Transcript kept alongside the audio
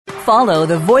Follow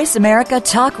the Voice America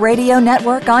Talk Radio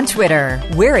Network on Twitter.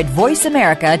 We're at Voice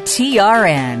America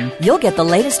TRN. You'll get the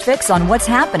latest fix on what's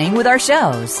happening with our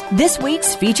shows, this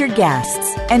week's featured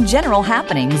guests, and general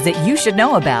happenings that you should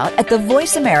know about at the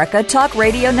Voice America Talk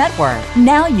Radio Network.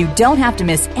 Now you don't have to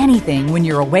miss anything when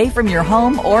you're away from your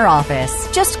home or office.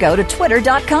 Just go to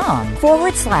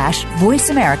twitter.com/Voice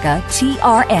America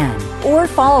TRN or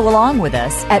follow along with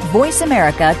us at Voice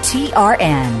America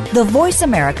TRN, the Voice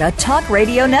America Talk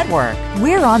Radio Network.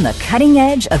 We're on the cutting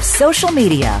edge of social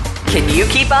media. Can you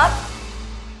keep up?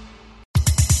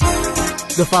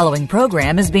 The following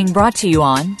program is being brought to you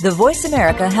on the Voice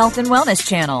America Health and Wellness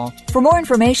Channel. For more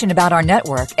information about our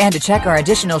network and to check our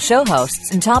additional show hosts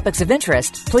and topics of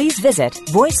interest, please visit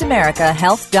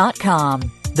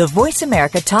voiceamericahealth.com. The Voice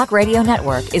America Talk Radio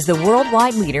Network is the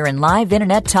worldwide leader in live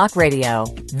Internet talk radio.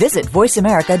 Visit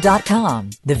voiceamerica.com.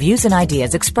 The views and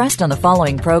ideas expressed on the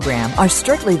following program are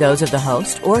strictly those of the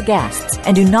host or guests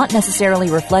and do not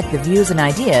necessarily reflect the views and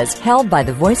ideas held by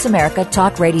the Voice America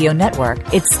Talk Radio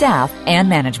Network, its staff, and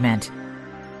management.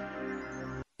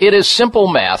 It is simple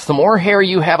math. The more hair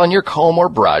you have on your comb or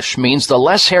brush means the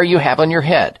less hair you have on your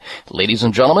head. Ladies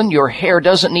and gentlemen, your hair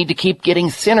doesn't need to keep getting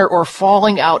thinner or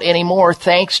falling out anymore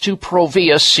thanks to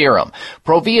Provia Serum.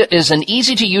 Provia is an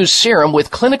easy-to-use serum with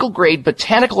clinical-grade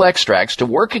botanical extracts to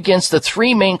work against the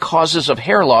three main causes of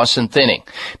hair loss and thinning.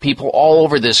 People all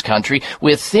over this country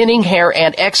with thinning hair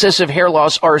and excessive hair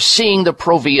loss are seeing the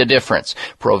Provia difference.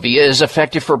 Provia is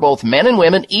effective for both men and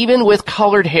women, even with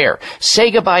colored hair.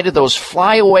 Say goodbye to those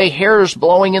flyaway hairs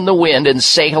blowing in the wind and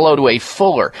say hello to a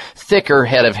fuller, thicker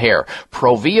head of hair.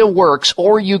 Provia works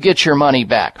or you get your money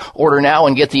back. Order now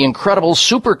and get the incredible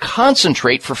super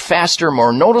concentrate for faster,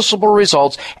 more noticeable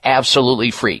results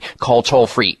absolutely free. Call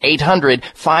toll-free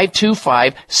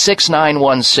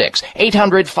 800-525-6916.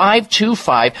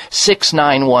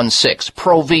 800-525-6916.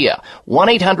 Provia.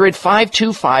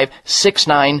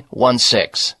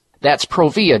 1-800-525-6916. That's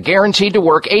Provia, guaranteed to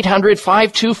work.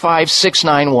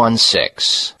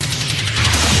 800-525-6916.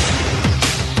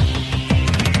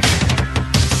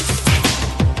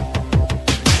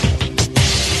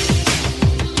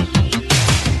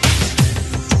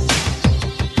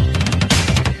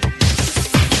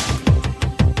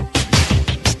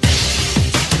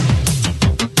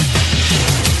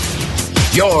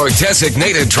 Your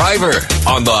designated driver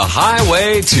on the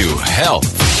highway to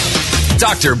health.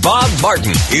 Dr. Bob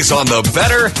Martin is on the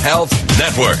Better Health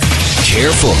Network.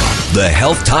 Careful. The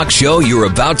health talk show you're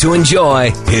about to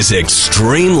enjoy is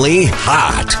extremely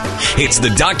hot. It's the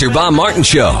Dr. Bob Martin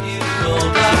Show.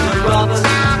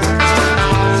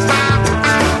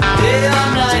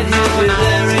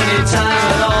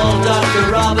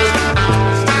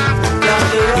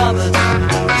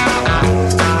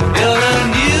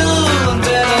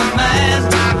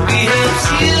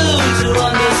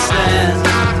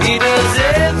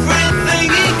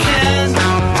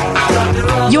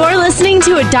 You're listening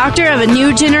to a doctor of a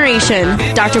new generation,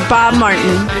 Dr. Bob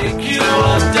Martin.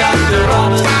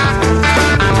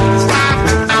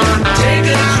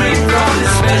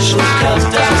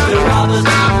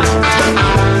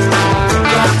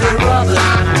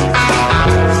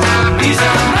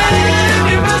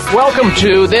 Welcome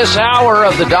to this hour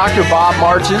of the Dr. Bob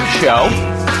Martin Show.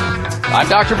 I'm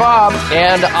Dr. Bob,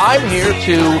 and I'm here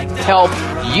to help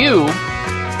you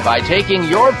by taking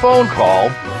your phone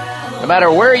call, no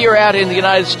matter where you're at in the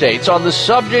United States, on the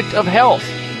subject of health.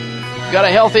 Got a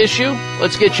health issue?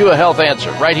 Let's get you a health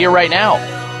answer right here, right now.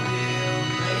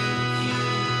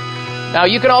 Now,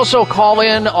 you can also call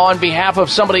in on behalf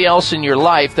of somebody else in your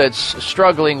life that's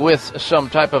struggling with some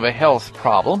type of a health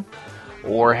problem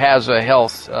or has a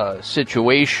health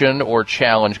situation or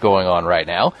challenge going on right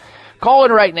now. Call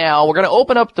in right now. We're going to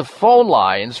open up the phone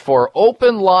lines for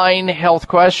open line health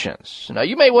questions. Now,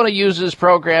 you may want to use this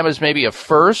program as maybe a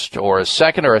first or a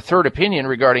second or a third opinion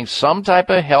regarding some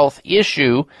type of health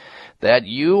issue that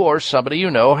you or somebody you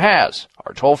know has.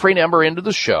 Our toll-free number into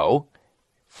the show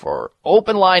for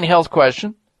open line health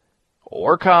question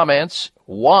or comments,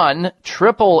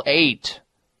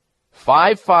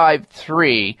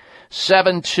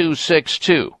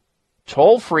 1-888-553-7262.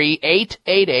 Toll-free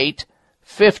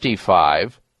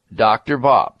 888-55 Dr.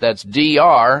 Bob. That's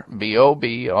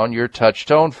D-R-B-O-B on your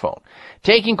touch-tone phone.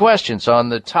 Taking questions on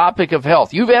the topic of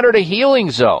health. You've entered a healing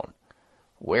zone,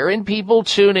 wherein people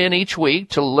tune in each week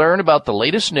to learn about the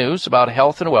latest news about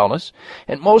health and wellness,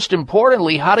 and most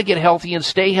importantly, how to get healthy and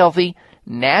stay healthy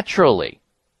naturally.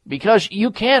 Because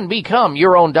you can become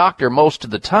your own doctor most of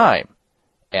the time,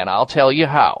 and I'll tell you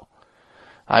how.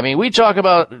 I mean, we talk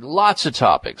about lots of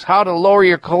topics. How to lower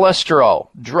your cholesterol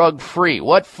drug-free.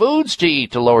 What foods to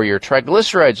eat to lower your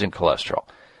triglycerides and cholesterol.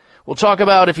 We'll talk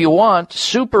about, if you want,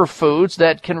 superfoods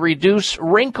that can reduce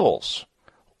wrinkles,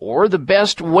 or the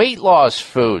best weight loss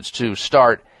foods to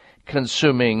start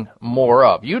consuming more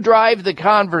of. You drive the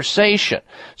conversation.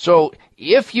 So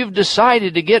if you've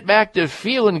decided to get back to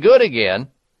feeling good again,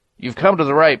 you've come to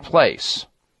the right place.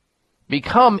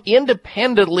 Become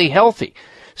independently healthy.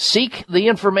 Seek the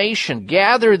information.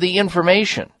 Gather the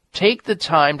information. Take the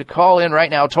time to call in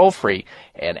right now toll free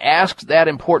and ask that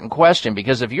important question,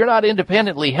 because if you're not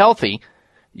independently healthy,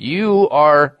 you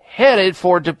are headed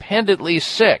for dependently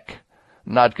sick.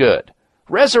 Not good.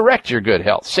 Resurrect your good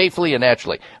health safely and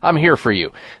naturally. I'm here for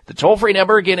you. The toll free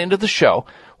number again into the show,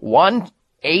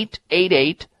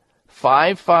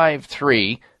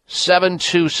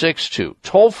 1-888-553-7262.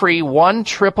 Toll free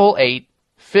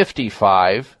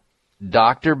 1-888-55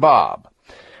 Dr. Bob.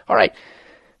 All right.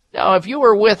 Now, if you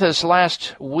were with us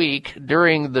last week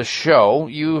during the show,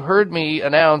 you heard me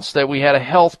announce that we had a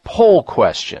health poll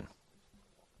question.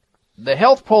 The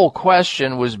health poll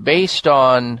question was based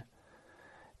on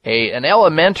an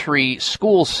elementary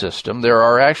school system. There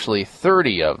are actually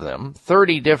 30 of them,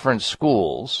 30 different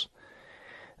schools,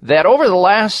 that over the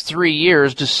last 3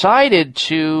 years decided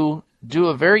to do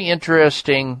a very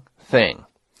interesting thing,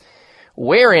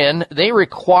 wherein they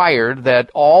required that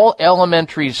all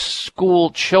elementary school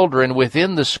children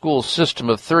within the school system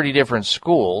of 30 different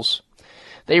schools,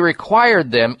 they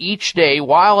required them each day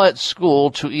while at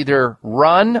school to either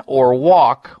run or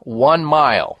walk 1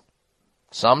 mile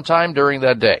sometime during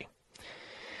that day.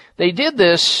 They did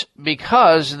this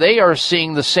because they are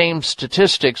seeing the same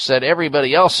statistics that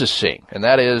everybody else is seeing, and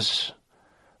that is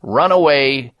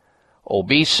runaway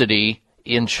obesity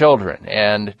in children,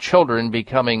 and children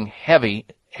becoming heavy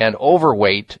and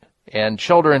overweight, and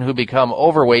children who become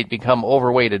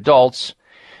overweight adults.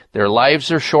 Their lives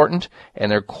are shortened,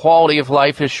 and their quality of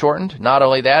life is shortened. Not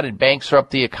only that, it banks up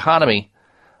the economy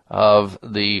of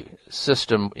the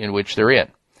system in which they're in.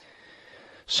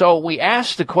 So we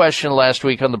asked the question last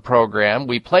week on the program.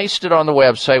 We placed it on the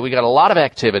website. We got a lot of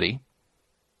activity.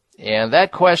 And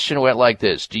that question went like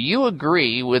this. Do you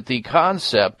agree with the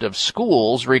concept of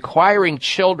schools requiring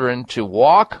children to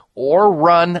walk or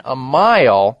run a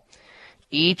mile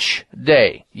each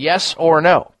day? Yes or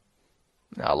no?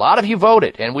 Now, a lot of you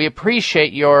voted, and we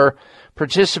appreciate your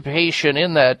participation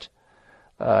in that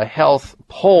health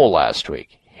poll last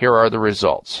week. Here are the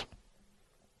results.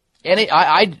 And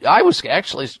I was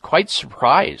actually quite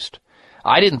surprised.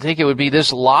 I didn't think it would be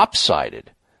this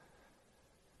lopsided.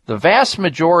 The vast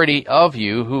majority of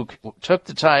you who took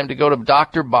the time to go to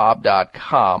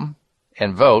drbob.com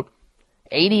and vote,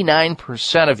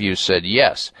 89% of you said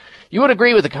yes. You would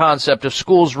agree with the concept of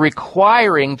schools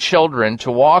requiring children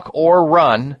to walk or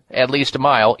run at least a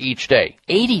mile each day.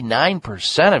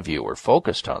 89% of you were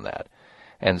focused on that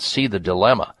and see the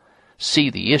dilemma,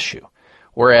 see the issue.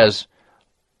 Whereas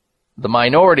the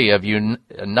minority of you,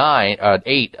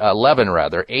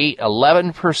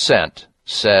 11%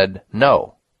 said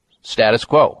no. Status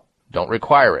quo. Don't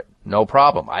require it. No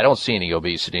problem. I don't see any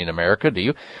obesity in America, do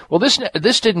you? Well,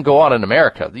 this didn't go on in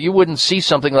America. You wouldn't see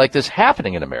something like this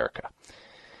happening in America.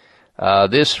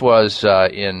 This was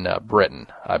in Britain,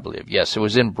 I believe. Yes, it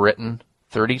was in Britain,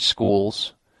 30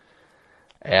 schools.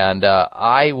 And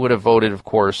I would have voted, of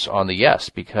course, on the yes,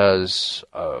 because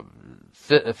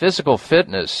physical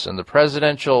fitness and the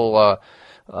presidential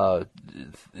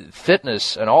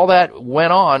fitness and all that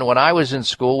went on when I was in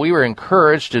school. We were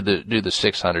encouraged to do the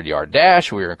 600-yard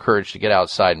dash. We were encouraged to get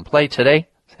outside and play. Today,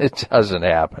 it doesn't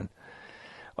happen.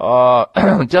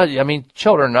 I mean,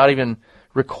 children are not even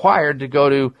required to go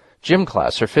to gym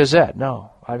class or phys ed.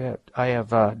 No, I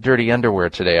have dirty underwear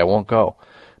today. I won't go.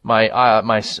 My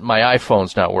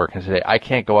iPhone's not working today. I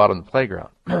can't go out on the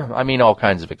playground. I mean, all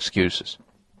kinds of excuses.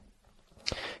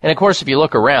 And of course, if you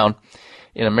look around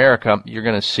in America, you're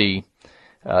going to see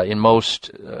in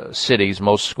most cities,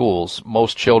 most schools,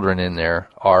 most children in there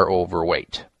are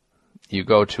overweight. You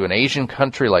go to an Asian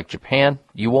country like Japan,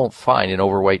 you won't find an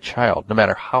overweight child, no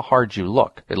matter how hard you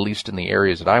look, at least in the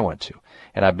areas that I went to.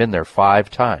 And I've been there 5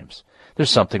 times. There's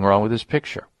something wrong with this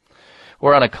picture.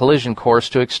 We're on a collision course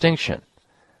to extinction.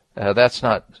 That's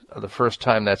not the first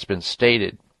time that's been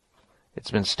stated.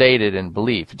 It's been stated and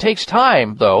believed. It takes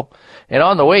time, though, and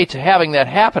on the way to having that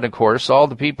happen, of course, all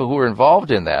the people who are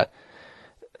involved in that,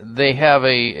 they have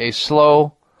a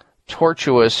slow,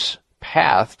 tortuous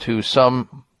path to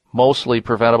some mostly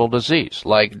preventable disease,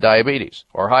 like diabetes,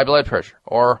 or high blood pressure,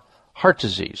 or heart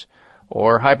disease,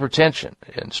 or hypertension,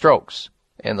 and strokes,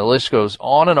 and the list goes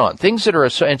on and on. Things that are,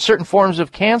 and certain forms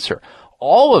of cancer,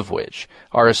 all of which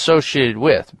are associated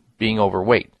with being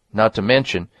overweight, not to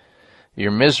mention you're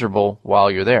miserable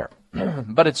while you're there.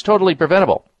 But it's totally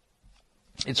preventable.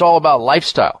 It's all about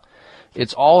lifestyle.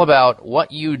 It's all about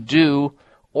what you do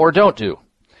or don't do.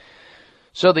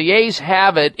 So the yeas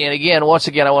have it, and again, once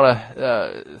again, I want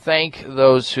to thank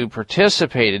those who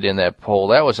participated in that poll.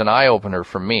 That was an eye-opener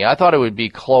for me. I thought it would be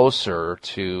closer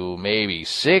to maybe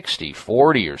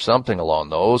 60-40 or something along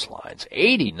those lines.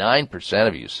 89%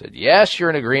 of you said, yes, you're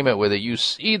in agreement with it. You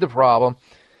see the problem,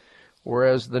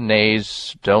 whereas the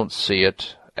nays don't see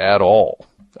it at all.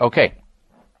 Okay.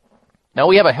 Now,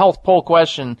 we have a health poll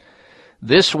question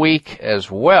this week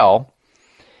as well.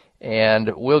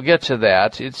 And we'll get to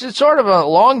that. It's sort of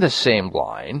along the same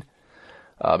line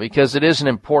because it is an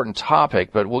important topic,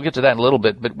 but we'll get to that in a little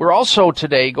bit. But we're also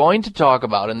today going to talk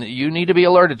about, and you need to be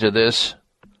alerted to this,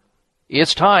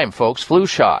 it's time, folks, flu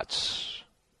shots.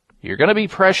 You're going to be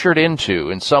pressured into,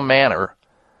 in some manner,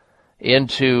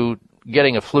 into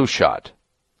getting a flu shot.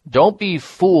 Don't be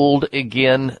fooled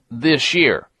again this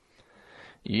year.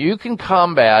 You can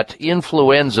combat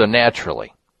influenza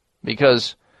naturally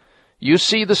because you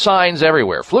see the signs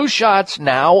everywhere. Flu shots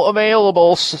now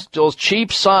available, those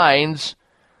cheap signs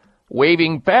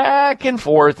waving back and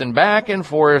forth in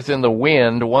the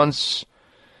wind once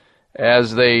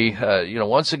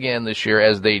again this year,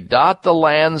 as they dot the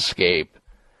landscape,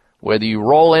 whether you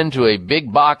roll into a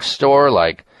big box store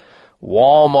like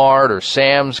Walmart or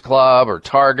Sam's Club or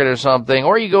Target or something,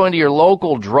 or you go into your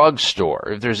local drugstore.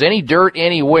 If there's any dirt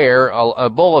anywhere, a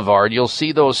boulevard, you'll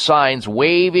see those signs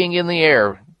waving in the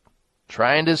air,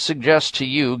 trying to suggest to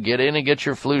you, get in and get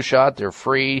your flu shot. They're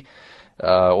free,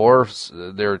 or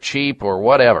they're cheap, or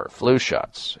whatever. Flu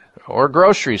shots. Or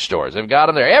grocery stores. They've got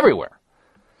them there everywhere.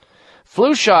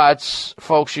 Flu shots,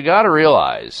 folks, you got to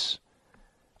realize,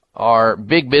 are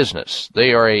big business.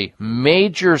 They are a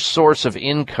major source of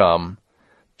income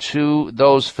to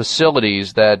those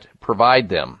facilities that provide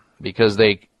them because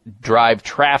they drive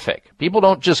traffic. People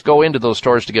don't just go into those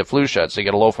stores to get flu shots. They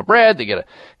get a loaf of bread, they get a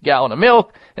gallon of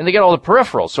milk, and they get all the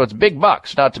peripherals. So it's big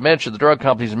bucks, not to mention the drug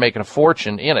companies are making a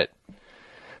fortune in it.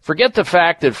 Forget the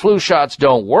fact that flu shots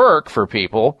don't work for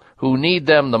people who need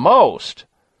them the most.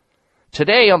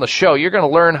 Today on the show, you're going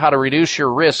to learn how to reduce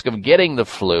your risk of getting the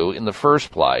flu in the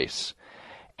first place.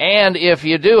 And if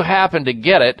you do happen to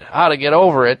get it, how to get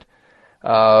over it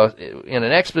in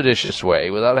an expeditious way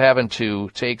without having to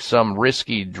take some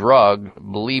risky drug,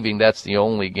 believing that's the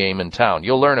only game in town.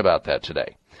 You'll learn about that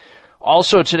today.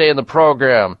 Also today in the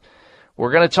program,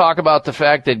 we're going to talk about the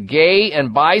fact that gay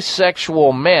and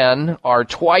bisexual men are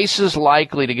twice as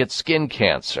likely to get skin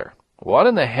cancer. What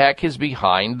in the heck is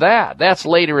behind that? That's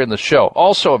later in the show.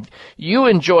 Also, if you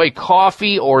enjoy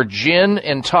coffee or gin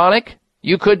and tonic,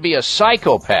 you could be a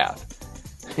psychopath.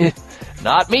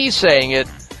 Not me saying it.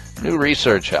 New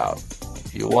research out.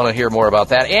 If you want to hear more about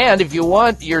that. And if you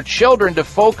want your children to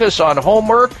focus on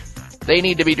homework, they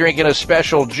need to be drinking a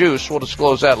special juice. We'll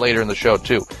disclose that later in the show,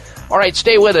 too. All right,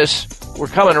 stay with us. We're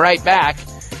coming right back.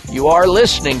 You are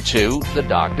listening to The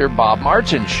Dr. Bob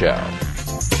Martin Show.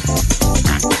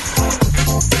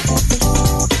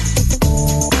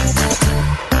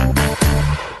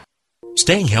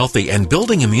 Staying healthy and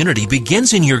building immunity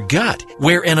begins in your gut,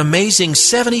 where an amazing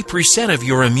 70% of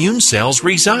your immune cells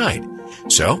reside.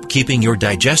 So, keeping your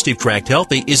digestive tract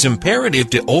healthy is imperative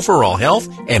to overall health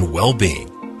and well-being.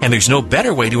 And there's no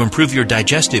better way to improve your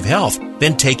digestive health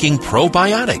than taking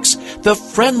probiotics, the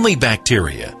friendly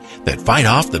bacteria that fight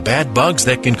off the bad bugs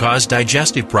that can cause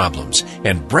digestive problems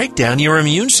and break down your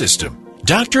immune system.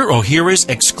 Dr. Ohhira's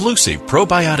exclusive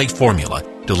probiotic formula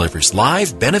delivers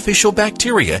live beneficial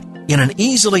bacteria in an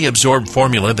easily absorbed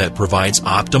formula that provides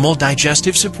optimal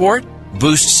digestive support,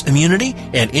 boosts immunity,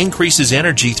 and increases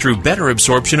energy through better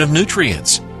absorption of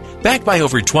nutrients. Backed by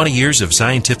over 20 years of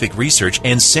scientific research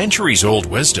and centuries-old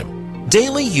wisdom,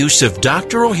 daily use of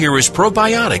Dr. Ohhira's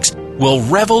probiotics will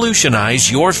revolutionize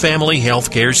your family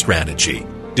healthcare strategy.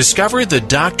 Discover the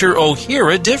Dr.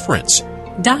 Ohhira difference.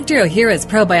 Dr. Ohhira's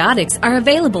probiotics are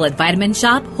available at Vitamin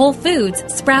Shop, Whole Foods,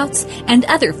 Sprouts, and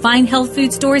other fine health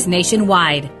food stores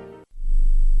nationwide.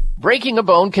 Breaking a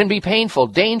bone can be painful,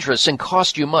 dangerous, and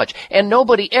cost you much, and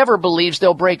nobody ever believes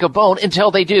they'll break a bone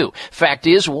until they do. Fact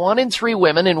is, 1 in 3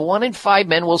 women and 1 in 5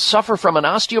 men will suffer from an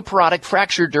osteoporotic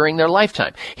fracture during their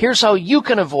lifetime. Here's how you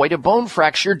can avoid a bone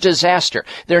fracture disaster.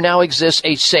 There now exists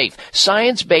a safe,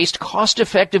 science-based,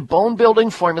 cost-effective bone-building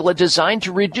formula designed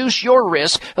to reduce your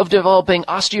risk of developing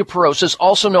osteoporosis,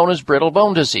 also known as brittle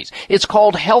bone disease. It's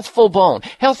called Healthful Bone.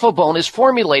 Healthful Bone is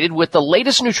formulated with the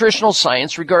latest nutritional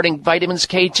science regarding vitamins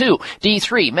K2, D2,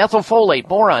 D3, methylfolate,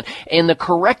 boron, and the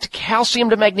correct calcium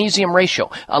to magnesium ratio.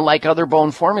 Unlike other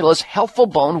bone formulas, Healthful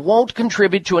Bone won't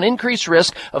contribute to an increased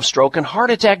risk of stroke and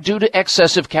heart attack due to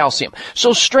excessive calcium.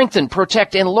 So strengthen,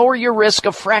 protect, and lower your risk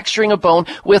of fracturing a bone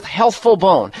with Healthful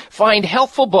Bone. Find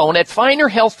Healthful Bone at finer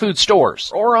health food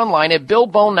stores or online at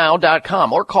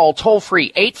BuildBoneNow.com or call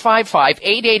toll-free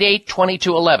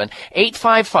 855-888-2211.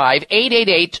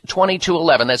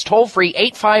 855-888-2211. That's toll-free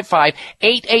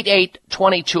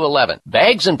 855-888-2211.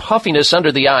 Bags and puffiness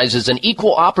under the eyes is an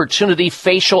equal opportunity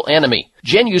facial enemy.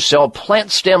 Genucell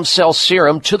Plant Stem Cell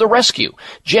Serum to the rescue.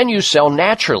 Genucell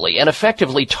naturally and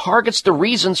effectively targets the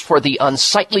reasons for the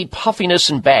unsightly puffiness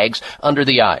and bags under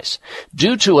the eyes.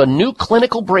 Due to a new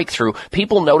clinical breakthrough,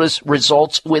 people notice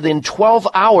results within 12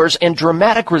 hours and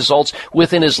dramatic results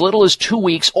within as little as 2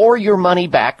 weeks or your money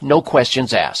back, no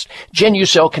questions asked.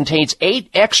 Genucell contains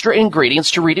 8 extra ingredients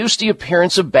to reduce the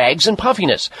appearance of bags and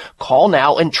puffiness. Call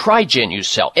now and try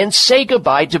Genucell and say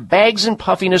goodbye to bags and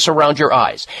puffiness around your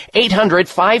eyes.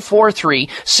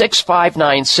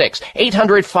 800-543-6596.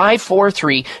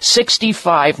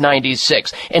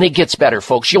 800-543-6596. And it gets better,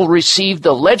 folks. You'll receive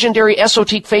the legendary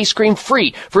Esotique face cream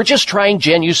free for just trying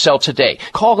Genucell today.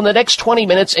 Call in the next 20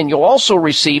 minutes and you'll also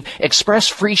receive express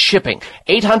free shipping.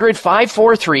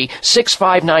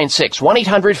 800-543-6596.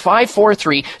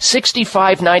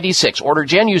 1-800-543-6596. Order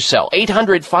Genucell.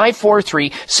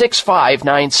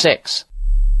 800-543-6596.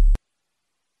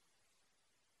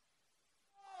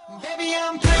 Baby,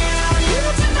 I'm playing on you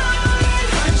tonight.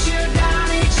 Hunt you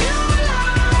down, eat you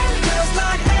alive. Just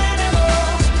like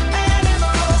animals,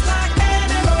 animals, like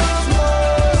animals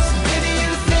most. Baby,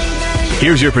 you think that you...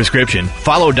 Here's your prescription.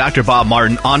 Follow Dr. Bob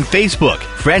Martin on Facebook.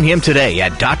 Friend him today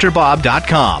at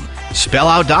drbob.com. Spell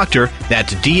out doctor,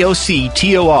 that's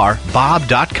D-O-C-T-O-R,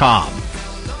 bob.com.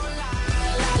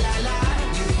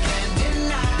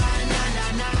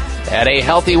 And a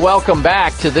healthy welcome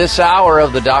back to this hour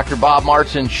of the Dr. Bob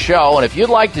Martin Show. And if you'd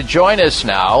like to join us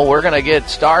now, we're going to get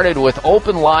started with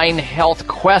open line health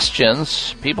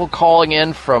questions. People calling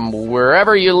in from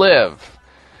wherever you live,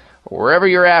 wherever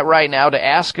you're at right now, to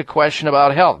ask a question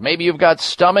about health. Maybe you've got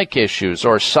stomach issues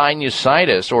or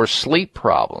sinusitis or sleep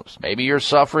problems. Maybe you're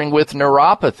suffering with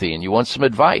neuropathy and you want some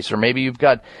advice. Or maybe you've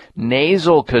got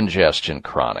nasal congestion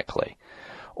chronically.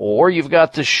 Or you've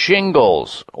got the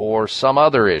shingles or some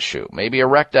other issue, maybe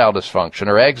erectile dysfunction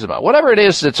or eczema. Whatever it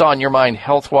is that's on your mind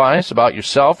health-wise about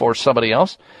yourself or somebody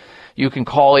else, you can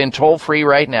call in toll-free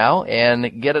right now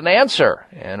and get an answer.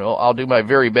 And I'll do my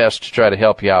very best to try to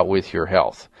help you out with your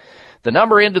health. The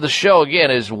number into the show, again,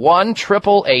 is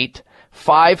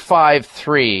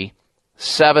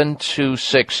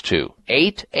 1-888-553-7262.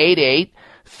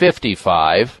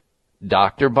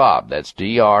 888-55-Dr. Bob. That's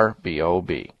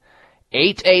D-R-B-O-B.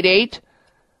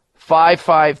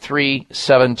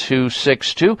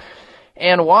 888-553-7262.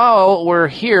 And while we're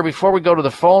here, before we go to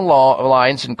the phone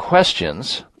lines and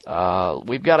questions,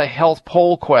 we've got a health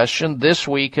poll question this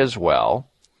week as well.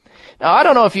 Now, I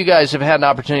don't know if you guys have had an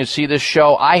opportunity to see this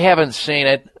show. I haven't seen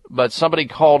it, but somebody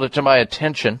called it to my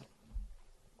attention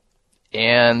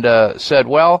and said,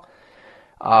 well,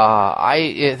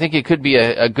 I think it could be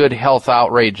a good health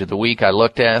outrage of the week. I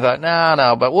looked at it and thought,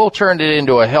 no, but we'll turn it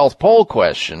into a health poll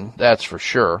question, that's for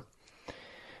sure.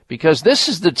 Because this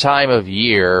is the time of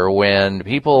year when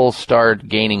people start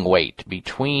gaining weight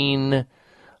between,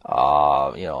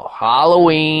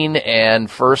 Halloween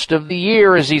and first of the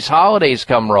year as these holidays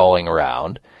come rolling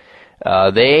around.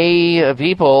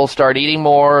 People start eating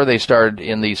more. They start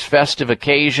in these festive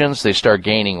occasions. They start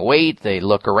gaining weight. They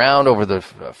look around over the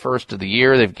first of the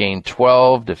year. They've gained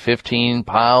 12 to 15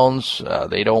 pounds.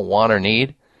 They don't want or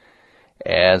need.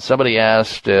 And somebody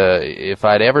asked if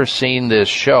I'd ever seen this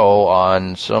show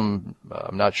on some,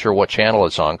 I'm not sure what channel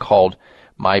it's on, called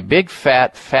My Big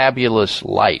Fat Fabulous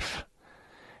Life.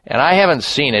 And I haven't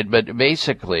seen it, but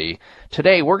basically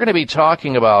today we're going to be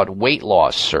talking about weight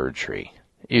loss surgery.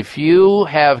 If you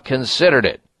have considered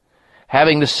it,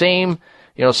 having the same,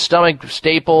 stomach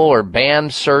staple or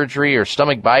band surgery or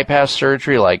stomach bypass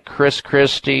surgery like Chris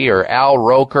Christie or Al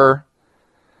Roker,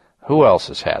 who else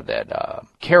has had that?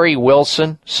 Carrie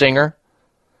Wilson, singer,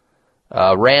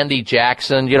 Randy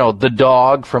Jackson, the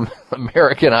dog from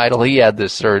American Idol, he had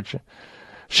this surgery.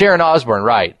 Sharon Osbourne,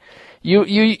 right.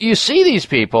 You see these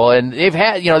people and they've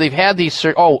had these,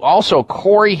 also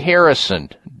Corey Harrison,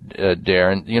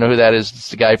 Darren, you know who that is? It's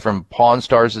the guy from Pawn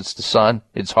Stars. It's the son.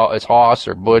 It's Hoss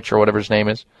or Butch or whatever his name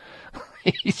is.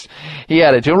 He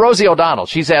had it too. Rosie O'Donnell,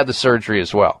 she's had the surgery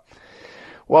as well.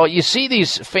 Well, you see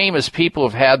these famous people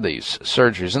who've had these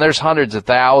surgeries, and there's hundreds of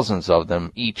thousands of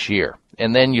them each year.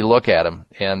 And then you look at them,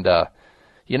 and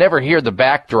you never hear the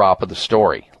backdrop of the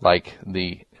story, like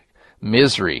the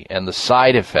misery and the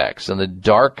side effects and the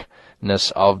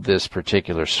darkness of this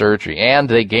particular surgery. And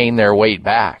they gain their weight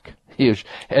back,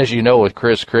 as you know, with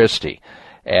Chris Christie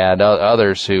and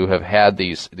others who have had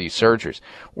these surgeries.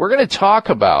 We're going to talk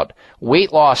about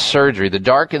weight loss surgery, the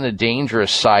dark and the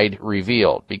dangerous side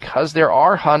revealed, because there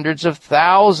are hundreds of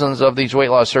thousands of these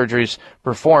weight loss surgeries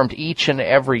performed each and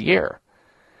every year.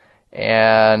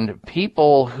 And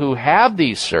people who have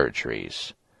these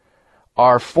surgeries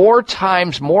are 4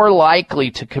 times more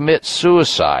likely to commit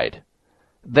suicide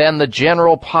than the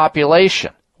general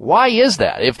population. Why is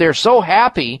that? If they're so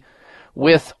happy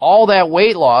with all that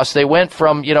weight loss, they went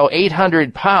from,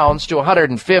 800 pounds to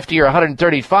 150 or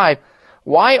 135,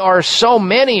 why are so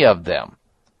many of them?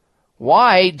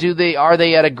 Why are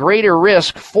they at a greater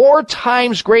risk, 4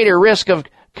 times greater risk of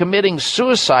committing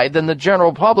suicide than the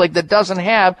general public that doesn't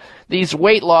have these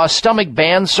weight loss, stomach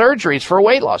band surgeries for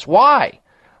weight loss? Why?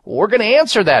 Well, we're going to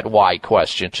answer that why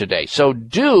question today. So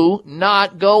do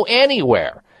not go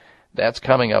anywhere. That's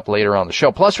coming up later on the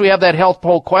show. Plus, we have that health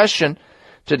poll question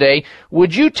today.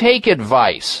 Would you take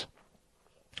advice?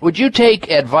 Would you take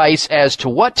advice as to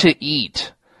what to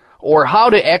eat or how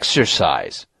to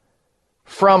exercise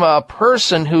from a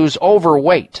person who's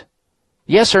overweight?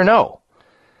 Yes or no?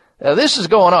 Now, this is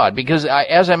going on because,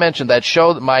 as I mentioned, that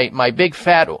show, my Big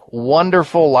Fat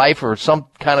Wonderful Life or some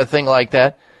kind of thing like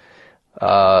that,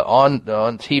 on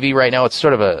TV right now. It's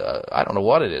sort of I don't know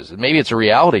what it is. Maybe it's a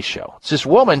reality show. It's this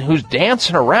woman who's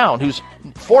dancing around who's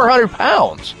 400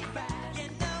 pounds.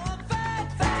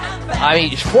 I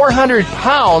mean, 400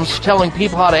 pounds telling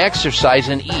people how to exercise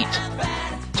and eat.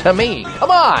 To me,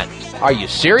 come on. Are you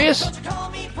serious?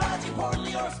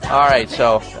 All right,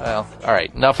 all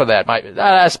right, enough of that.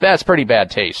 That's pretty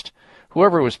bad taste.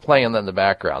 Whoever was playing in the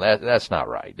background, that's not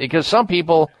right. Because some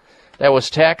people, that was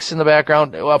Tex in the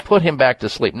background, well, put him back to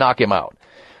sleep, knock him out.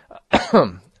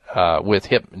 With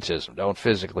hypnotism. Don't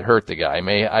physically hurt the guy.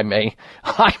 I may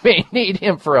need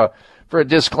him for a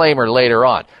disclaimer later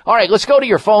on. All right, let's go to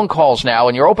your phone calls now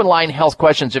and your open line health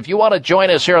questions. If you want to join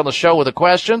us here on the show with a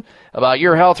question about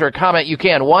your health or a comment, you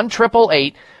can.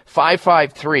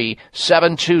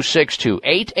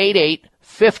 1-888-553-7262.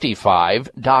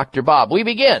 888-55 Dr. Bob. We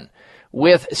begin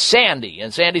with Sandy,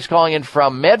 and Sandy's calling in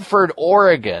from Medford,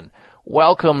 Oregon.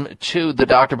 Welcome to the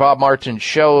Dr. Bob Martin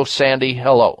Show, Sandy.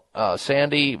 Hello.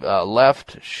 Sandy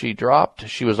left. She dropped.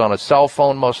 She was on a cell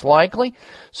phone, most likely.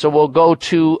 So we'll go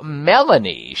to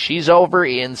Melanie. She's over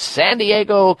in San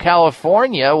Diego,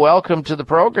 California. Welcome to the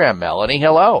program, Melanie.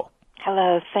 Hello.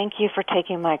 Hello. Thank you for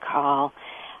taking my call.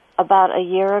 About a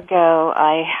year ago,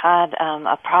 I had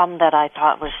a problem that I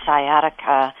thought was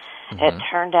sciatica. Mm-hmm. It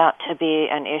turned out to be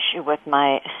an issue with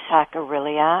my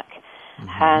sacroiliac.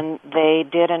 Mm-hmm. And they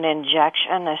did an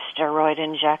injection, a steroid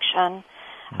injection,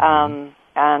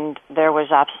 and there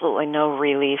was absolutely no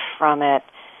relief from it.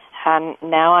 And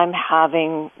now I'm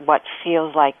having what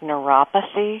feels like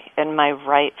neuropathy in my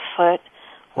right foot,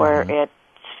 where it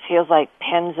feels like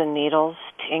pins and needles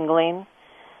tingling,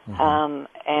 and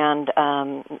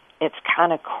it's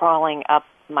kind of crawling up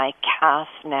my calf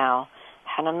now,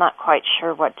 and I'm not quite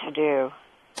sure what to do.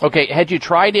 Okay, had you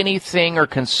tried anything or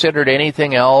considered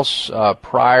anything else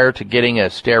prior to getting a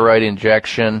steroid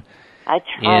injection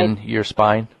in your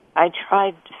spine? I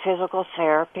tried physical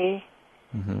therapy.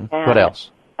 And what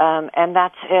else? And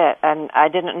that's it. And I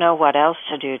didn't know what else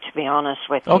to do, to be honest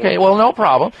with you. Okay, well, no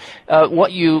problem.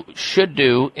 What you should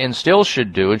do and still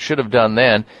should do and should have done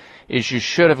then is you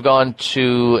should have gone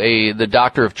to the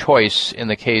doctor of choice in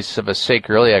the case of a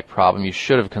sacroiliac problem. You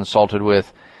should have consulted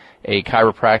with a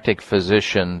chiropractic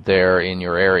physician there in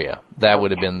your area. That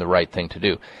would have been the right thing to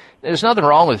do. There's nothing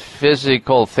wrong with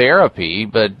physical therapy,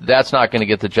 but that's not going to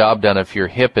get the job done if your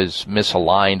hip is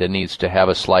misaligned and needs to have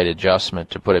a slight adjustment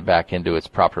to put it back into its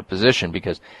proper position.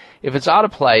 Because if it's out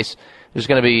of place, there's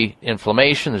going to be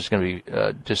inflammation, there's going to be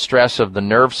distress of the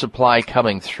nerve supply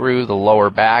coming through the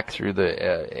lower back, through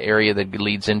the area that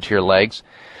leads into your legs.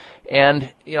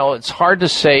 And, it's hard to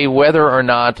say whether or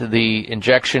not the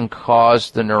injection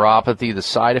caused the neuropathy, the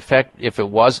side effect. If it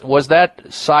was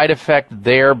that side effect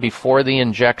there before the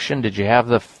injection? Did you have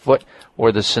the foot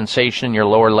or the sensation in your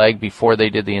lower leg before they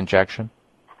did the injection?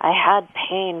 I had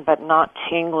pain, but not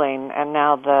tingling, and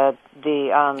now the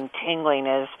tingling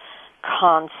is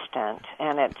constant,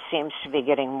 and it seems to be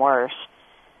getting worse.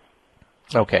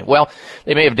 Okay, well,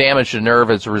 they may have damaged a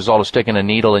nerve as a result of sticking a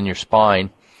needle in your spine.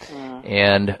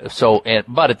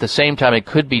 But at the same time, it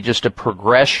could be just a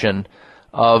progression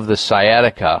of the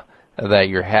sciatica that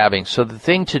you're having. So the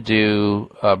thing to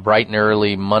do bright and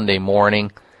early Monday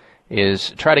morning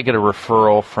is try to get a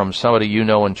referral from somebody you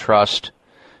know and trust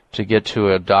to get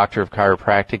to a doctor of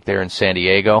chiropractic there in San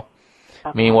Diego.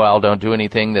 Meanwhile, don't do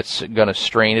anything that's going to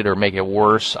strain it or make it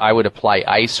worse. I would apply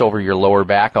ice over your lower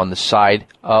back on the side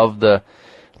of the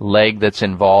leg that's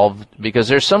involved, because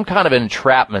there's some kind of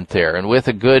entrapment there. And with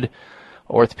a good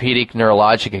orthopedic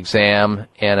neurologic exam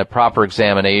and a proper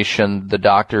examination, the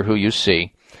doctor who you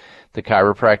see, the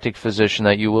chiropractic physician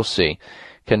that you will see,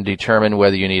 can determine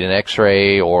whether you need an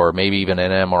X-ray or maybe even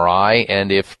an MRI,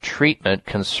 and if treatment,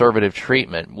 conservative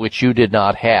treatment, which you did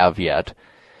not have yet,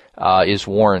 is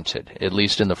warranted, at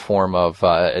least in the form of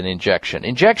an injection.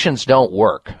 Injections don't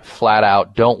work, flat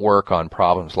out don't work on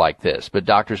problems like this, but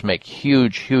doctors make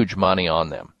huge, huge money on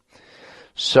them.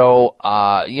 So,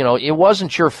 it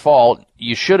wasn't your fault.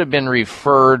 You should have been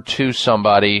referred to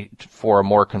somebody for a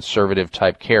more conservative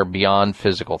type care beyond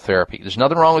physical therapy. There's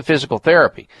nothing wrong with physical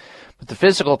therapy, but the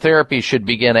physical therapy should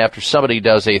begin after somebody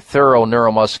does a thorough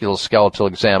neuromusculoskeletal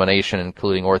examination,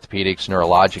 including orthopedics,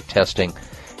 neurologic testing,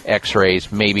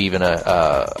 X-rays, maybe even an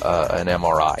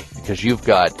MRI, because you've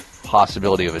got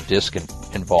possibility of a disc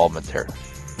involvement there,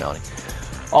 Melanie.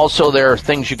 Also, there are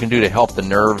things you can do to help the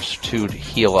nerves to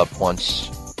heal up once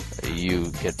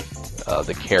you get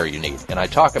the care you need. And I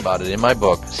talk about it in my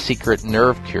book, Secret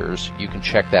Nerve Cures. You can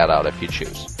check that out if you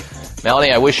choose.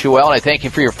 Melanie, I wish you well, and I thank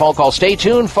you for your phone call. Stay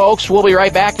tuned, folks. We'll be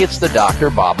right back. It's the Dr.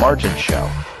 Bob Martin Show.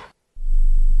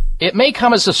 It may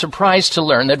come as a surprise to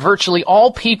learn that virtually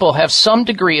all people have some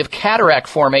degree of cataract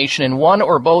formation in one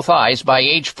or both eyes by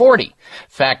age 40.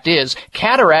 Fact is,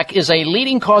 cataract is a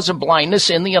leading cause of blindness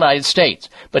in the United States.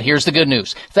 But here's the good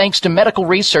news. Thanks to medical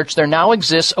research, there now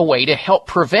exists a way to help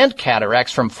prevent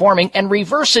cataracts from forming and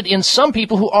reverse it in some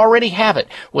people who already have it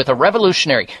with a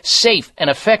revolutionary, safe, and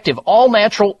effective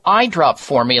all-natural eye drop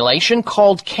formulation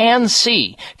called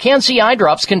Can-C. Can-C eye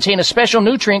drops contain a special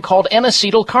nutrient called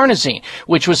N-acetylcarnosine,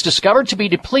 which was discovered to be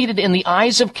depleted in the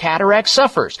eyes of cataract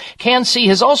sufferers. Can-C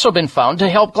has also been found to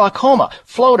help glaucoma,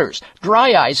 floaters,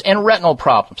 dry eyes, and retinal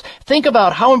problems. Think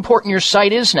about how important your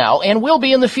sight is now and will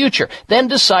be in the future. Then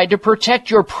decide to protect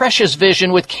your precious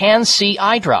vision with Can-C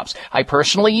eye drops. I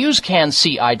personally use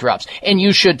Can-C eye drops, and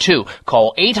you should too.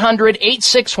 Call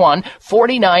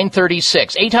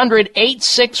 800-861-4936.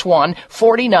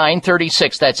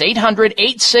 800-861-4936. That's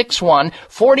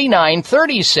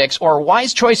 800-861-4936 or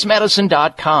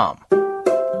wisechoicemedicine.com.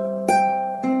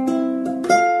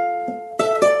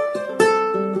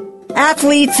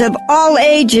 Athletes of all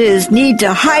ages need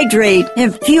to hydrate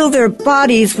and fuel their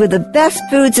bodies with the best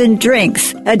foods and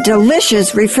drinks. A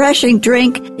delicious, refreshing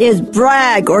drink is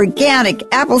Bragg Organic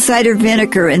Apple Cider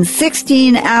Vinegar in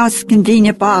 16-ounce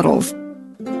convenient bottles.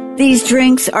 These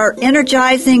drinks are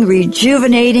energizing,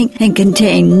 rejuvenating, and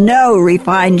contain no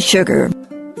refined sugar.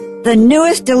 The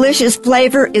newest delicious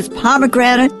flavor is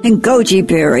pomegranate and goji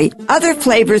berry. Other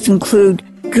flavors include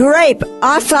grape,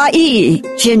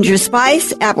 acai, ginger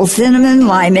spice, apple cinnamon,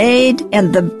 limeade,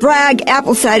 and the Bragg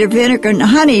apple cider vinegar and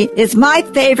honey is my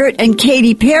favorite and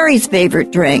Katy Perry's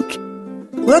favorite drink.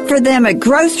 Look for them at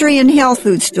grocery and health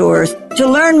food stores. To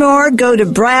learn more, go to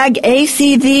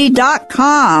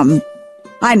braggacv.com.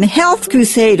 I'm Health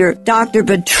Crusader Dr.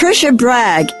 Patricia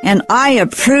Bragg, and I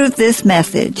approve this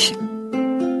message.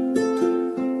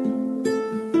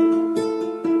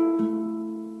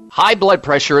 High blood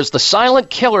pressure is the silent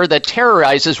killer that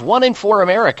terrorizes 1 in 4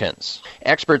 Americans.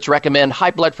 Experts recommend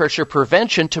high blood pressure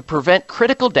prevention to prevent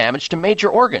critical damage to major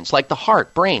organs like the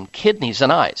heart, brain, kidneys, and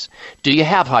eyes. Do you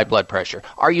have high blood pressure?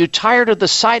 Are you tired of the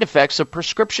side effects of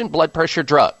prescription blood pressure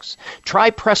drugs?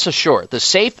 Try Press Assure, the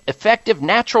safe, effective,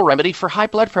 natural remedy for high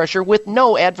blood pressure with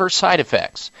no adverse side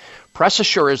effects. Press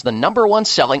Assure is the #1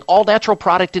 selling all-natural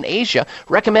product in Asia,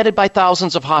 recommended by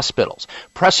thousands of hospitals.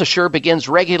 Press Assure begins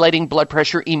regulating blood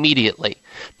pressure immediately.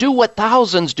 Do what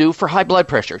thousands do for high blood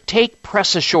pressure. Take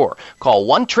Press Assure. Call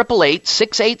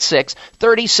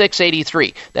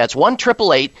 1-888-686-3683. That's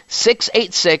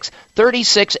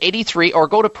 1-888-686-3683 or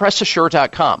go to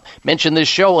PressAssure.com. Mention this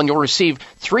show and you'll receive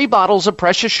 3 bottles of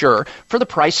Press Assure for the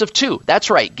price of 2. That's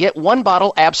right. Get 1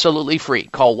 bottle absolutely free.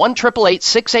 Call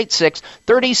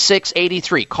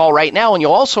 1-888-686-3683. Call right now and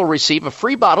you'll also receive a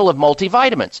free bottle of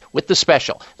multivitamins with the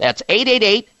special. That's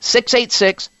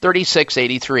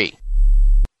 888-686-3683.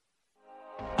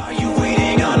 Are you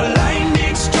waiting on a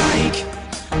lightning strike?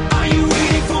 Are you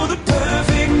waiting for the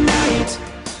perfect night?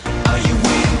 Are you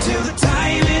waiting till the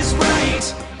time is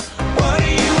right? What are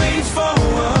you waiting for?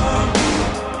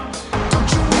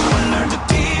 Don't you want to learn to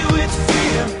deal with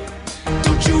fear?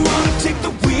 Don't you want to take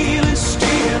the wheel and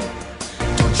steer?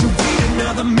 Don't you wait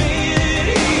another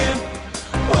minute here?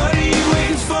 What are you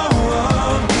waiting for?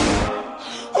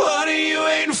 What are you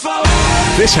waiting for?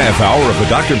 This half hour of the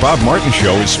Dr. Bob Martin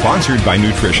Show is sponsored by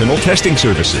Nutritional Testing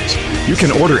Services. You can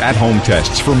order at-home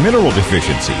tests for mineral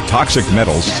deficiency, toxic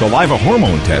metals, saliva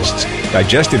hormone tests,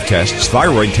 digestive tests,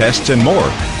 thyroid tests, and more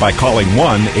by calling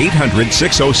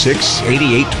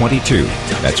 1-800-606-8822.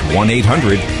 That's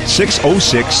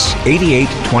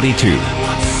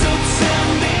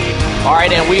 1-800-606-8822. All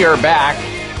right, and we are back.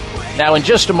 Now, in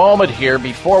just a moment here,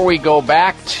 before we go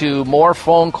back to more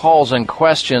phone calls and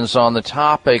questions on the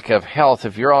topic of health,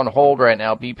 if you're on hold right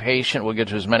now, be patient. We'll get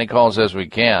to as many calls as we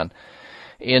can.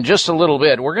 In just a little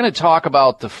bit, we're going to talk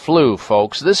about the flu,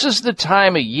 folks. This is the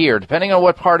time of year, depending on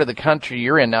what part of the country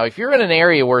you're in. Now, if you're in an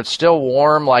area where it's still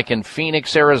warm, like in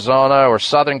Phoenix, Arizona, or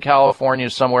Southern California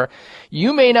somewhere,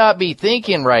 you may not be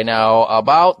thinking right now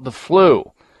about the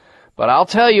flu. But I'll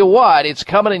tell you what, it's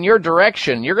coming in your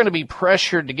direction. You're going to be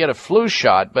pressured to get a flu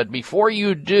shot. But before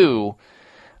you do,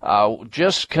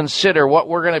 just consider what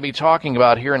we're going to be talking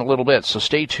about here in a little bit. So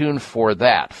stay tuned for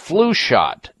that. Flu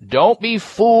shot. Don't be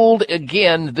fooled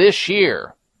again this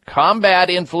year.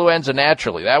 Combat influenza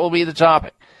naturally. That will be the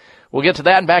topic. We'll get to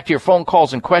that and back to your phone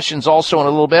calls and questions also in a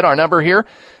little bit. Our number here,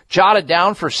 jot it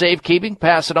down for safekeeping.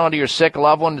 Pass it on to your sick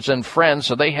loved ones and friends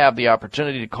so they have the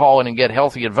opportunity to call in and get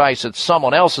healthy advice at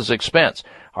someone else's expense.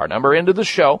 Our number into the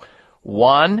show,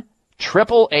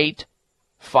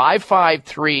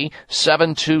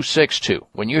 1-888-553-7262.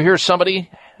 When you hear somebody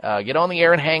get on the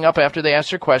air and hang up after they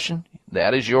ask their question,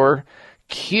 that is your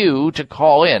cue to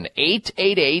call in.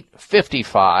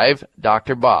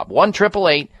 888-55-Dr. Bob.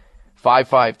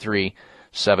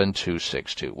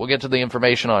 1-888-553-7262. We'll get to the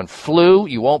information on flu.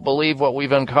 You won't believe what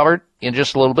we've uncovered in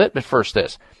just a little bit, but first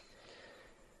this.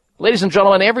 Ladies and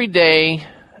gentlemen, every day,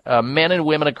 men and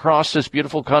women across this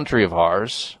beautiful country of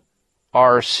ours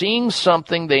are seeing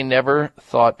something they never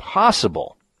thought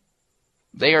possible.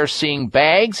 They are seeing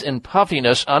bags and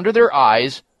puffiness under their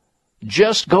eyes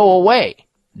just go away,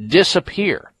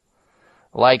 disappear.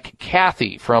 Like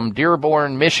Kathy from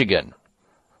Dearborn, Michigan.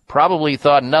 Probably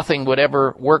thought nothing would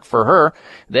ever work for her.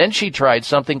 Then she tried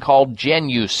something called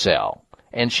Genucel,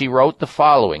 and she wrote the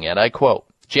following, and I quote,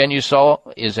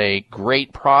 Genucel is a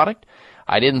great product.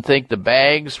 I didn't think the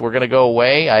bags were going to go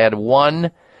away. I had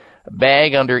one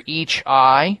bag under each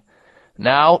eye.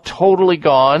 Now totally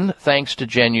gone thanks to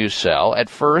Genucel. At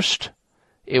first,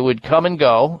 it would come and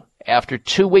go. After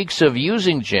 2 weeks of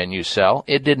using Genucel,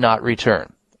 it did not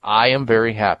return. I am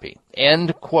very happy.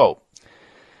 End quote.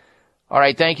 All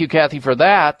right, thank you, Kathy, for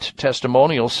that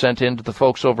testimonial sent in to the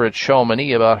folks over at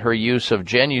Chamonix about her use of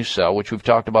Genucel, which we've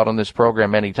talked about on this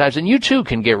program many times. And you, too,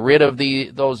 can get rid of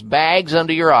those bags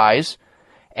under your eyes.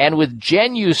 And with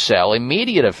Genucel,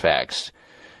 immediate effects,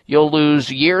 you'll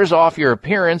lose years off your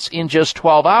appearance in just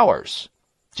 12 hours.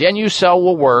 Genucel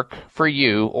will work for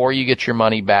you, or you get your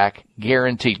money back,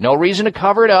 guaranteed. No reason to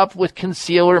cover it up with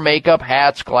concealer, makeup,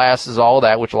 hats, glasses, all of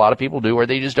that, which a lot of people do, or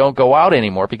they just don't go out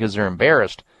anymore because they're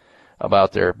embarrassed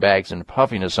about their bags and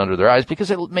puffiness under their eyes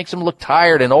because it makes them look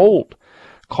tired and old.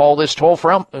 Call this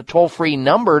toll-free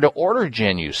number to order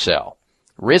Genucel.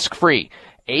 Risk-free.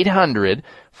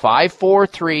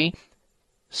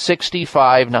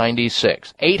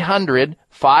 800-543-6596.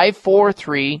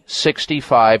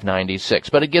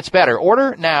 800-543-6596. But it gets better.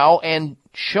 Order now, and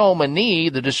Chamonix,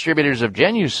 the distributors of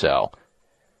Genucel,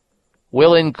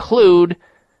 will include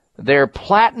their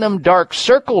Platinum Dark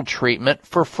Circle treatment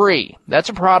for free. That's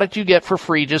a product you get for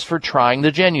free just for trying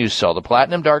the Genucel. The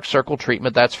Platinum Dark Circle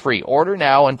treatment, that's free. Order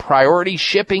now, and priority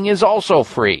shipping is also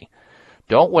free.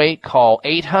 Don't wait. Call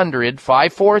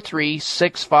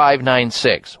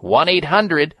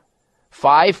 800-543-6596.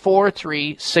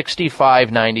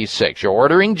 1-800-543-6596. You're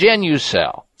ordering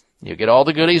Genucel. You get all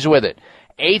the goodies with it.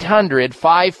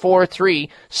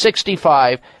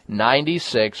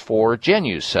 800-543-6596 for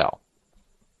Genucel.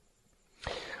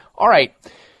 All right,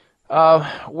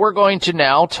 we're going to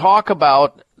now talk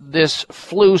about this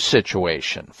flu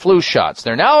situation, flu shots.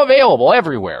 They're now available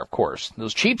everywhere, of course.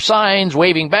 Those cheap signs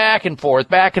waving back and forth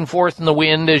in the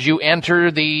wind as you enter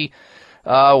the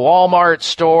Walmart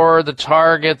store, the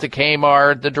Target, the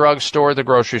Kmart, the drugstore, the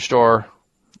grocery store.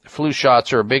 Flu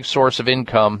shots are a big source of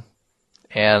income,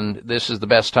 and this is the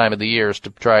best time of the year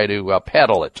to try to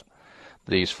peddle it,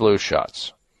 these flu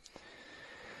shots.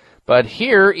 But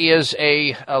here is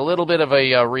a little bit of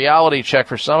a reality check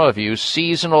for some of you.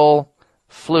 Seasonal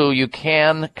flu, you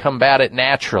can combat it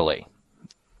naturally.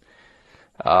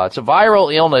 It's a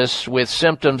viral illness with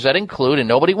symptoms that include, and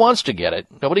nobody wants to get it.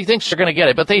 Nobody thinks they're going to get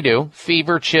it, but they do.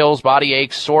 Fever, chills, body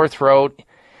aches, sore throat,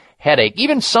 headache.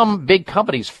 Even some big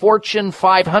companies, Fortune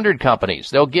 500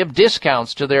 companies, they'll give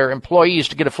discounts to their employees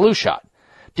to get a flu shot.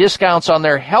 Discounts on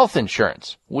their health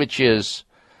insurance, which is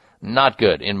not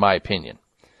good, in my opinion.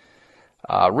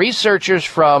 Researchers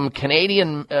from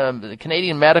Canadian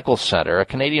Medical Center, a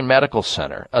Canadian medical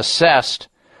center, assessed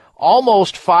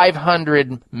almost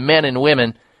 500 men and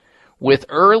women with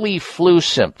early flu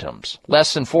symptoms,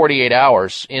 less than 48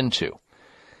 hours into.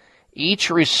 Each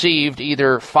received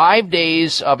either 5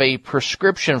 days of a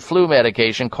prescription flu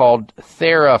medication called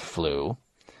Theraflu,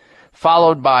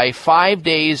 followed by 5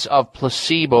 days of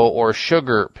placebo or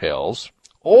sugar pills,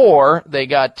 or they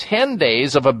got 10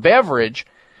 days of a beverage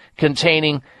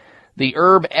containing the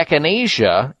herb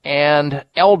echinacea and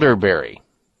elderberry.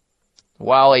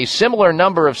 While a similar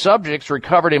number of subjects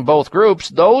recovered in both groups,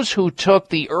 those who took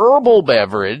the herbal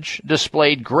beverage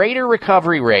displayed greater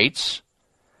recovery rates.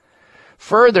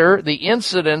 Further, the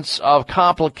incidence of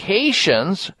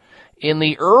complications in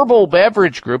the herbal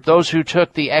beverage group, those who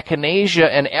took the echinacea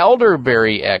and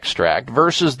elderberry extract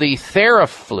versus the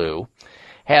Theraflu,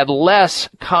 had less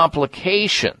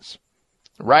complications.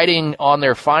 Writing on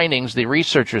their findings, the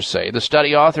researchers say, the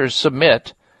study authors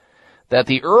submit that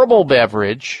the herbal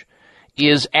beverage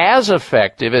is as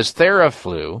effective as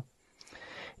Theraflu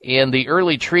in the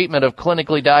early treatment of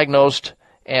clinically diagnosed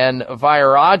and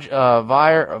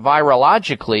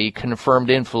virologically confirmed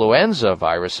influenza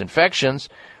virus infections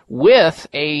with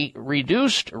a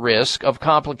reduced risk of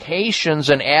complications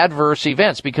and adverse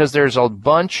events, because there's a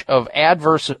bunch of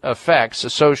adverse effects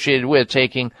associated with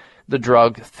taking the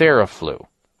drug Theraflu.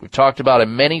 We've talked about it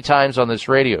many times on this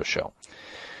radio show.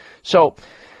 So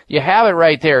you have it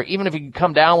right there. Even if you can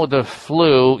come down with the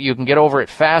flu, you can get over it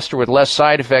faster with less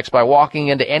side effects by walking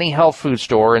into any health food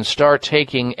store and start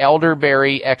taking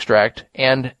elderberry extract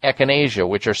and echinacea,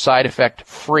 which are side effect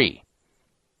free.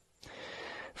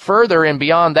 Further and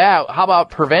beyond that, how about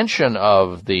prevention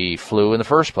of the flu in the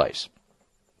first place?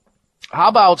 How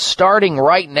about starting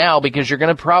right now, because you're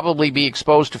going to probably be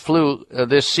exposed to flu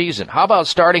this season? How about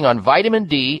starting on vitamin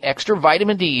D, extra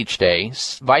vitamin D each day,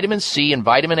 vitamin C, and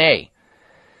vitamin A?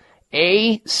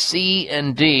 A, C,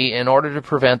 and D in order to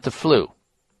prevent the flu.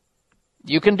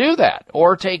 You can do that.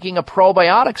 Or taking a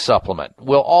probiotic supplement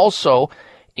will also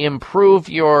improve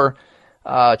your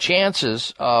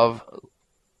chances of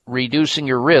reducing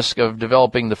your risk of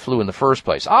developing the flu in the first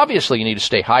place. Obviously, you need to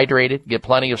stay hydrated, get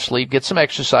plenty of sleep, get some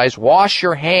exercise, wash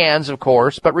your hands, of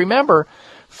course. But remember,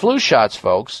 flu shots,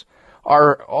 folks,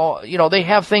 are, they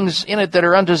have things in it that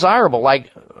are undesirable,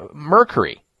 like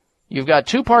mercury. You've got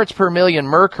 2 parts per million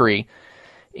mercury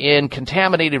in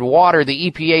contaminated water.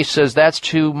 The EPA says that's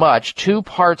too much, 2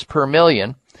 parts per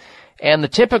million. And the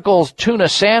typical tuna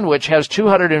sandwich has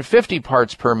 250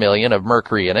 parts per million of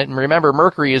mercury in it. And remember,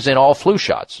 mercury is in all flu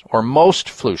shots, or most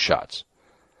flu shots.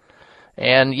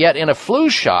 And yet in a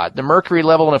flu shot, the mercury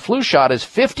level in a flu shot is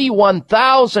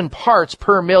 51,000 parts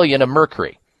per million of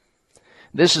mercury.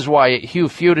 This is why Hugh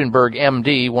Freudenberg,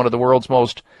 MD, one of the world's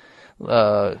most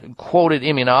quoted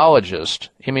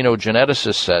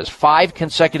immunogeneticist, says 5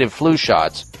 consecutive flu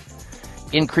shots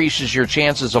increases your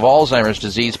chances of Alzheimer's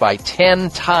disease by 10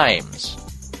 times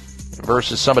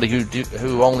versus somebody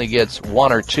who only gets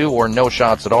 1 or 2 or no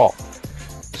shots at all.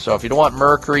 So if you don't want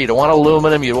mercury, you don't want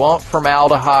aluminum, you don't want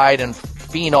formaldehyde and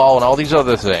phenol and all these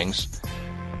other things,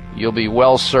 you'll be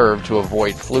well served to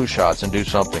avoid flu shots and do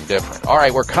something different. All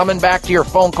right, we're coming back to your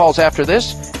phone calls after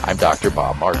this. I'm Dr.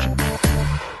 Bob Martin.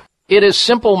 It is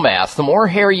simple math. The more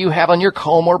hair you have on your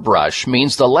comb or brush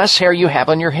means the less hair you have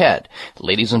on your head.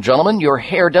 Ladies and gentlemen, your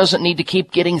hair doesn't need to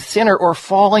keep getting thinner or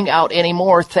falling out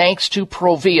anymore thanks to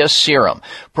Provia Serum.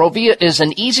 Provia is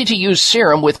an easy-to-use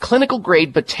serum with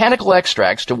clinical-grade botanical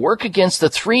extracts to work against the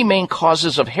 3 main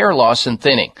causes of hair loss and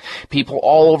thinning. People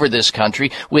all over this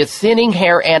country with thinning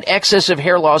hair and excessive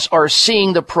hair loss are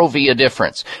seeing the Provia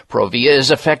difference. Provia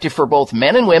is effective for both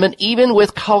men and women, even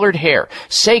with colored hair.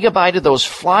 Say goodbye to those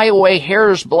flyaway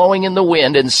hairs blowing in the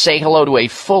wind and say hello to a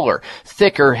fuller,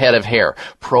 thicker head of hair.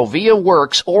 Provia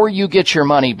works, or you get your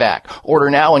money back.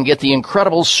 Order now and get the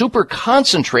incredible super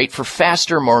concentrate for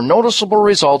faster, more noticeable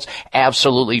results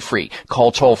absolutely free.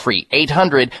 Call toll-free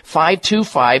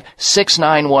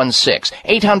 800-525-6916.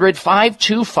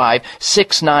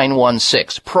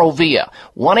 800-525-6916. Provia.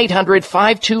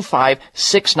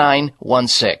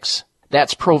 1-800-525-6916.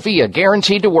 That's Provia,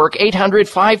 guaranteed to work.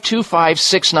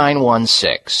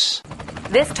 800-525-6916.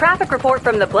 This traffic report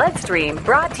from the bloodstream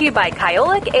brought to you by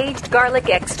Kyolic Aged Garlic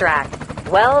Extract.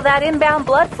 Well, that inbound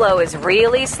blood flow is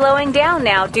really slowing down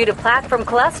now due to plaque from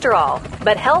cholesterol,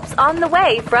 but help's on the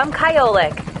way from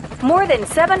Kyolic. More than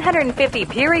 750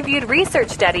 peer-reviewed research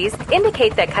studies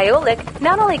indicate that Kyolic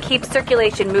not only keeps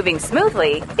circulation moving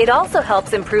smoothly, it also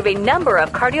helps improve a number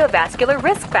of cardiovascular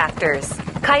risk factors.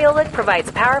 Kyolic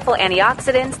provides powerful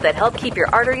antioxidants that help keep your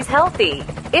arteries healthy.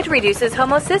 It reduces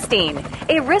homocysteine,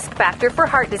 a risk factor for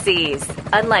heart disease.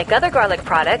 Unlike other garlic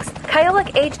products,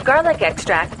 Kyolic aged garlic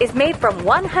extract is made from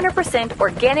 100%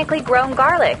 organically grown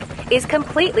garlic, is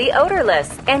completely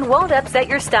odorless, and won't upset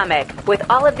your stomach. With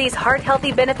all of these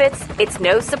heart-healthy benefits, it's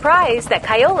no surprise that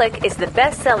Kyolic is the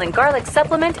best-selling garlic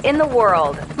supplement in the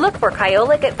world. Look for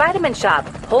Kyolic at Vitamin Shop,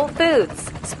 Whole Foods,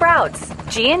 Sprouts,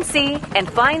 GNC, and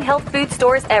fine health food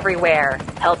stores everywhere.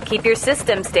 Help keep your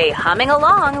system stay humming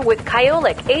along with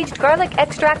Kyolic aged garlic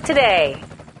extract today.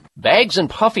 Bags and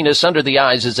puffiness under the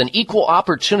eyes is an equal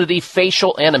opportunity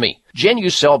facial enemy.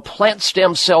 Genucell Plant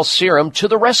Stem Cell Serum to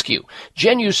the rescue.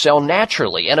 Genucell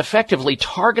naturally and effectively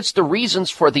targets the reasons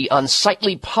for the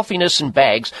unsightly puffiness and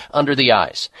bags under the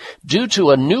eyes. Due to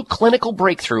a new clinical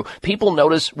breakthrough, people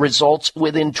notice results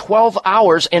within 12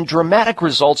 hours and dramatic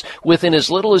results within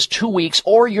as little as 2 weeks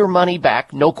or your money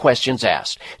back, no questions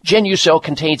asked. Genucell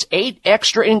contains 8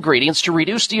 extra ingredients to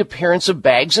reduce the appearance of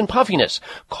bags and puffiness.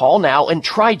 Call now and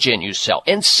try Genucell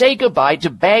and say goodbye to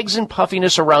bags and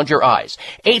puffiness around your eyes.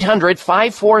 800-543-6596.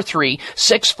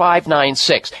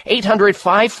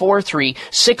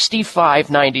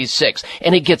 800-543-6596.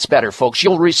 And it gets better, folks.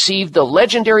 You'll receive the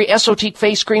legendary Esotique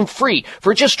face cream free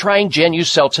for just trying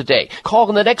Genucell today. Call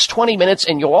in the next 20 minutes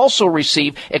and you'll also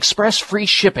receive express free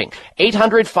shipping.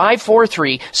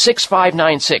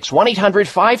 800-543-6596.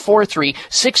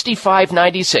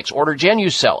 1-800-543-6596. Order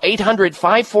Genucell.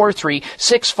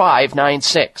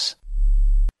 800-543-6596.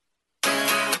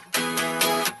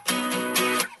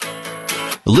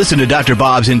 Listen to Dr.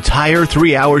 Bob's entire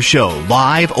 3-hour show,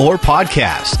 live or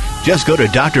podcast. Just go to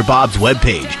Dr. Bob's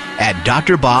webpage at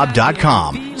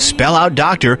drbob.com. Spell out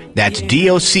doctor, that's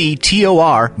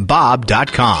DOCTOR,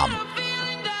 Bob.com.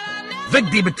 Vic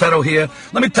DiBattista here.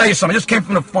 Let me tell you something. I just came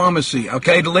from the pharmacy,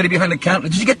 okay? The lady behind the counter.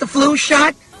 Did you get the flu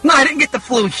shot? No, I didn't get the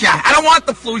flu shot. I don't want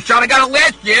the flu shot. I got it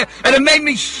last year, and it made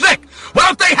me sick. Why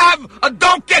don't they have a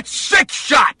don't get sick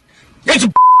shot? It's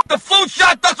the flu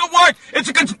shot doesn't work. It's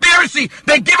a conspiracy.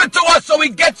 They give it to us so we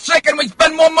get sick and we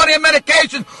spend more money on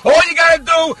medication. All you gotta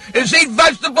do is eat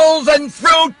vegetables and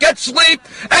fruit, get sleep,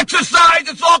 exercise.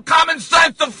 It's all common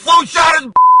sense. The flu shot is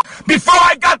Before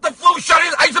I got the flu shot,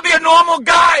 I used to be a normal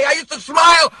guy. I used to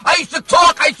smile. I used to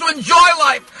talk. I used to enjoy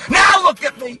life. Now look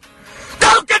at me.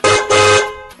 Don't get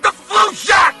the flu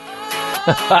shot.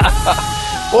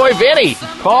 Boy, Vinny,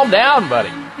 calm down,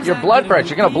 buddy. Your blood pressure,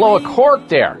 you're going to blow a cork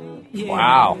there.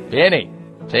 Wow, Vinny,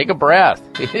 take a breath.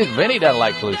 Vinny doesn't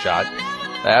like flu shot,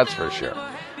 that's for sure.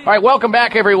 All right, welcome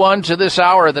back, everyone, to this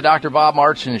hour of the Dr. Bob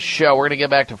Martin Show. We're going to get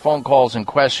back to phone calls and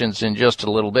questions in just a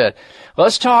little bit.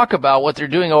 Let's talk about what they're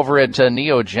doing over at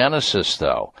Neogenesis,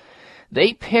 though.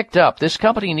 They picked up, this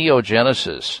company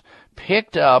Neogenesis,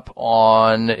 picked up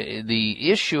on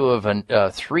the issue of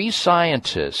 3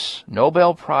 scientists,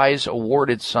 Nobel Prize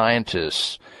awarded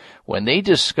scientists, when they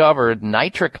discovered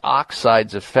nitric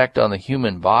oxide's effect on the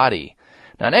human body.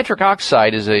 Now, nitric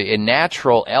oxide is a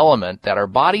natural element that our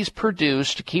bodies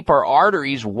produce to keep our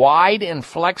arteries wide and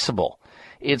flexible.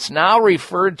 It's now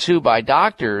referred to by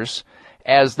doctors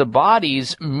as the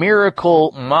body's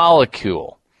miracle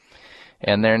molecule.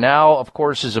 And there now, of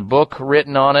course, is a book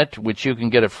written on it, which you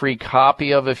can get a free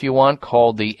copy of if you want,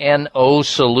 called the NO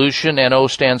Solution. NO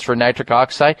stands for nitric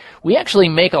oxide. We actually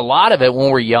make a lot of it when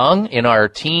we're young, in our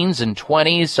teens and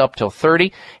 20s, up till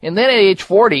 30. And then at age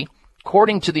 40,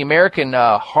 according to the American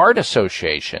Heart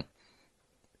Association,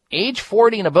 age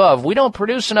 40 and above, we don't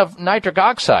produce enough nitric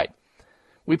oxide.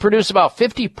 We produce about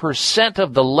 50%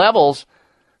 of the levels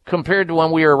compared to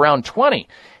when we were around 20.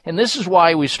 And this is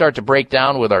why we start to break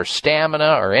down with our stamina,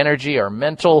 our energy, our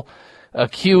mental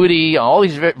acuity, all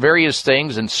these various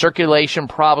things, and circulation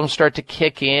problems start to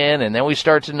kick in, and then we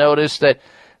start to notice that,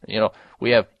 we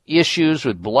have issues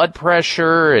with blood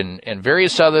pressure and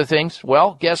various other things.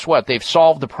 Well, guess what? They've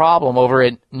solved the problem over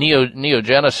at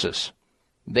Neogenesis.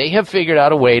 They have figured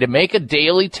out a way to make a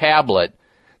daily tablet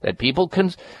that people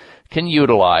can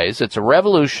utilize. It's a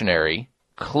revolutionary,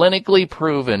 clinically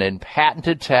proven and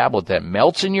patented tablet that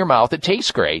melts in your mouth. It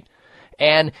tastes great,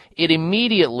 and it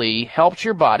immediately helps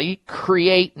your body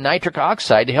create nitric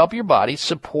oxide to help your body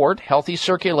support healthy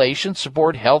circulation,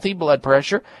 support healthy blood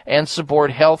pressure, and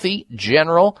support healthy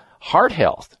general heart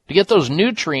health, to get those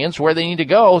nutrients where they need to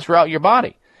go throughout your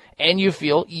body. And you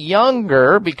feel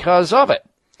younger because of it.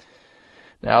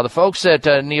 Now, the folks at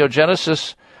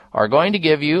Neogenesis are going to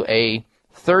give you a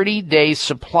 30-day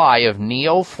supply of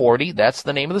Neo 40. That's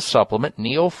the name of the supplement,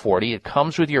 Neo 40. It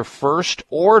comes with your first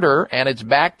order, and it's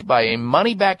backed by a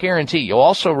money-back guarantee. You'll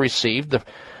also receive the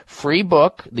free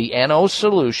book, The NO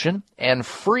Solution, and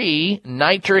free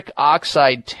nitric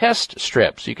oxide test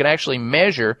strips. You can actually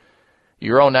measure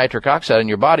your own nitric oxide in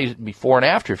your body before and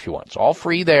after if you want. It's all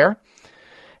free there.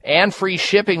 And free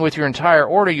shipping with your entire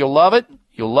order. You'll love it.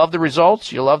 You'll love the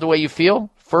results. You'll love the way you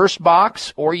feel. First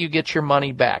box, or you get your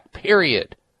money back,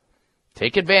 period.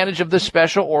 Take advantage of this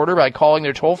special order by calling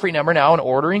their toll-free number now and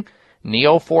ordering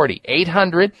Neo 40.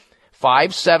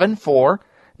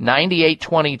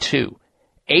 800-574-9822.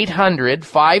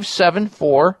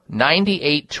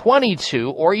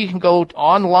 800-574-9822. Or you can go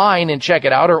online and check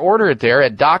it out or order it there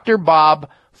at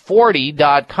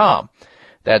drbob40.com.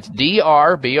 That's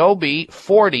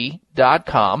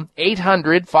drbob40.com.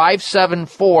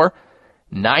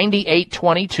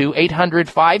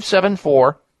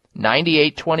 800-574-9822.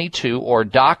 800-574-9822 or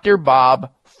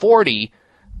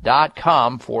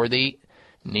drbob40.com for the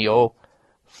Neo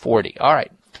 40. All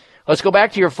right. Let's go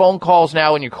back to your phone calls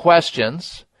now and your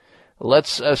questions.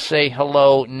 Let's say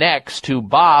hello next to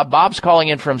Bob. Bob's calling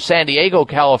in from San Diego,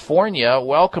 California.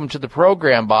 Welcome to the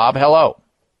program, Bob. Hello.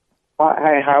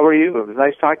 Hi, how are you? It was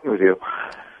nice talking with you.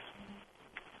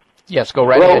 Yes, go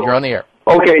right ahead. You're on the air.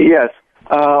 Okay, yes.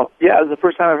 Yeah, it's the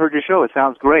first time I've heard your show. It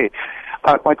sounds great.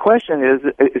 My question is,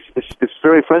 it's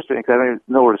very frustrating because I don't even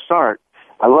know where to start.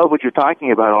 I love what you're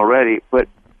talking about already, but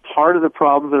part of the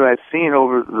problem that I've seen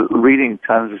over reading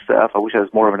tons of stuff, I wish I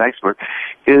was more of an expert,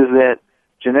 is that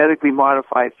genetically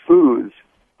modified foods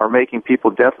are making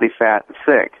people deathly fat and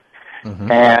sick.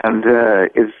 Mm-hmm. And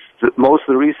most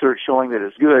of the research showing that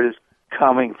it's good is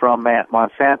coming from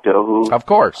Monsanto, who of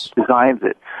course designs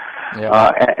it.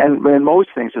 Yeah. And most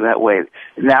things are that way.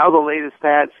 Now the latest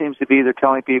fad seems to be they're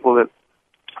telling people that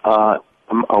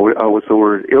what's the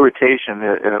word? Irritation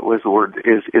was the word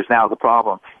is now the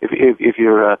problem. If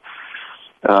you're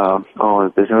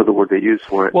there's another word they use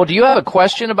for it. Well, do you have a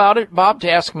question about it, Bob, to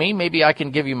ask me? Maybe I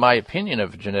can give you my opinion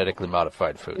of genetically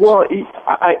modified foods. Well,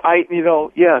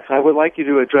 yes, I would like you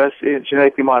to address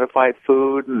genetically modified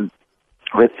food and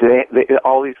with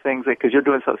all these things because you're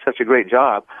doing such a great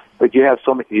job, but you have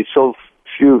so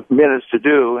few minutes to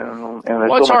do. And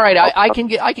well, it's all right.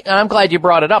 I'm glad you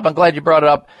brought it up. I'm glad you brought it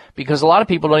up because a lot of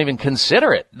people don't even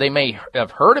consider it. They may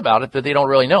have heard about it, but they don't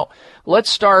really know. Let's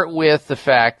start with the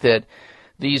fact that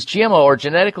these GMO or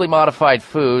genetically modified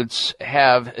foods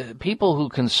have people who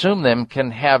consume them can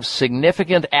have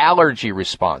significant allergy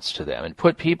response to them and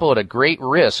put people at a great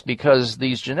risk because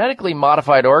these genetically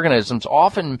modified organisms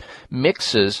often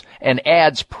mixes and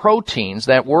adds proteins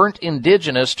that weren't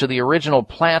indigenous to the original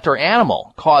plant or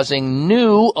animal, causing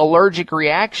new allergic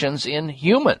reactions in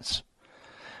humans.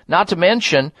 Not to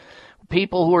mention,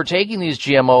 people who are taking these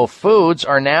GMO foods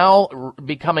are now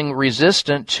becoming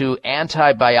resistant to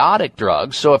antibiotic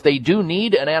drugs. So if they do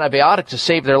need an antibiotic to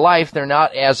save their life, they're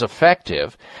not as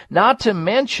effective. Not to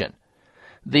mention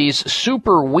these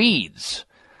super weeds.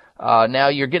 Now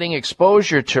you're getting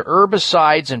exposure to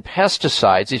herbicides and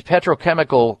pesticides, these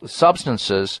petrochemical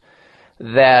substances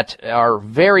that are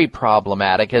very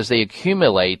problematic as they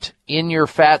accumulate in your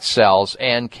fat cells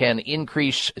and can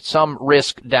increase some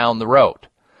risk down the road.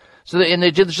 So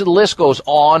the list goes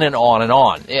on and on and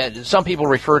on. Some people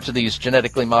refer to these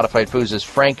genetically modified foods as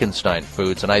Frankenstein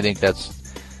foods, and I think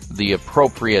that's the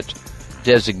appropriate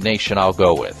designation I'll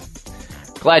go with.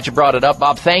 Glad you brought it up,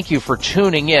 Bob. Thank you for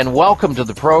tuning in. Welcome to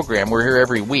the program. We're here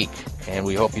every week, and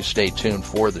we hope you stay tuned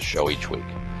for the show each week.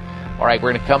 All right,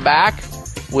 we're going to come back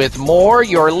with more.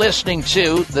 You're listening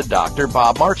to the Dr.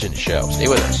 Bob Martin Show. Stay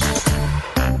with us.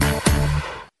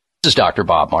 This is Dr.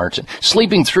 Bob Martin.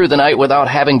 Sleeping through the night without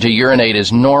having to urinate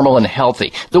is normal and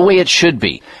healthy, the way it should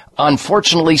be.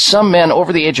 Unfortunately, some men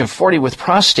over the age of 40 with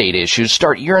prostate issues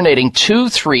start urinating 2,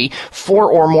 3,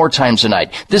 4 or more times a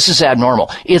night. This is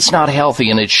abnormal. It's not healthy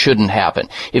and it shouldn't happen.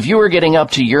 If you are getting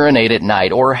up to urinate at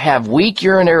night or have weak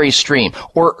urinary stream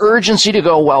or urgency to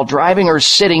go while driving or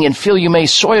sitting and feel you may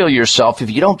soil yourself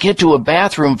if you don't get to a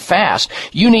bathroom fast,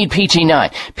 you need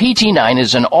PT9. PT9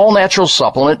 is an all-natural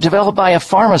supplement developed by a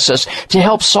pharmacist to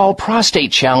help solve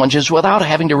prostate challenges without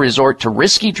having to resort to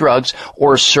risky drugs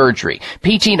or surgery.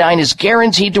 PT9 is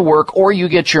guaranteed to work or you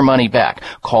get your money back.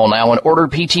 Call now and order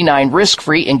PT9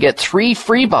 risk-free and get 3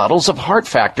 free bottles of Heart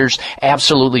Factors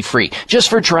absolutely free just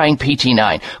for trying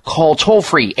PT9. Call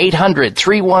toll-free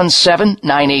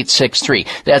 800-317-9863.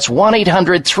 That's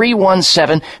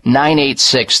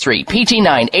 1-800-317-9863.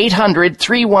 PT9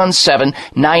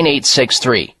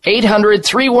 800-317-9863.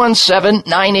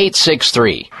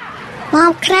 800-317-9863.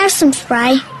 Mom, can I have some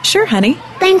Spry? Sure, honey.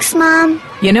 Thanks, Mom.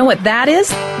 You know what that is?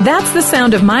 That's the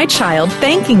sound of my child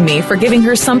thanking me for giving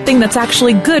her something that's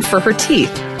actually good for her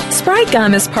teeth. Spry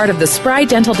Gum is part of the Spry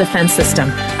Dental Defense System,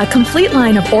 a complete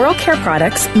line of oral care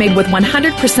products made with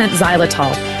 100%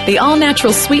 xylitol, the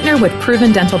all-natural sweetener with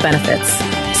proven dental benefits.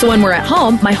 So when we're at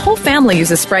home, my whole family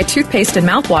uses Spry toothpaste and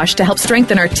mouthwash to help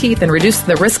strengthen our teeth and reduce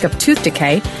the risk of tooth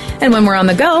decay. And when we're on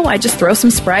the go, I just throw some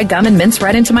Spry gum and mints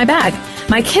right into my bag.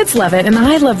 My kids love it, and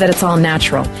I love that it's all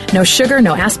natural. No sugar,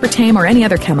 no aspartame, or any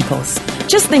other chemicals.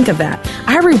 Just think of that.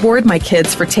 I reward my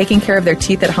kids for taking care of their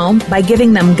teeth at home by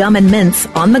giving them gum and mints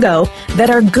on the go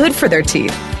that are good for their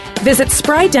teeth. Visit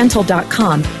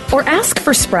sprydental.com or ask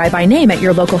for Spry by name at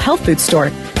your local health food store.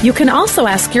 You can also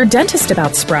ask your dentist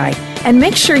about Spry and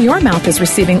make sure your mouth is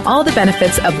receiving all the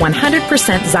benefits of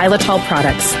 100% xylitol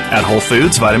products. At Whole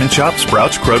Foods, Vitamin Shoppe,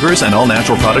 Sprouts, Kroger's, and all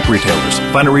natural product retailers.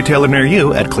 Find a retailer near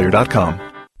you at clear.com.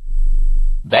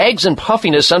 Bags and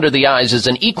puffiness under the eyes is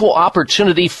an equal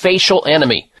opportunity facial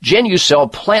enemy.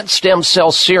 Genucell Plant Stem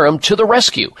Cell Serum to the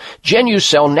rescue.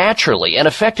 Genucell naturally and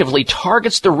effectively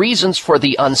targets the reasons for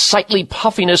the unsightly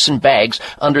puffiness and bags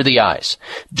under the eyes.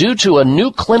 Due to a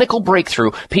new clinical breakthrough,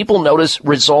 people notice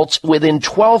results within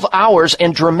 12 hours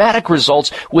and dramatic results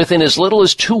within as little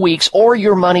as 2 weeks or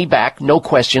your money back, no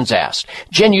questions asked.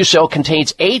 Genucell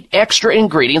contains 8 extra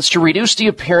ingredients to reduce the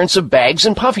appearance of bags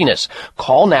and puffiness.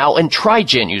 Call now and try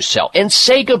Genucell and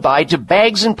say goodbye to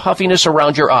bags and puffiness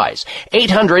around your eyes.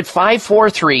 800-543-6596.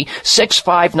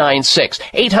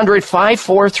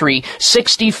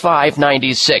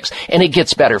 800-543-6596. And it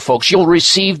gets better, folks. You'll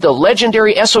receive the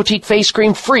legendary Esotique face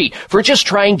cream free for just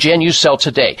trying Genucell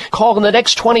today. Call in the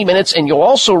next 20 minutes and you'll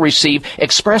also receive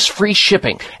express free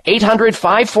shipping.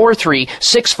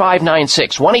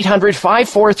 800-543-6596.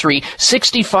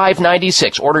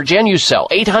 1-800-543-6596. Order Genucell.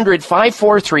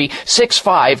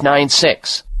 800-543-6596.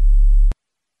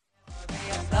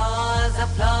 Applause,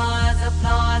 applause,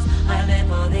 applause. I live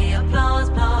for the applause,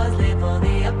 applause, live for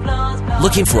the applause, applause.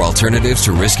 Looking for alternatives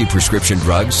to risky prescription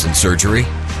drugs and surgery?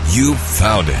 You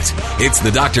found it. It's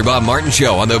the Dr. Bob Martin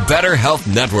Show on the Better Health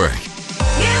Network.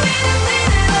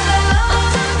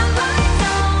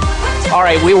 All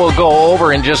right, we will go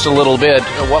over in just a little bit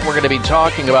what we're going to be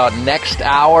talking about next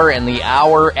hour and the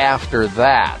hour after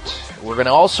that. We're going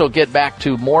to also get back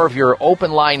to more of your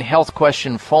open line health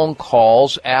question phone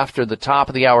calls after the top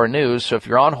of the hour news. So if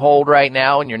you're on hold right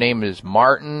now and your name is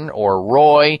Martin or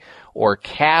Roy or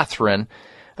Catherine,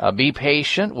 be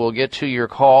patient. We'll get to your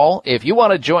call. If you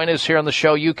want to join us here on the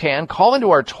show, you can. Call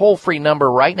into our toll-free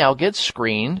number right now. Get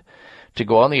screened to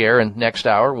go on the air, and next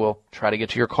hour we'll try to get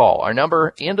to your call. Our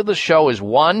number into the show is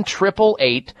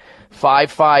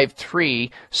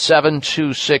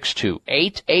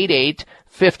 1-888-553-7262.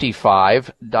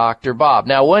 888-55 Dr. Bob.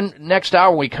 Now, next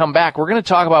hour when we come back, we're going to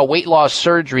talk about weight loss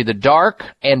surgery, the dark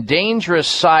and dangerous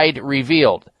side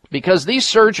revealed. Because these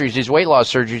surgeries, these weight loss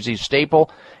surgeries, these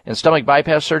staple and stomach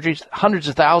bypass surgeries, hundreds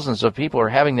of thousands of people are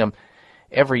having them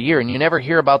every year, and you never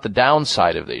hear about the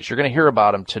downside of these. You're going to hear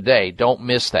about them today. Don't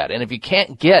miss that. And if you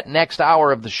can't get next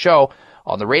hour of the show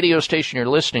on the radio station you're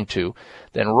listening to,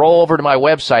 then roll over to my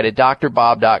website at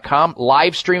drbob.com,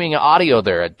 live streaming audio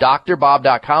there at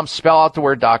drbob.com. Spell out the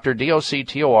word doctor,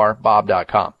 D-O-C-T-O-R,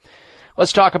 bob.com.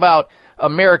 Let's talk about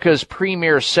America's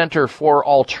premier center for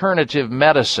alternative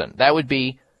medicine. That would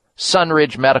be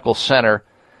Sunridge Medical Center.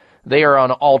 They are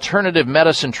an alternative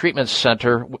medicine treatment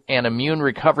center and immune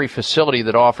recovery facility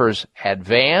that offers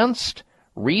advanced,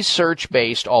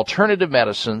 research-based alternative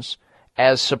medicines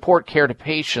as support care to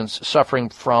patients suffering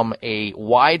from a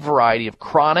wide variety of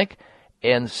chronic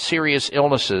and serious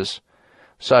illnesses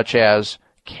such as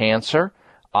cancer,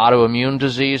 autoimmune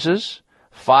diseases,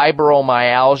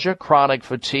 fibromyalgia, chronic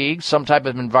fatigue, some type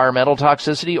of environmental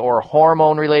toxicity or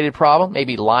hormone-related problem,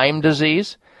 maybe Lyme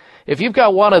disease. If you've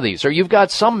got one of these, or you've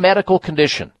got some medical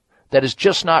condition that is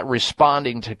just not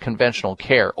responding to conventional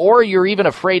care, or you're even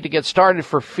afraid to get started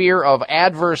for fear of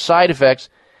adverse side effects,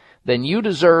 then you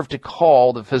deserve to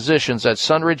call the physicians at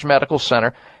Sunridge Medical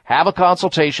Center, have a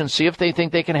consultation, see if they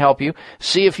think they can help you,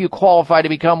 see if you qualify to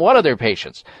become one of their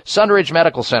patients. Sunridge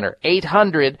Medical Center,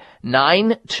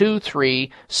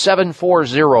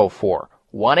 800-923-7404.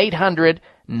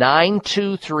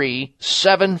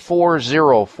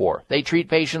 1-800-923-7404. They treat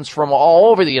patients from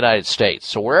all over the United States.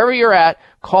 So wherever you're at,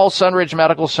 call Sunridge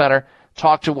Medical Center,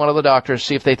 talk to one of the doctors,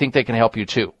 see if they think they can help you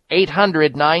too.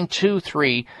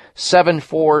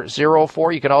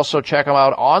 800-923-7404. You can also check them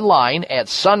out online at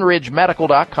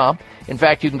sunridgemedical.com. In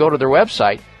fact, you can go to their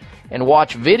website and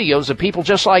watch videos of people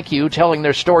just like you telling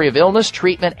their story of illness,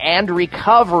 treatment, and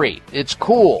recovery. It's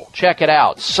cool. Check it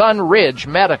out.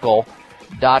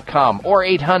 sunridgemedical.com or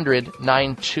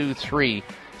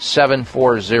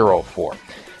 800-923-7404.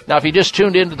 Now, if you just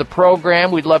tuned into the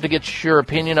program, we'd love to get your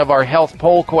opinion of our health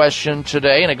poll question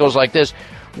today, and it goes like this.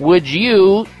 Would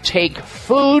you take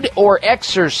food or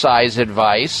exercise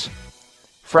advice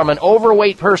from an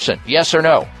overweight person? Yes or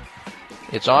no?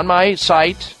 It's on my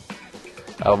site.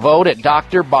 Vote at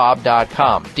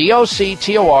drbob.com.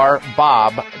 DOCTOR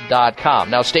Bob.com.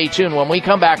 Now, stay tuned. When we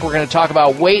come back, we're going to talk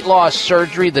about weight loss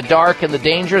surgery, the dark and the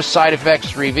dangerous side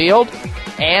effects revealed,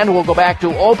 and we'll go back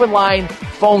to open line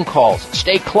phone calls.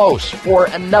 Stay close for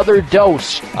another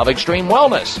dose of extreme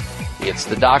wellness. It's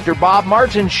the Dr. Bob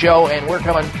Martin Show, and we're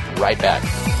coming right back.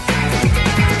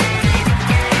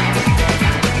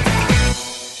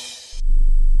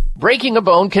 Breaking a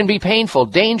bone can be painful,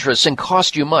 dangerous, and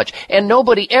cost you much, and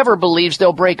nobody ever believes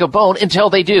they'll break a bone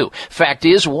until they do. Fact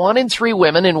is, 1 in 3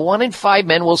 women and 1 in 5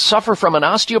 men will suffer from an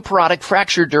osteoporotic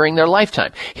fracture during their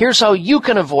lifetime. Here's how you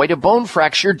can avoid a bone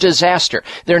fracture disaster.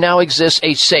 There now exists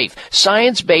a safe,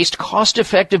 science-based,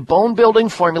 cost-effective bone-building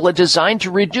formula designed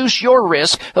to reduce your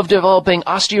risk of developing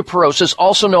osteoporosis,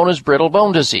 also known as brittle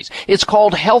bone disease. It's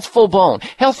called Healthful Bone.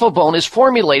 Healthful Bone is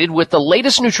formulated with the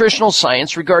latest nutritional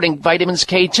science regarding vitamins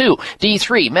K2,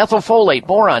 D3, methylfolate,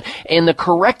 boron, and the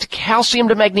correct calcium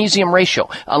to magnesium ratio.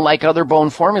 Unlike other bone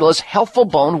formulas, Healthful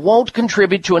Bone won't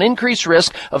contribute to an increased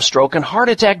risk of stroke and heart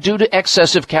attack due to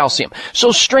excessive calcium.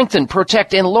 So strengthen,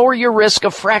 protect, and lower your risk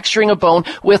of fracturing a bone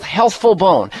with Healthful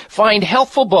Bone. Find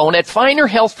Healthful Bone at finer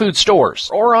health food stores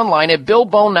or online at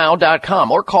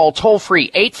BuildBoneNow.com or call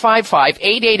toll-free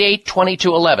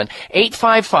 855-888-2211.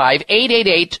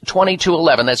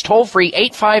 855-888-2211. That's toll-free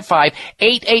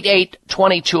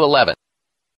 855-888-2211.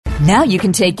 Now you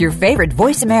can take your favorite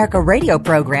Voice America radio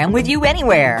program with you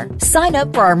anywhere. Sign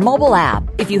up for our mobile app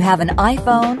if you have an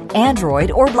iPhone,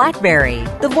 Android, or BlackBerry.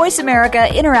 The Voice America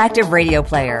Interactive Radio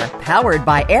Player, powered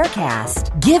by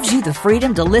Aircast, gives you the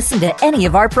freedom to listen to any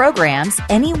of our programs,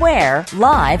 anywhere,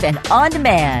 live and on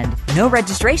demand. No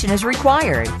registration is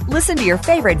required. Listen to your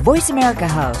favorite Voice America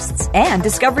hosts and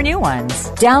discover new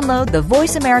ones. Download the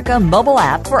Voice America mobile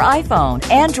app for iPhone,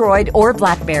 Android, or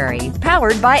BlackBerry,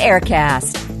 powered by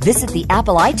Aircast. Visit the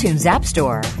Apple iTunes App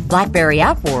Store, BlackBerry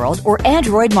App World, or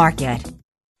Android Market.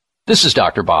 This is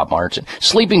Dr. Bob Martin.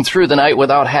 Sleeping through the night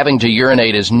without having to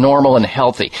urinate is normal and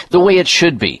healthy, the way it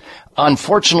should be.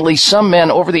 Unfortunately, some men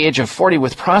over the age of 40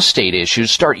 with prostate issues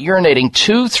start urinating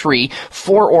 2, 3,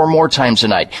 4 or more times a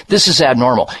night. This is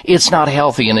abnormal. It's not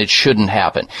healthy and it shouldn't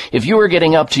happen. If you are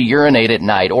getting up to urinate at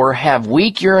night or have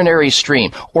weak urinary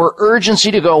stream or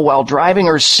urgency to go while driving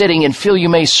or sitting and feel you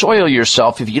may soil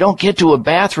yourself if you don't get to a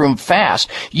bathroom fast,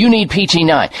 you need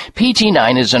PT9.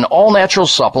 PT9 is an all-natural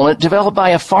supplement developed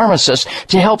by a pharmacist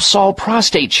to help solve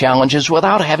prostate challenges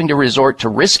without having to resort to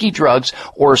risky drugs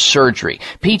or surgery.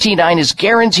 PT9 is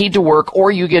guaranteed to work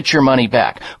or you get your money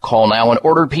back. Call now and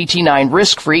order PT9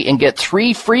 risk-free and get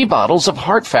 3 free bottles of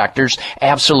Heart Factors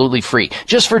absolutely free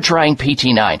just for trying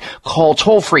PT9. Call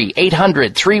toll-free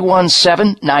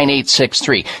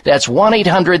 800-317-9863. That's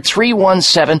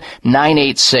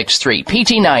 1-800-317-9863.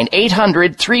 PT9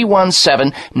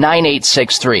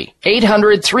 800-317-9863.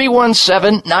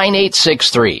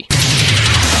 800-317-9863.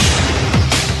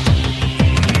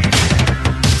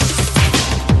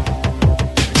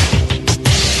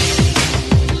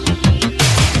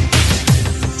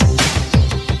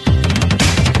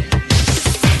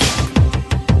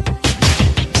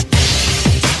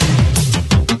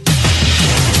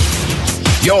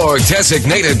 Your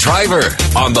designated driver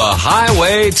on the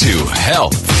highway to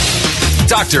health.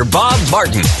 Dr. Bob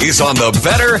Martin is on the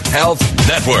Better Health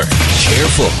Network.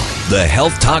 Careful. The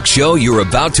health talk show you're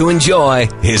about to enjoy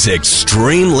is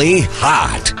extremely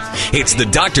hot. It's the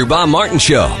Dr. Bob Martin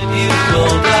Show.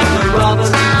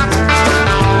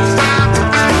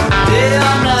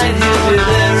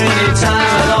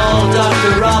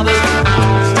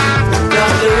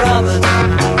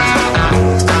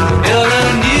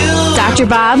 Dr.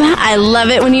 Bob, I love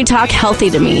it when you talk healthy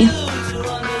to me.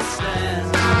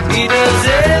 He does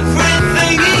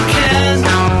everything he can,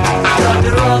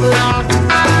 Dr. Robert.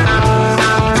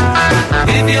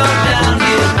 If you're down,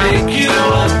 he'll pick you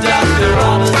up, Dr.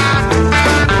 Robert.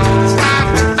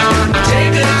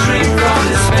 Take a drink from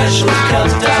his special cup,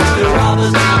 Dr.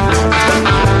 Robert.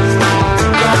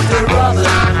 Dr.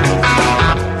 Robert.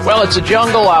 Well, it's a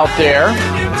jungle out there.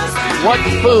 What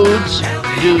foods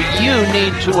do you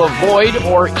need to avoid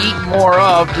or eat more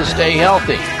of to stay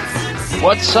healthy?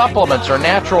 What supplements or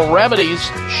natural remedies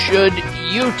should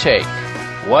you take?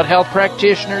 What health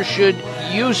practitioners should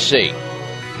you see?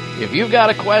 If you've got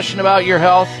a question about your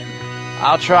health,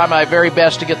 I'll try my very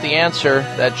best to get the answer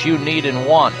that you need and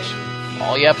want.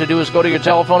 All you have to do is go to your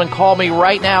telephone and call me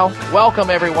right now.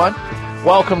 Welcome, everyone.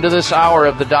 Welcome to this hour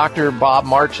of the Dr. Bob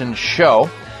Martin Show.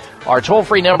 Our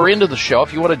toll-free number into the show,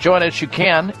 if you want to join us, you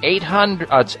can.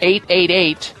 It's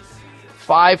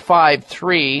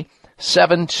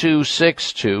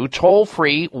 888-553-7262.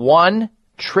 Toll-free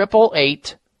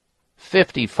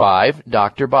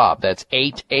 1-888-55-Dr. Bob. That's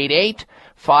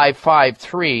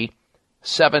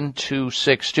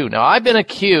 888-553-7262. Now, I've been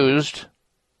accused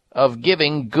of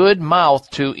giving good mouth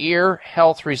to ear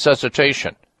health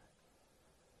resuscitation.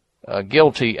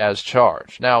 Guilty as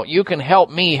charged. Now, you can help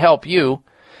me help you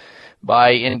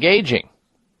by engaging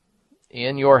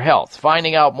in your health,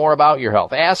 finding out more about your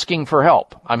health, asking for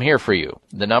help. I'm here for you.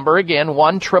 The number again,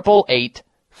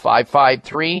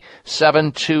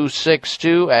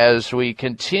 1-888-553-7262 as we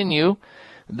continue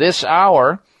this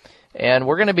hour. And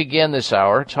we're going to begin this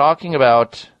hour talking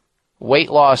about weight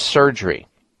loss surgery.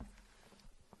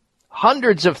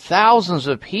 Hundreds of thousands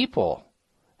of people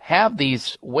have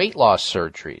these weight loss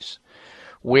surgeries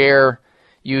where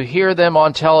you hear them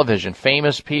on television,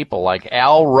 famous people like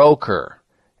Al Roker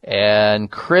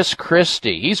and Chris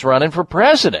Christie. He's running for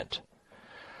president.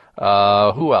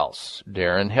 Who else?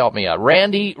 Darren, help me out.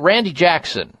 Randy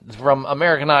Jackson from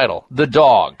American Idol, The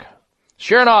Dog.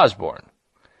 Sharon Osbourne.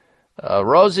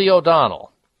 Rosie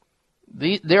O'Donnell.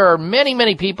 There are many,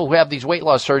 many people who have these weight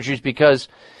loss surgeries because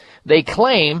they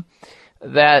claim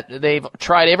that they've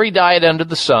tried every diet under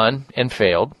the sun and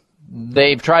failed.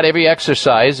 They've tried every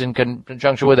exercise in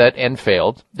conjunction with it and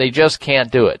failed. They just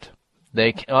can't do it.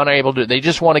 They are unable to. They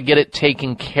just want to get it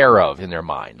taken care of in their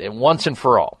mind, and once and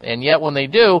for all. And yet when they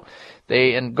do,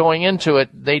 and going into it,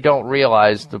 they don't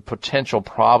realize the potential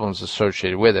problems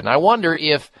associated with it. And I wonder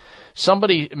if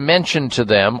somebody mentioned to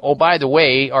them, oh, by the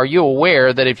way, are you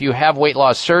aware that if you have weight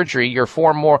loss surgery, you're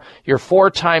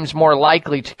 4 times more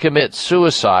likely to commit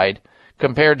suicide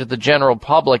compared to the general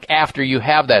public after you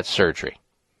have that surgery?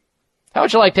 How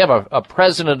would you like to have a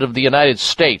president of the United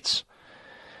States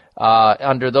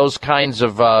under those kinds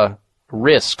of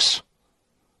risks?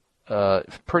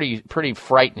 Pretty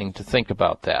frightening to think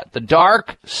about that. The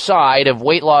dark side of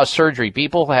weight loss surgery.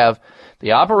 People have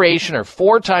the operation are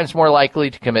 4 times more likely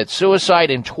to commit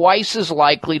suicide and twice as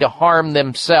likely to harm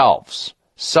themselves.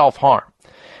 Self-harm.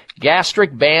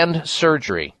 Gastric band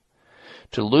surgery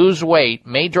to lose weight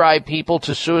may drive people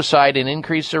to suicide and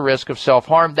increase their risk of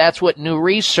self-harm. That's what new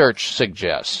research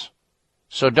suggests.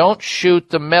 So don't shoot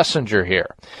the messenger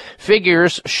here.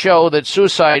 Figures show that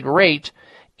suicide rate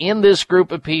in this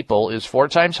group of people is 4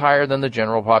 times higher than the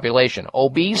general population.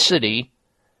 Obesity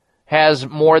has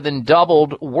more than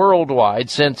doubled worldwide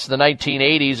since the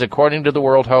 1980s, according to the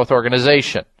World Health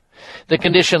Organization. The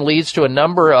condition leads to a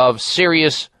number of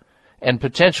serious and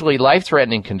potentially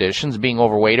life-threatening conditions, being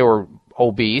overweight or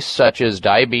obese, such as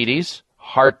diabetes,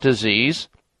 heart disease,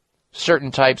 certain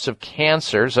types of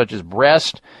cancer, such as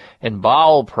breast and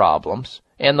bowel problems,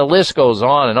 and the list goes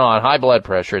on, high blood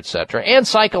pressure, etc., and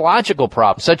psychological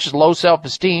problems, such as low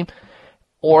self-esteem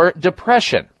or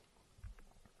depression.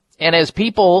 And as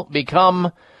people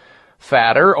become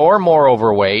fatter or more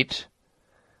overweight,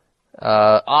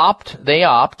 they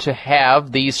opt to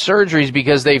have these surgeries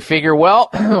because they figure,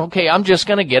 well, okay, I'm just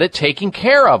going to get it taken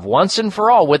care of once and for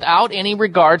all without any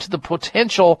regard to the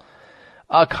potential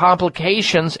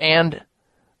complications and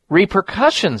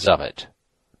repercussions of it.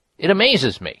 It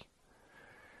amazes me.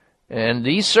 And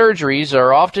these surgeries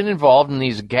are often involved in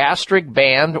these gastric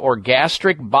band or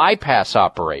gastric bypass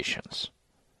operations.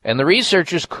 And the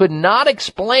researchers could not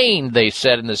explain, they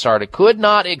said in this article, could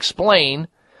not explain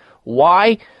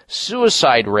why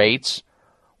suicide rates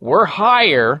were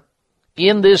higher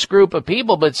in this group of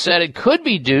people, but said it could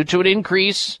be due to an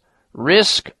increased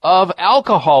risk of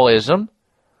alcoholism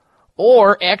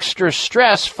or extra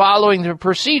stress following the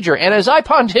procedure. And as I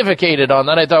pontificated on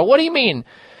that, I thought, what do you mean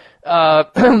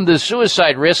the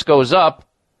suicide risk goes up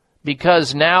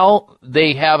because now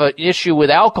they have an issue with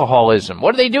alcoholism?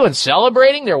 What are they doing,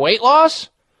 celebrating their weight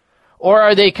loss? Or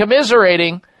are they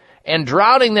commiserating and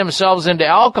drowning themselves into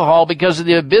alcohol because of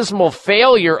the abysmal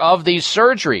failure of these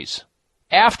surgeries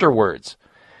afterwards,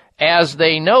 as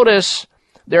they notice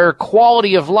their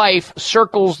quality of life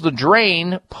circles the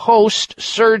drain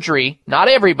post-surgery? Not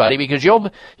everybody, because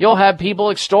you'll have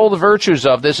people extol the virtues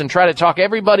of this and try to talk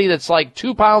everybody that's like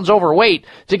 2 pounds overweight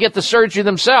to get the surgery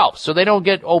themselves so they don't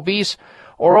get obese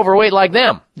or overweight like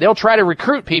them. They'll try to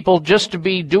recruit people just to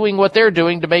be doing what they're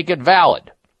doing to make it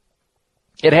valid.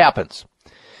 It happens.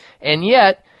 And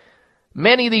yet,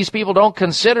 many of these people don't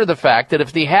consider the fact that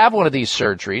if they have one of these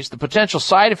surgeries, the potential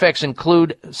side effects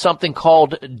include something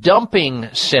called dumping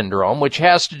syndrome, which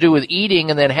has to do with eating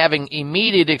and then having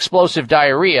immediate explosive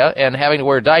diarrhea and having to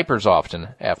wear diapers often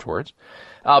afterwards,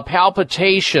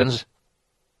 palpitations,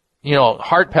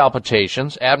 heart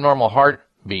palpitations, abnormal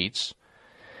heartbeats,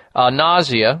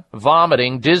 nausea,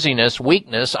 vomiting, dizziness,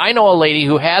 weakness. I know a lady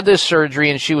who had this surgery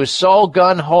and she was so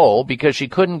gung-ho because she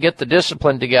couldn't get the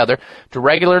discipline together to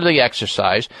regularly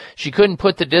exercise. She couldn't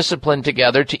put the discipline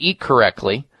together to eat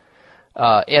correctly,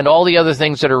 and all the other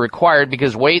things that are required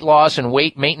because weight loss and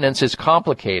weight maintenance is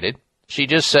complicated. She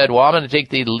just said, well, I'm going to take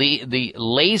the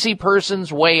lazy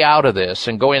person's way out of this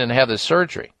and go in and have this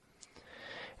surgery.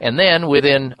 And then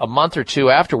within a month or two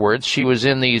afterwards, she was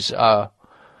in these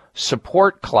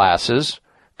support classes,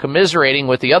 commiserating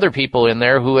with the other people in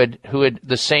there who had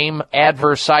the same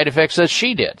adverse side effects as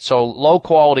she did. So low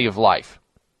quality of life.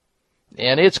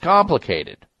 And it's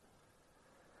complicated.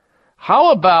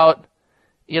 How about,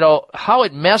 how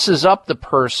it messes up the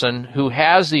person who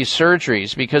has these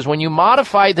surgeries? Because when you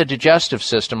modify the digestive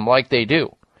system like they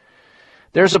do,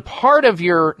 there's a part of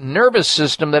your nervous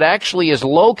system that actually is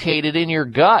located in your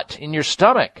gut, in your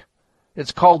stomach.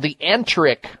 It's called the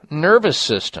enteric nervous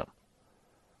system.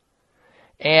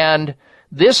 And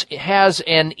this has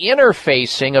an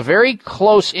interfacing, a very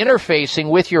close interfacing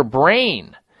with your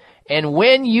brain. And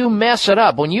when you mess it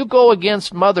up, when you go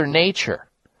against Mother Nature,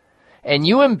 and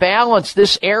you imbalance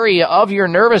this area of your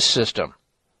nervous system,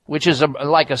 which is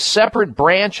like a separate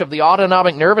branch of the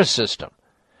autonomic nervous system,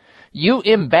 you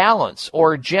imbalance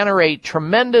or generate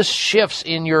tremendous shifts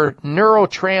in your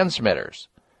neurotransmitters,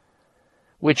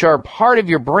 which are part of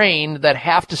your brain that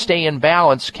have to stay in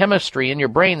balance, chemistry in your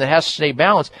brain that has to stay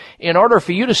balanced in order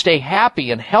for you to stay happy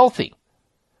and healthy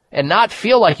and not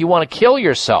feel like you want to kill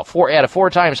yourself at a 4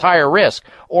 times higher risk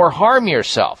or harm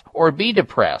yourself or be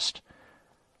depressed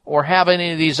or have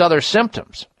any of these other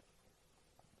symptoms.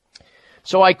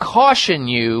 So I caution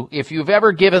you, if you've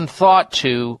ever given thought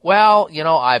to,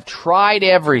 I've tried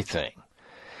everything.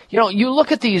 You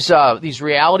look at these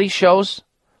reality shows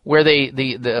where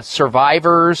the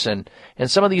survivors and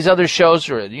some of these other shows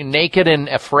are Naked and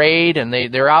Afraid, and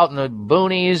they're out in the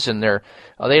boonies and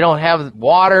they don't have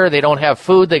water, they don't have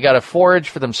food, they got to forage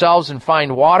for themselves and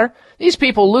find water. These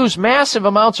people lose massive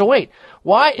amounts of weight.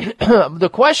 Why?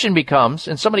 The question becomes,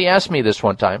 and somebody asked me this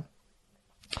one time,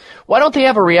 why don't they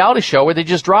have a reality show where they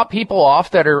just drop people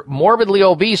off that are morbidly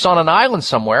obese on an island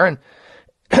somewhere and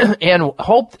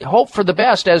hope for the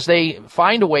best as they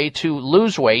find a way to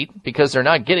lose weight because they're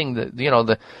not getting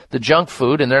the junk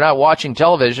food and they're not watching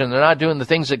television, they're not doing the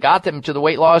things that got them to the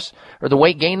weight loss or the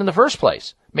weight gain in the first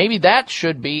place. Maybe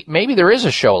there is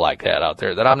a show like that out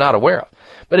there that I'm not aware of.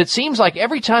 But it seems like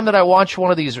every time that I watch one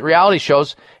of these reality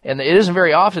shows, and it isn't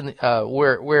very often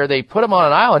where they put them on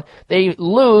an island, they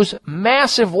lose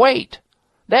massive weight.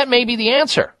 That may be the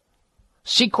answer.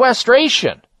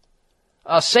 Sequestration.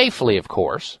 Safely, of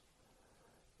course,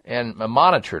 and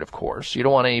monitored, of course. You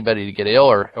don't want anybody to get ill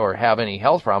or have any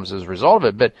health problems as a result of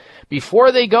it. But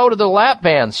before they go to the lap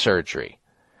band surgery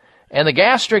and the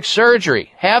gastric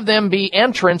surgery, have them be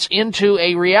entrants into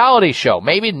a reality show,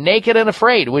 maybe Naked and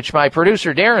Afraid, which my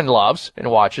producer Darren loves and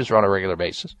watches on a regular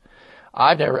basis.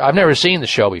 I've never seen the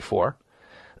show before,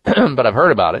 but I've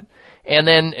heard about it. And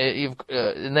then,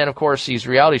 of course, these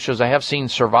reality shows. I have seen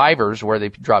Survivors where they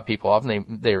drop people off,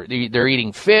 and they're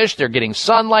eating fish, they're getting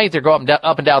sunlight, they're going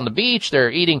up and down the beach,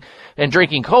 they're eating and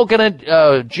drinking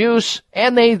coconut juice,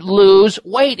 and they lose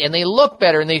weight, and they look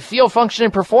better, and they feel, function,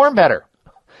 and perform better.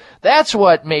 That's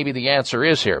what maybe the answer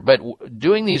is here. But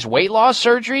doing these weight loss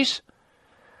surgeries,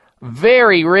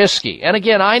 very risky. And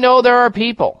again, I know there are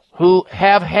people who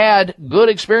have had good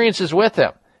experiences with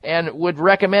them and would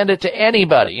recommend it to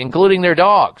anybody, including their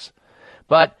dogs.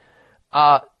 But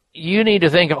you need to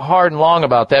think hard and long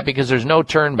about that because there's no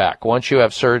turn back once you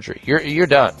have surgery. You're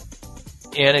done.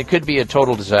 And it could be a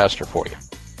total disaster for you.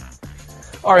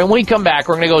 All right, when we come back,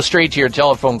 we're going to go straight to your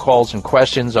telephone calls and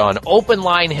questions on open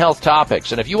line health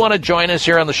topics. And if you want to join us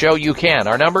here on the show, you can.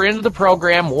 Our number into the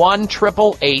program,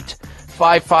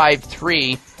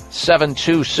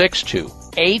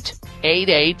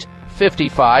 1-888-553-7262.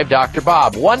 888-55 Dr.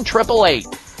 Bob.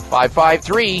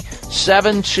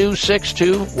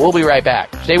 1-888-553-7262. We'll be right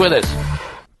back. Stay with us.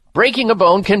 Breaking a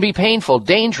bone can be painful,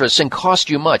 dangerous, and cost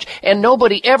you much, and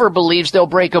nobody ever believes they'll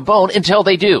break a bone until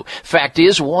they do. Fact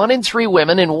is, 1 in 3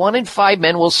 women and 1 in 5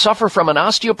 men will suffer from an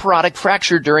osteoporotic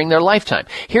fracture during their lifetime.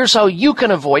 Here's how you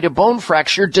can avoid a bone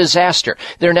fracture disaster.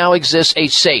 There now exists a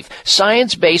safe,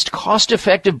 science-based,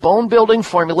 cost-effective bone-building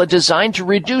formula designed to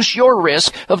reduce your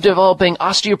risk of developing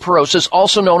osteoporosis,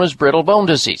 also known as brittle bone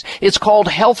disease. It's called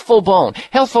Healthful Bone.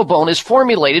 Healthful Bone is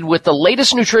formulated with the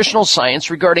latest nutritional science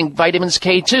regarding vitamins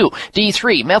K2, D2,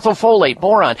 D3, methylfolate,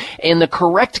 boron, in the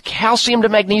correct calcium to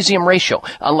magnesium ratio.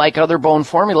 Unlike other bone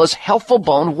formulas, Healthful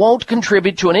Bone won't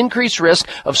contribute to an increased risk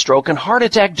of stroke and heart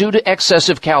attack due to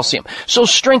excessive calcium. So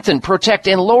strengthen, protect,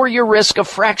 and lower your risk of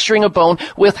fracturing a bone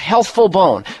with Healthful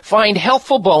Bone. Find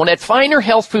Healthful Bone at finer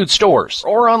health food stores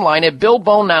or online at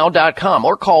BuildBoneNow.com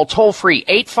or call toll-free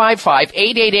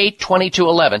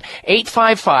 855-888-2211.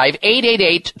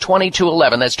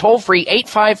 855-888-2211. That's toll-free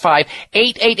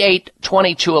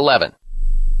 855-888-2211.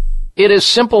 It is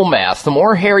simple math. The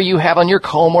more hair you have on your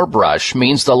comb or brush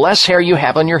means the less hair you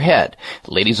have on your head.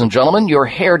 Ladies and gentlemen, your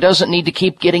hair doesn't need to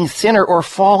keep getting thinner or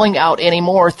falling out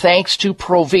anymore thanks to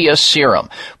Provia Serum.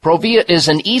 Provia is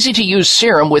an easy-to-use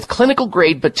serum with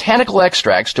clinical-grade botanical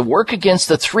extracts to work against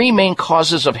the three main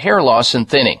causes of hair loss and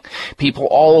thinning. People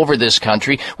all over this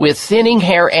country with thinning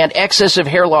hair and excessive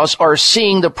hair loss are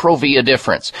seeing the Provia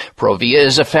difference. Provia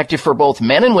is effective for both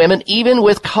men and women, even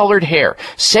with colored hair.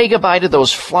 Say goodbye to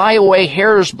those flyaway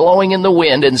hairs blowing in the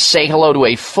wind and say hello to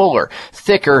a fuller,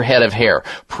 thicker head of hair.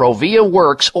 Provia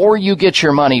works or you get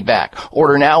your money back.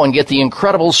 Order now and get the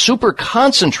incredible super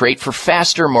concentrate for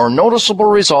faster, more noticeable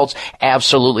results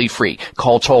absolutely free.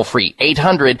 Call toll-free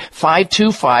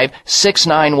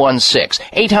 800-525-6916.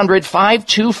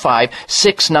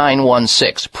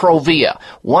 800-525-6916. Provia.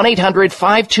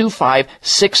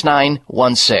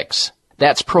 1-800-525-6916.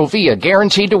 That's Provia,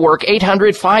 guaranteed to work.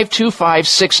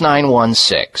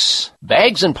 800-525-6916.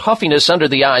 Bags and puffiness under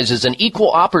the eyes is an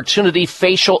equal opportunity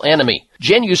facial enemy.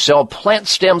 Genucell Plant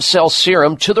Stem Cell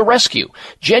Serum to the rescue.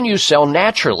 Genucell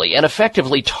naturally and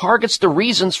effectively targets the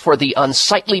reasons for the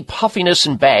unsightly puffiness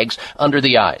and bags under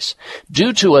the eyes.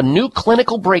 Due to a new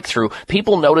clinical breakthrough,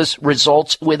 people notice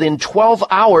results within 12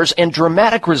 hours and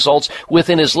dramatic results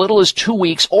within as little as 2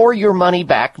 weeks or your money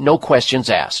back, no questions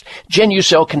asked.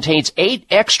 Genucell contains 8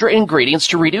 extra ingredients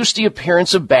to reduce the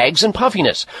appearance of bags and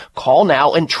puffiness. Call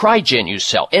now and try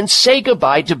Genucell and say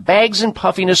goodbye to bags and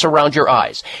puffiness around your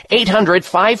eyes.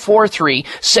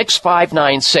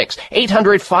 800-543-6596.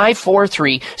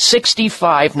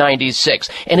 800-543-6596.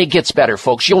 And it gets better,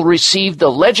 folks. You'll receive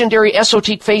the legendary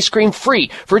Esotique face cream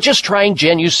free for just trying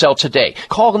Genucell today.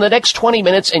 Call in the next 20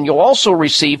 minutes and you'll also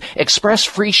receive express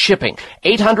free shipping.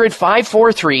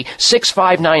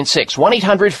 800-543-6596.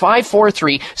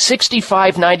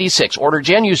 1-800-543-6596. Order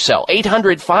Genucell.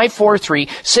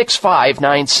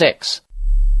 800-543-6596.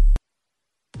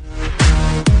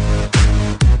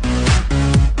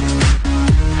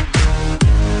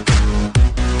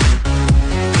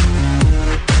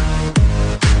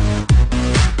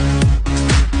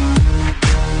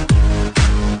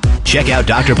 Check out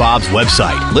Dr. Bob's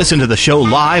website. Listen to the show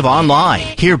live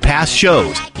online. Hear past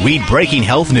shows. Read breaking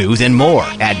health news and more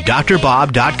at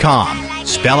drbob.com.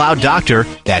 Spell out doctor,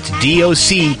 that's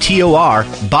D-O-C-T-O-R,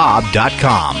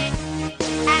 bob.com.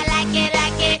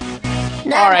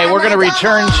 All right, we're going to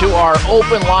return to our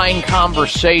open line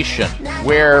conversation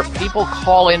where people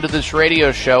call into this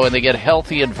radio show and they get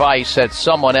healthy advice at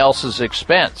someone else's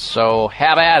expense. So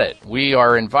have at it. We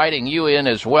are inviting you in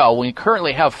as well. We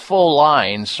currently have full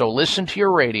lines, so listen to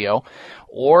your radio.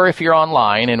 Or if you're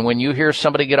online and when you hear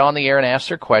somebody get on the air and ask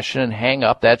their question and hang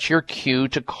up, that's your cue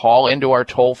to call into our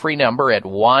toll-free number at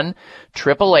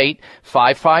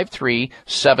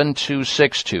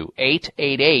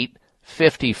 1-888-553-7262.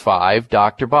 888-55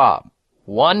 Dr. Bob.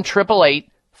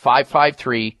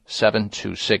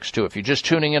 1-888-553-7262. If you're just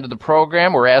tuning into the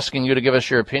program, we're asking you to give us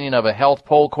your opinion of a health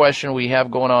poll question we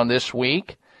have going on this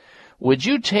week. Would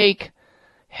you take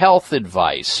health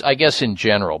advice, I guess in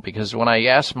general, because when I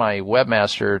asked my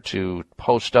webmaster to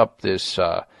post up this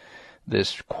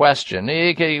question,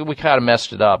 we kind of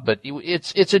messed it up, but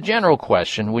it's a general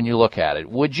question when you look at it.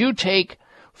 Would you take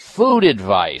food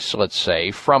advice, let's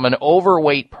say, from an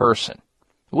overweight person?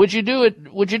 Would you do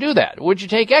it? Would you do that? Would you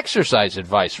take exercise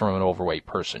advice from an overweight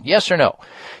person? Yes or no?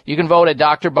 You can vote at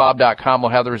drbob.com.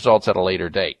 We'll have the results at a later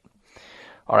date.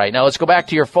 All right, now let's go back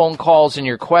to your phone calls and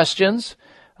your questions.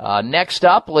 Next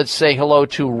up, let's say hello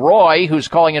to Roy, who's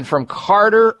calling in from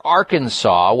Carter,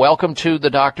 Arkansas. Welcome to the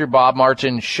Dr. Bob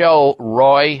Martin Show.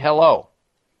 Roy, hello.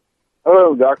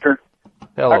 Hello, doctor.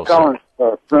 Hello, I'm calling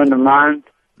a friend of mine.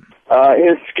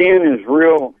 His skin is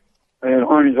real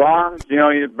on his arms. You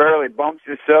know, he barely bumps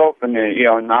himself, and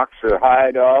knocks the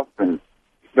hide off. But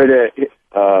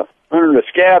under the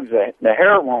scabs, the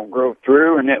hair won't grow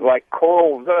through, and it like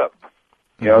coils up.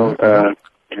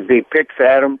 If he picks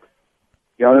at them,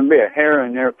 there'll be a hair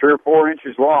in there 3 or 4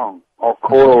 inches long, all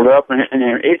coiled up, and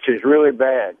it itches really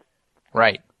bad.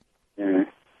 Right. Yeah.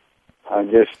 I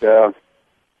just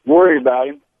worried about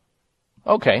him.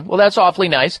 Okay, well, that's awfully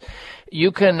nice.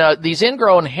 You can, these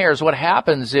ingrown hairs, what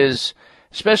happens is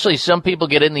especially some people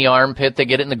get it in the armpit, they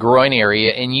get it in the groin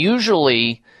area, and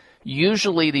usually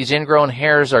these ingrown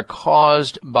hairs are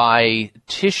caused by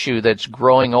tissue that's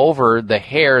growing over the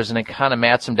hairs, and it kind of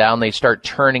mats them down. They start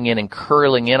turning in and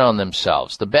curling in on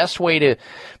themselves. The best way to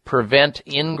prevent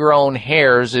ingrown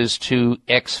hairs is to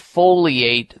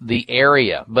exfoliate the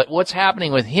area. But what's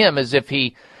happening with him is if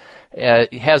he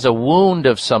has a wound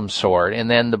of some sort, and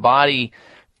then the body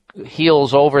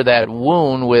heals over that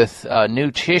wound with new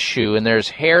tissue, and there's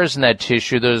hairs in that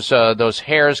tissue, those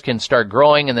hairs can start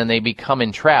growing, and then they become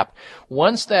entrapped.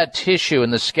 Once that tissue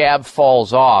and the scab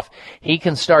falls off, he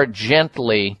can start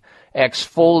gently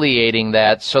exfoliating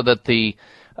that so that the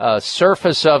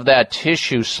surface of that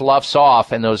tissue sloughs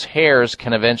off, and those hairs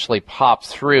can eventually pop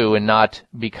through and not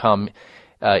become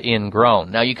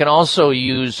ingrown. Now, you can also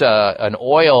use an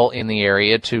oil in the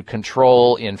area to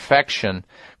control infection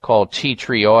called tea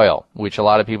tree oil, which a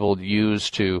lot of people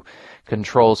use to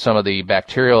control some of the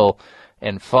bacterial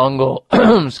and fungal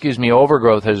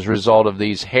overgrowth as a result of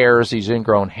these hairs, these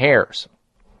ingrown hairs.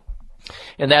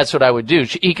 And that's what I would do.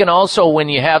 He can also, when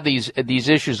you have these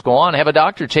issues go on, have a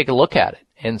doctor take a look at it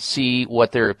and see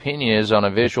what their opinion is on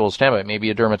a visual standpoint, maybe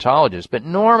a dermatologist. But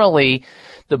normally,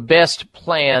 the best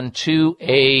plan to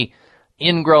a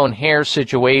ingrown hair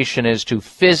situation is to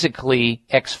physically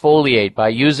exfoliate by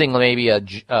using maybe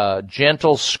a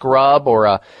gentle scrub or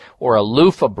a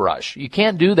loofah brush. You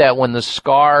can't do that when the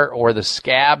scar or the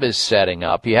scab is setting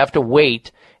up. You have to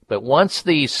wait. But once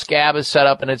the scab is set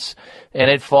up and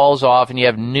it falls off and you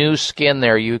have new skin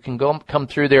there, you can come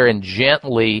through there and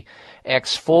gently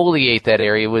exfoliate that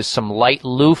area with some light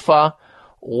loofah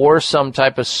or some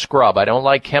type of scrub. I don't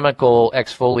like chemical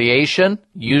exfoliation,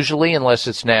 usually, unless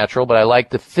it's natural, but I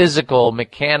like the physical,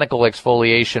 mechanical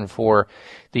exfoliation for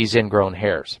these ingrown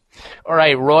hairs. All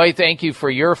right, Roy, thank you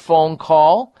for your phone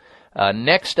call.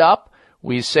 Next up,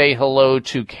 we say hello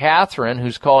to Catherine,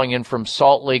 who's calling in from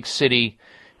Salt Lake City,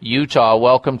 Utah.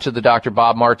 Welcome to the Dr.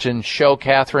 Bob Martin Show,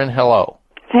 Catherine. Hello.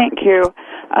 Thank you.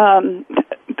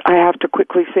 I have to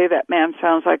quickly say that man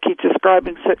sounds like he's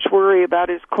describing such worry about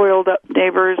his coiled up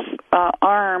neighbor's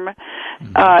arm.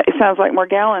 It sounds like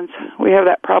Morgellons. We have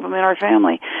that problem in our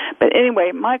family. But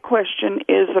anyway, my question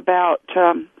is about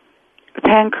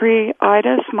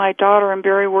pancreatitis. My daughter, I'm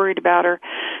very worried about her.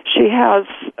 She has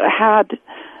had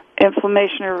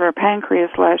inflammation of her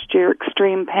pancreas last year,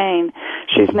 extreme pain.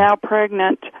 She's now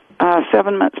pregnant,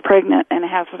 7 months pregnant, and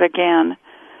has it again.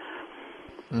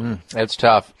 That's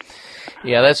tough.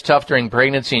 Yeah, that's tough during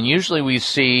pregnancy, and usually we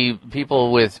see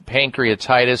people with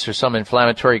pancreatitis or some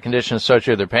inflammatory condition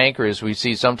associated with their pancreas. We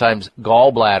see sometimes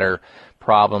gallbladder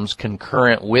problems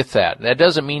concurrent with that. That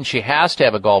doesn't mean she has to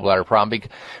have a gallbladder problem,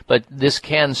 but this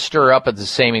can stir up at the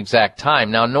same exact time.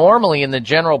 Now, normally in the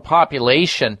general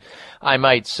population, I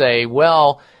might say,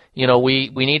 well, you know, we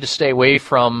need to stay away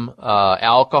from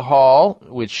alcohol,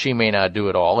 which she may not do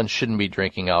at all and shouldn't be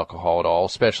drinking alcohol at all,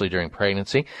 especially during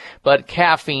pregnancy. But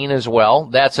caffeine as well,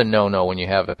 that's a no-no when you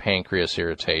have a pancreas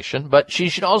irritation. But she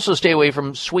should also stay away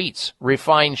from sweets,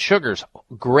 refined sugars,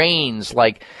 grains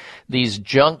like these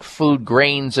junk food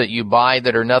grains that you buy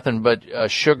that are nothing but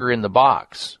sugar in the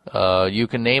box. You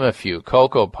can name a few: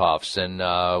 Cocoa Puffs and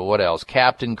what else?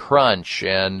 Captain Crunch,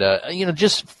 and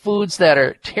just foods that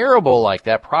are terrible like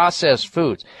that, processed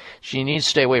foods. She needs to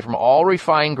stay away from all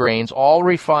refined grains, all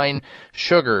refined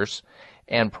sugars,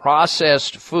 and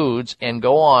processed foods, and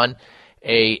go on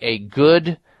a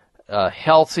good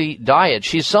healthy diet.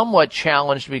 She's somewhat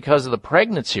challenged because of the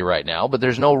pregnancy right now, but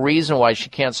there's no reason why she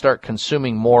can't start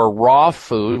consuming more raw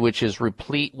food, which is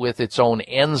replete with its own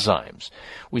enzymes.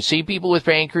 We see people with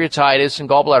pancreatitis and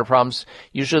gallbladder problems,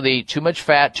 usually they eat too much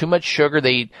fat, too much sugar,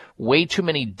 they eat way too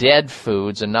many dead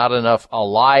foods and not enough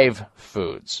alive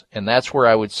foods. And that's where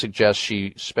I would suggest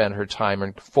she spend her time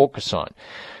and focus on.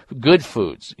 Good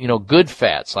foods, good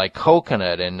fats like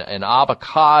coconut and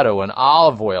avocado and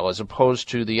olive oil, as opposed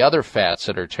to the other fats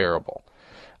that are terrible.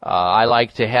 I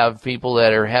like to have people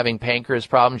that are having pancreas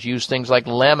problems use things like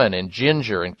lemon and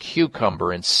ginger and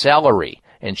cucumber and celery.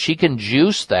 And she can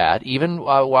juice that even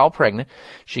while pregnant.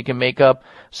 She can make up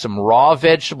some raw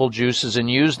vegetable juices and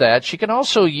use that. She can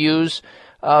also use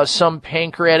some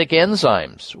pancreatic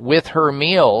enzymes with her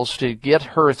meals to get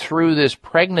her through this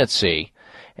pregnancy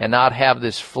and not have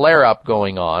this flare-up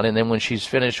going on. And then when she's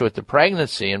finished with the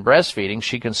pregnancy and breastfeeding,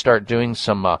 she can start doing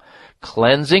some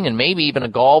cleansing and maybe even a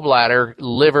gallbladder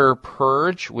liver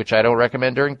purge, which I don't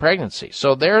recommend during pregnancy.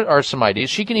 So there are some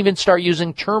ideas. She can even start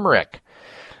using turmeric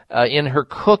in her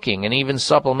cooking and even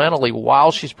supplementally while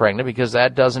she's pregnant, because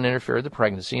that doesn't interfere with the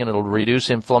pregnancy and it'll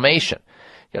reduce inflammation.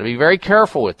 Got to be very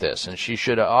careful with this, and she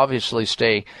should obviously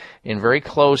stay in very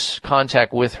close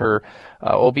contact with her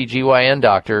OBGYN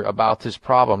doctor about this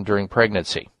problem during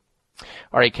pregnancy.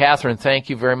 All right, Catherine, thank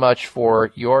you very much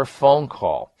for your phone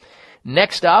call.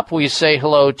 Next up, we say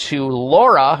hello to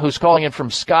Laura, who's calling in from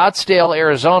Scottsdale,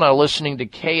 Arizona, listening to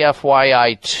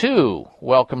KFYI2.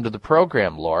 Welcome to the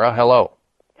program, Laura. Hello.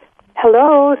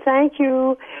 Hello, thank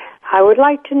you. I would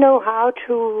like to know how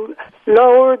to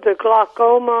lower the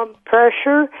glaucoma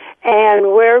pressure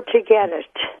and where to get it.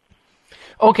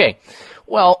 Okay.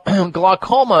 Well,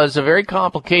 glaucoma is a very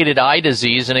complicated eye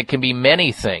disease, and it can be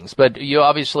many things. But you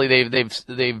obviously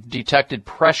they've detected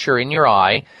pressure in your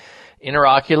eye,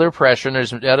 interocular pressure, and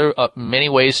there's many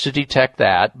ways to detect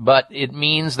that. But it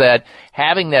means that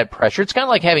having that pressure, it's kind of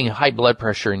like having high blood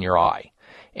pressure in your eye,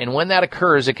 and when that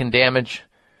occurs, it can damage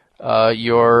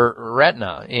your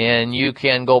retina, and you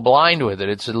can go blind with it.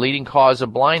 It's a leading cause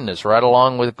of blindness, right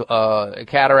along with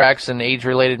cataracts and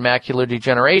age-related macular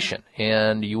degeneration.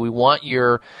 And we want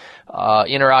your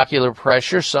interocular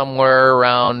pressure somewhere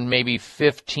around maybe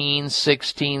 15,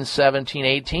 16, 17,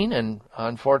 18. And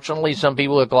unfortunately, some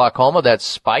people with glaucoma, that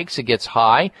spikes, it gets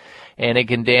high, and it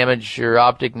can damage your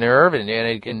optic nerve, and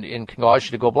it can cause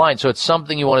you to go blind. So it's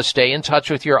something you want to stay in touch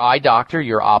with your eye doctor,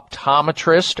 your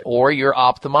optometrist, or your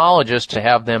ophthalmologist to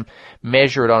have them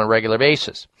measure it on a regular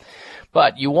basis.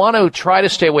 But you want to try to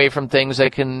stay away from things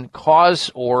that can cause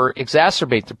or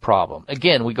exacerbate the problem.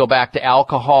 Again, we go back to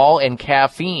alcohol and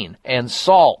caffeine and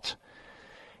salt.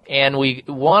 And we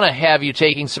want to have you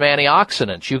taking some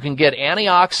antioxidants. You can get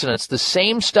antioxidants, the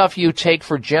same stuff you take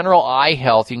for general eye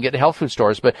health. You can get in health food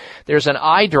stores, but there's an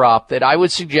eye drop that I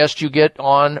would suggest you get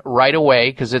on right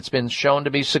away because it's been shown to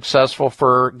be successful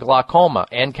for glaucoma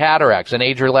and cataracts and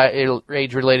age-related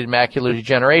macular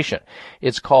degeneration.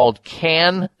 It's called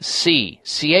Can-C,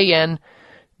 C-A-N-C,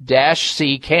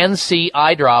 Can-C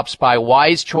eye drops by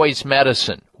Wise Choice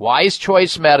Medicine. Wise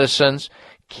Choice Medicines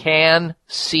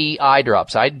Can-C eye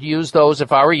drops. I'd use those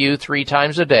if I were you 3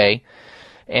 times a day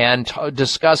and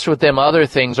discuss with them other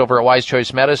things over at Wise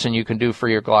Choice Medicine you can do for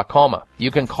your glaucoma. You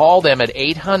can call them at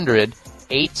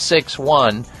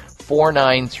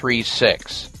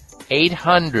 800-861-4936.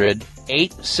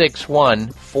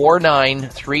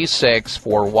 800-861-4936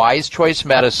 for Wise Choice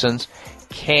Medicines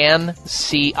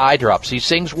Can-C eye drops. These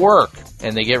things work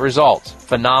and they get results,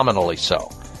 phenomenally so.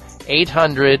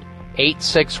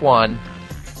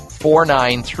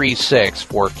 800-861-4936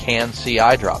 for Can-C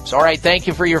eye drops. All right, thank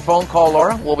you for your phone call,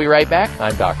 Laura. We'll be right back.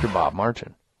 I'm Dr. Bob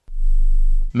Martin.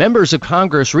 Members of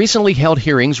Congress recently held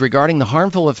hearings regarding the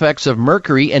harmful effects of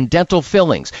mercury in dental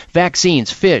fillings, vaccines,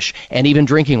 fish, and even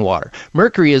drinking water.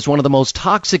 Mercury is one of the most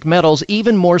toxic metals,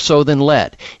 even more so than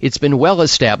lead. It's been well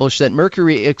established that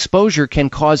mercury exposure can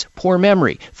cause poor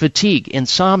memory, fatigue,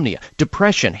 insomnia,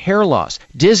 depression, hair loss,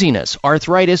 dizziness,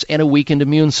 arthritis, and a weakened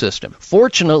immune system.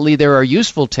 Fortunately, there are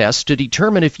useful tests to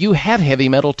determine if you have heavy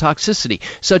metal toxicity,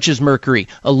 such as mercury,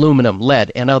 aluminum,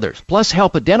 lead, and others. Plus,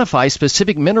 help identify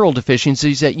specific mineral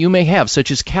deficiencies that you may have, such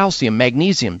as calcium,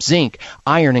 magnesium, zinc,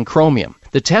 iron, and chromium.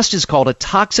 The test is called a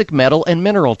toxic metal and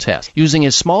mineral test. Using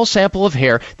a small sample of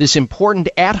hair, this important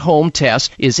at-home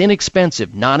test is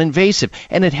inexpensive, non-invasive,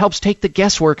 and it helps take the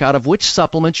guesswork out of which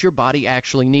supplements your body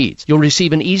actually needs. You'll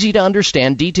receive an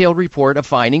easy-to-understand, detailed report of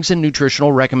findings and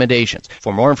nutritional recommendations.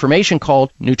 For more information,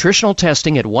 call nutritional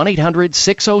testing at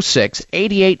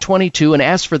 1-800-606-8822 and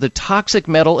ask for the toxic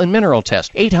metal and mineral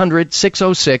test.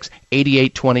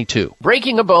 800-606-8822.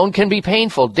 Breaking a bone can be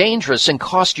painful, dangerous, and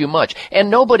cost you much, and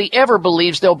nobody ever believes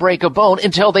they'll break a bone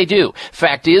until they do.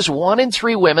 Fact is, 1 in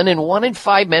 3 women and 1 in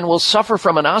 5 men will suffer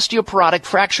from an osteoporotic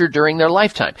fracture during their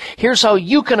lifetime. Here's how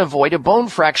you can avoid a bone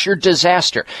fracture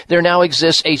disaster. There now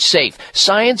exists a safe,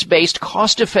 science-based,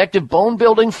 cost-effective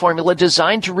bone-building formula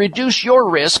designed to reduce your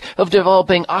risk of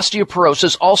developing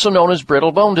osteoporosis, also known as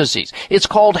brittle bone disease. It's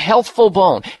called Healthful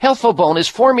Bone. Healthful Bone is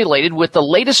formulated with the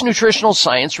latest nutritional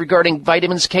science regarding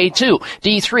vitamins K2,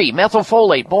 D3,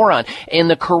 methylfolate, boron, and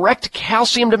the correct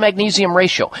calcium to magnesium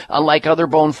ratio. Unlike other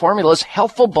bone formulas,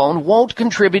 Healthful Bone won't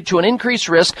contribute to an increased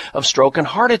risk of stroke and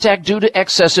heart attack due to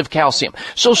excessive calcium.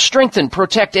 So strengthen,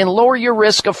 protect, and lower your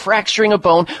risk of fracturing a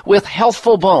bone with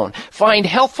Healthful Bone. Find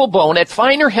Healthful Bone at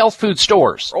finer health food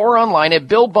stores or online at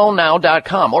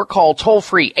BuildBoneNow.com or call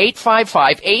toll-free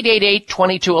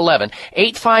 855-888-2211.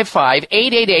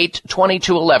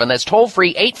 855-888-2211. That's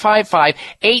toll-free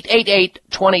 855-888-2211.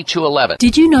 2211.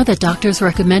 Did you know that doctors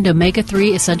recommend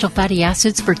omega-3 essential fatty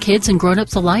acids for kids and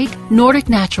grown-ups alike? Nordic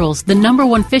Naturals, the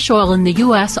 #1 fish oil in the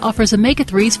U.S., offers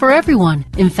omega-3s for everyone.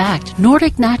 In fact,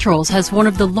 Nordic Naturals has one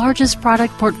of the largest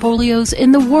product portfolios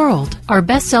in the world. Our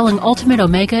best-selling Ultimate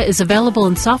Omega is available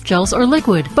in soft gels or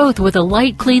liquid, both with a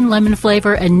light, clean lemon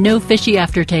flavor and no fishy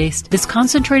aftertaste. This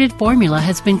concentrated formula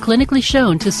has been clinically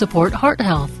shown to support heart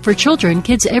health. For children,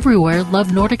 kids everywhere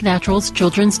love Nordic Naturals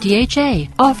Children's DHA,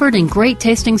 offered in great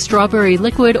tasting strawberry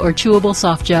liquid or chewable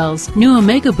soft gels. New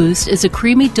Omega Boost is a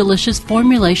creamy, delicious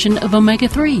formulation of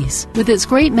omega-3s. With its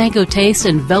great mango taste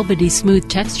and velvety smooth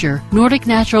texture, Nordic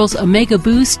Naturals Omega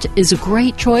Boost is a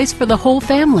great choice for the whole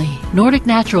family. Nordic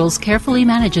Naturals carefully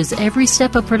manages every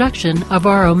step of production of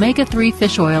our omega-3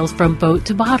 fish oils from boat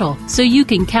to bottle, so you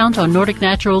can count on Nordic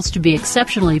Naturals to be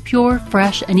exceptionally pure,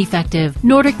 fresh, and effective.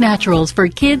 Nordic Naturals for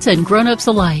kids and grown-ups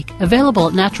alike. Available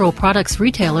at natural products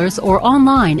retailers or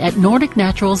online at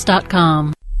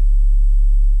NordicNaturals.com.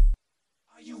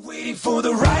 Are you waiting for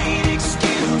the right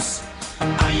excuse?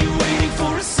 Are you waiting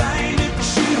for a sign to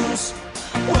choose?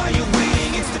 While you're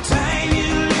waiting, it's the time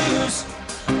you lose.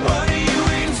 What are you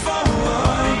waiting for?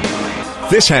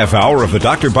 This half hour of the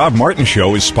Dr. Bob Martin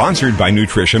Show is sponsored by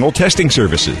Nutritional Testing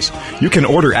Services. You can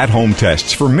order at-home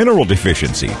tests for mineral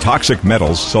deficiency, toxic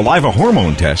metals, saliva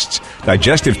hormone tests,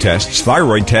 digestive tests,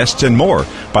 thyroid tests, and more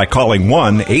by calling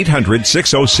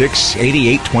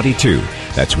 1-800-606-8822.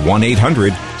 That's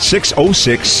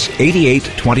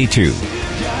 1-800-606-8822.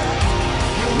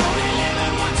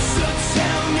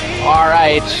 All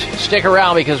right, stick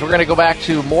around because we're going to go back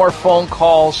to more phone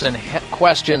calls and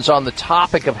questions on the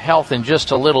topic of health in just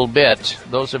a little bit.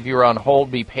 Those of you who are on hold,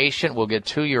 be patient. We'll get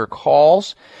to your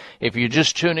calls. If you're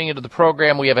just tuning into the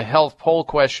program, we have a health poll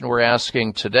question we're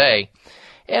asking today.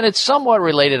 And it's somewhat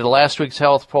related to last week's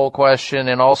health poll question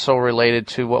and also related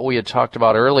to what we had talked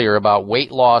about earlier about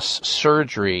weight loss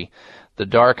surgery, the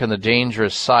dark and the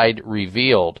dangerous side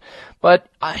revealed. But,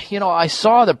 I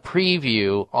saw the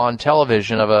preview on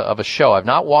television of a show. I've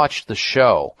not watched the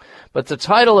show, but the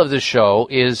title of the show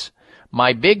is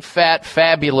My Big Fat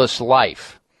Fabulous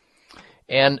Life.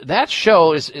 And that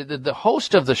show is, the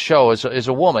host of the show is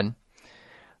a woman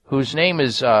whose name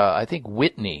is, I think,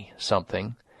 Whitney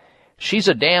something. She's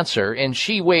a dancer, and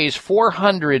she weighs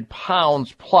 400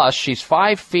 pounds plus. She's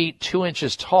 5 feet 2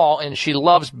 inches tall, and she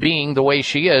loves being the way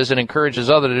she is and encourages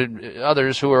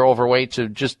others who are overweight to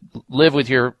just live with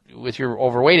your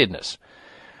overweightedness.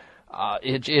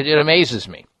 It amazes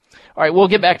me. All right, we'll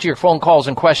get back to your phone calls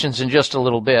and questions in just a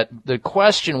little bit. The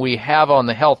question we have on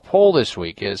the health poll this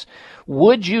week is,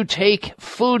 would you take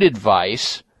food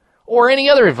advice or any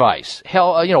other advice,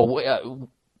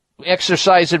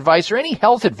 exercise advice or any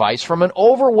health advice from an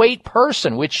overweight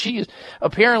person, which she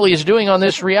apparently is doing on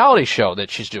this reality show that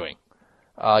she's doing?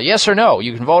 Yes or no?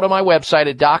 You can vote on my website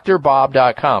at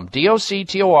drbob.com,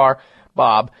 DOCTOR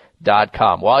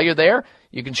Bob.com. While you're there,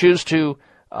 you can choose to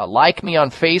like me on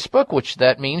Facebook, which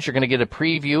that means you're going to get a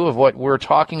preview of what we're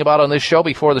talking about on this show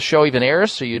before the show even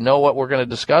airs, so you know what we're going to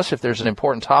discuss if there's an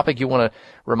important topic you want to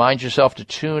remind yourself to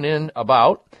tune in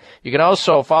about. You can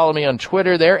also follow me on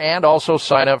Twitter there and also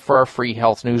sign up for our free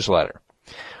health newsletter.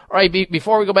 All right,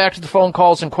 before we go back to the phone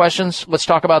calls and questions, let's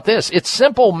talk about this. It's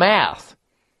simple math.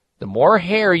 The more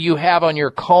hair you have on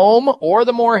your comb or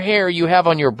the more hair you have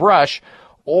on your brush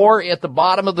or at the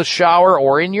bottom of the shower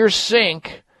or in your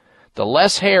sink, the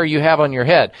less hair you have on your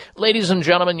head. Ladies and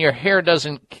gentlemen, your hair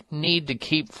doesn't need to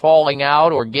keep falling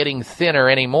out or getting thinner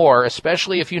anymore,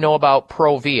 especially if you know about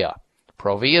Provia.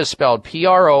 Provia is spelled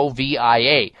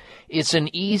Provia. It's an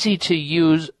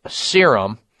easy-to-use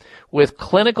serum with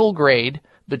clinical-grade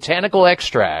botanical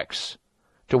extracts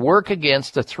to work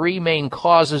against the three main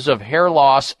causes of hair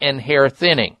loss and hair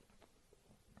thinning.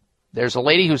 There's a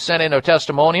lady who sent in a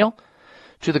testimonial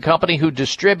to the company who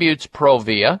distributes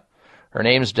Provia. Her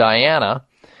name's Diana.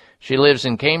 She lives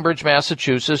in Cambridge,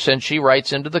 Massachusetts, and she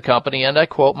writes into the company, and I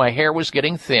quote, "My hair was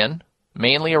getting thin,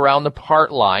 mainly around the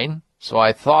part line, so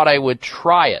I thought I would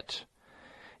try it.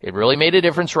 It really made a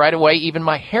difference right away. Even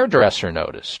my hairdresser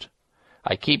noticed.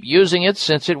 I keep using it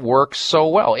since it works so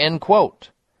well," end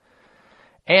quote.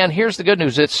 And here's the good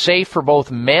news. It's safe for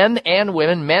both men and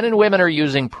women. Men and women are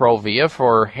using Provia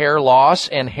for hair loss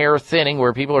and hair thinning,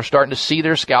 where people are starting to see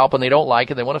their scalp and they don't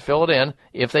like it. They want to fill it in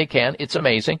if they can. It's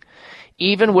amazing.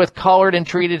 Even with colored and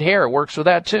treated hair, it works with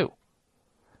that too.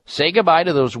 Say goodbye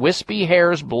to those wispy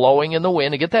hairs blowing in the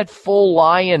wind and get that full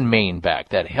lion mane back,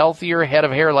 that healthier head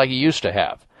of hair like you used to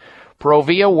have.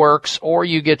 Provia works, or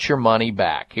you get your money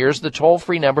back. Here's the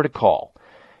toll-free number to call.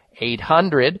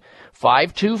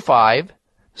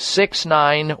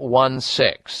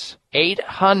 800-525-6916.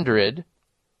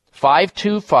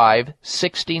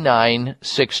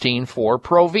 525-6916 for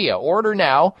Provia. Order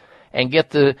now and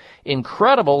get the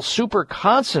incredible super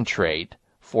concentrate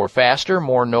for faster,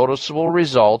 more noticeable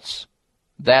results.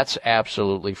 That's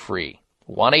absolutely free.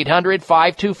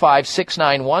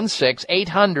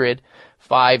 1-800-525-6916,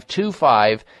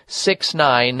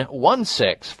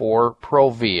 800-525-6916 for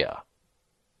Provia.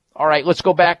 All right, let's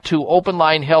go back to open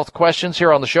line health questions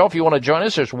here on the show. If you want to join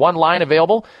us, there's one line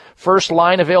available. First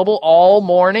line available all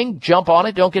morning. Jump on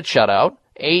it. Don't get shut out.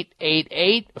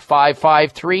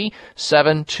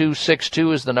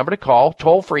 888-553-7262 is the number to call.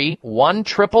 Toll free,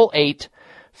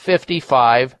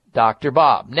 1-888-55-Dr.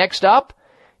 Bob. Next up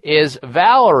is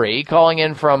Valerie calling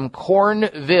in from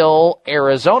Cornville,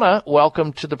 Arizona.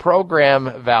 Welcome to the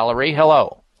program, Valerie.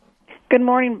 Hello. Good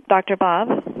morning, Dr. Bob.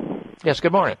 Yes,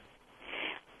 good morning.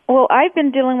 Well, I've been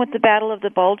dealing with the battle of the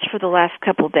bulge for the last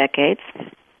couple of decades.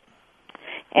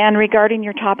 And regarding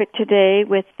your topic today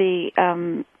with the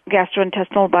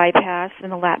gastrointestinal bypass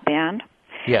and the lap band,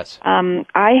 yes, I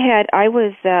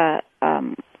was a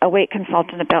weight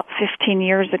consultant about 15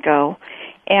 years ago,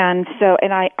 and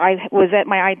I was at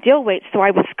my ideal weight, so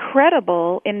I was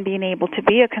credible in being able to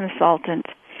be a consultant.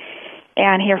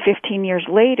 And here, 15 years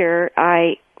later,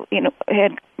 I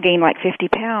had gained like 50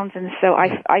 pounds, and so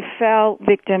I fell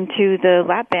victim to the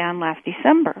lap band last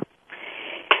December.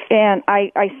 And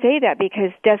I say that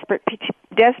because desperate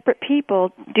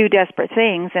people do desperate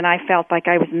things, and I felt like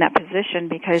I was in that position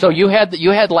because. So you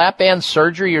had lap band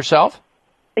surgery yourself?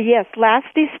 Yes, last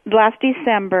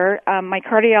December, my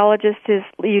cardiologist is,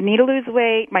 you need to lose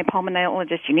weight. My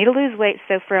pulmonologist, you need to lose weight.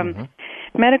 So from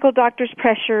medical doctor's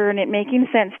pressure and it making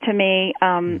sense to me,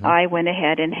 I went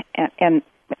ahead and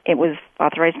it was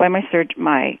authorized by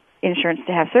my insurance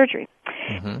to have surgery.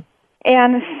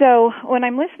 And so when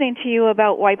I'm listening to you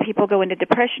about why people go into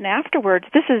depression afterwards,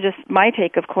 this is just my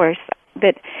take, of course,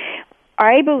 that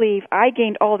I believe I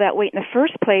gained all that weight in the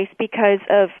first place because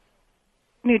of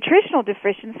nutritional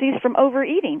deficiencies from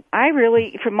overeating. I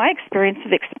really, from my experience,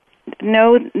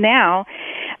 know now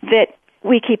that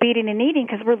we keep eating and eating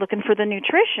because we're looking for the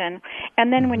nutrition.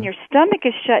 And then when your stomach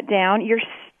is shut down, you're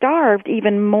starved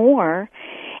even more.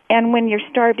 And when you're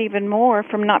starved even more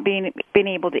from not being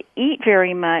able to eat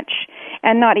very much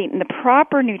and not eating the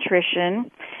proper nutrition,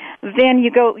 then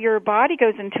your body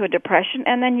goes into a depression,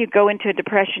 and then you go into a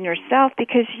depression yourself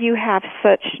because you have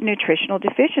such nutritional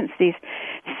deficiencies.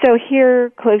 So here,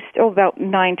 close to about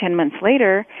 9-10 months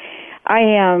later, I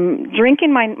am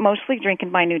mostly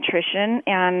drinking my nutrition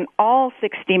and all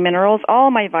 60 minerals,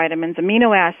 all my vitamins,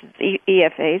 amino acids,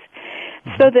 EFAs,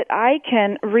 so that I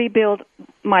can rebuild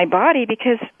my body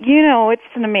because,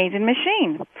 it's an amazing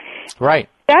machine. Right.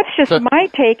 That's just my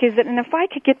take, is that, and if I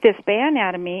could get this ban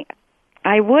out of me,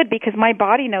 I would, because my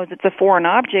body knows it's a foreign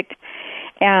object,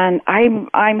 and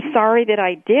I'm sorry that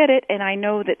I did it, and I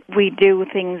know that we do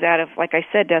things out of, like I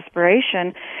said,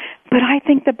 desperation, but I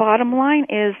think the bottom line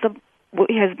has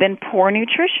been poor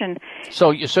nutrition. So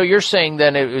you're saying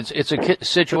then it's a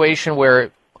situation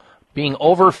where being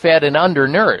overfed and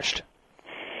undernourished.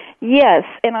 Yes,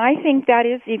 and I think that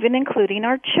is even including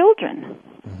our children.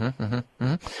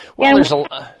 Well, there's a.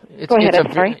 Go ahead.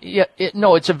 I'm sorry.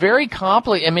 It's a very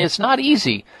complicated. I mean, it's not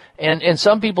easy, and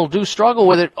some people do struggle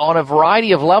with it on a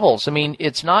variety of levels. I mean,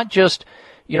 it's not just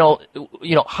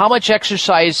how much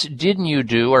exercise didn't you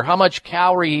do, or how much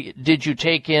calorie did you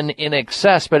take in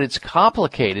excess, but it's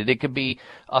complicated. It could be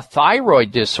a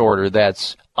thyroid disorder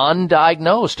that's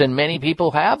undiagnosed, and many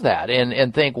people have that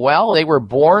and think, well, they were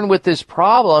born with this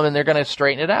problem and they're going to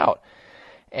straighten it out.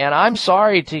 And I'm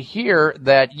sorry to hear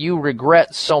that you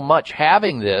regret so much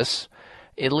having this.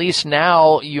 At least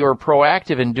now you're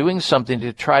proactive in doing something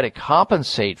to try to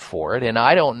compensate for it. And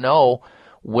I don't know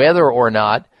whether or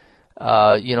not,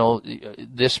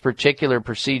 this particular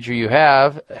procedure you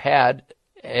have had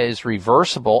is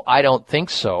reversible. I don't think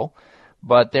so.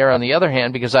 But there, on the other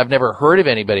hand, because I've never heard of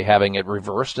anybody having it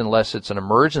reversed unless it's an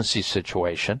emergency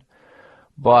situation,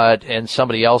 and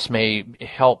somebody else may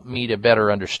help me to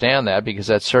better understand that, because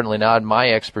that's certainly not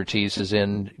my expertise is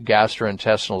in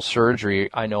gastrointestinal surgery.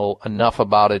 I know enough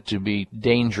about it to be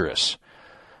dangerous,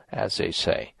 as they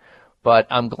say. But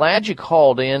I'm glad you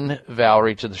called in,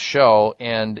 Valerie, to the show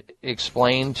and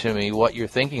explained to me what you're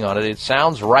thinking on it. It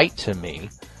sounds right to me.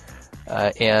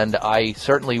 And I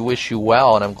certainly wish you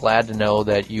well, and I'm glad to know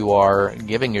that you are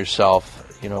giving yourself,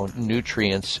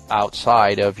 nutrients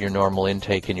outside of your normal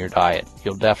intake in your diet.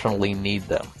 You'll definitely need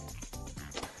them.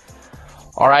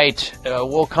 All right,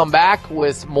 we'll come back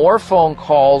with more phone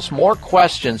calls, more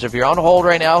questions. If you're on hold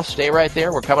right now, stay right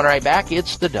there. We're coming right back.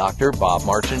 It's the Dr. Bob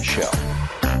Martin Show.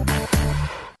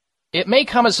 It may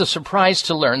come as a surprise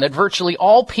to learn that virtually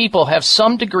all people have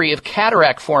some degree of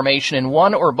cataract formation in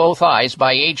one or both eyes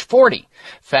by age 40.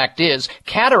 Fact is,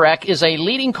 cataract is a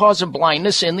leading cause of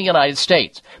blindness in the United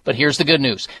States. But here's the good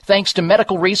news. Thanks to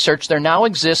medical research, there now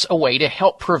exists a way to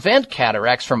help prevent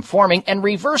cataracts from forming and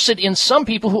reverse it in some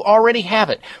people who already have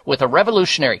it with a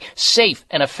revolutionary, safe,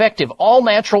 and effective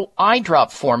all-natural eye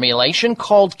drop formulation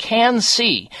called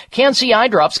Can-C. Can-C eye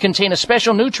drops contain a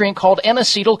special nutrient called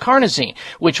N-acetylcarnosine,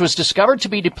 which was discovered to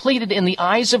be depleted in the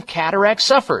eyes of cataract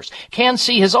sufferers.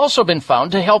 Can-C has also been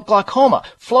found to help glaucoma,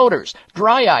 floaters,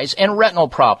 dry eyes, and retinal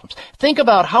problems. Think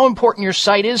about how important your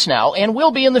sight is now and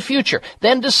will be in the future.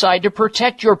 Then decide to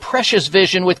protect your precious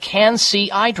vision with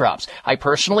Can-C eye drops. I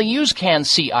personally use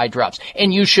Can-C eye drops,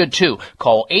 and you should too.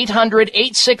 Call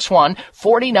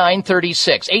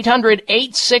 800-861-4936.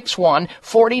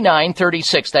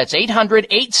 800-861-4936. That's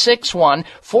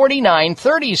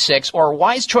 800-861-4936 or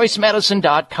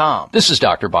wisechoicemedicine.com. This is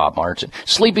Dr. Bob Martin.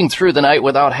 Sleeping through the night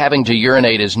without having to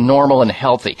urinate is normal and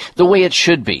healthy, the way it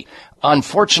should be.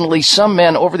 Unfortunately, some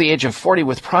men over the age of 40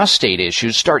 with prostate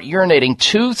issues start urinating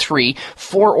 2, 3,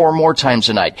 4 or more times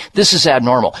a night. This is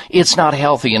abnormal. It's not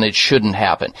healthy and it shouldn't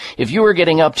happen. If you are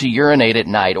getting up to urinate at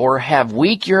night or have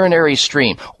weak urinary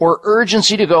stream or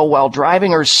urgency to go while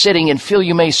driving or sitting and feel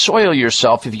you may soil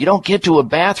yourself if you don't get to a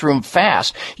bathroom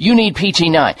fast, you need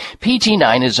PT9.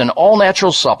 PT9 is an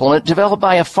all-natural supplement developed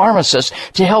by a pharmacist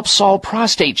to help solve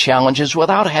prostate challenges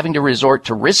without having to resort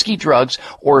to risky drugs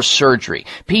or surgery.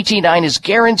 PT9 is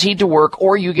guaranteed to work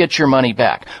or you get your money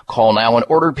back. Call now and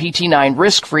order PT9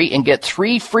 risk-free and get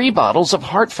 3 free bottles of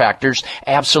Heart Factors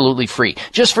absolutely free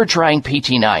just for trying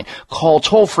PT9. Call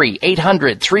toll-free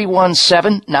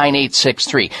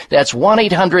 800-317-9863. That's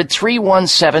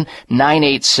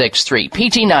 1-800-317-9863.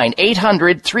 PT9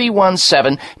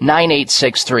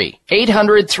 800-317-9863.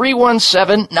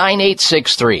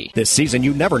 800-317-9863. This season,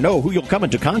 you never know who you'll come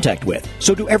into contact with,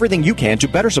 so do everything you can to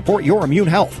better support your immune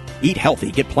health. Eat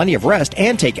healthy, get plenty of rest,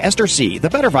 and take Ester C, the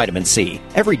better vitamin C,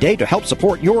 every day to help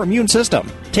support your immune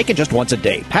system. Taken just once a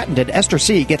day, patented Ester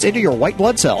C gets into your white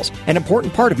blood cells, an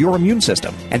important part of your immune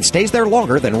system, and stays there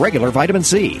longer than regular vitamin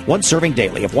C. One serving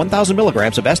daily of 1,000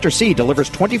 milligrams of Ester C delivers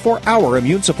 24-hour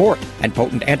immune support and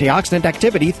potent antioxidant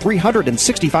activity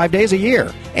 365 days a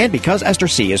year. And because Ester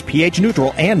C is pH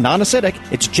neutral and non-acidic,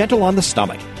 it's gentle on the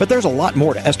stomach. But there's a lot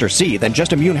more to Ester C than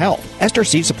just immune health. Ester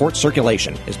C supports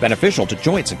circulation, is beneficial to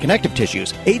joints and connective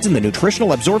tissues, aids in the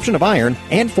nutritional absorption of iron,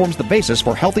 and forms the basis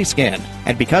for healthy skin.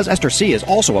 And because Ester C is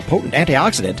also a potent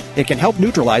antioxidant, it can help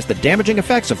neutralize the damaging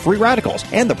effects of free radicals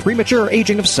and the premature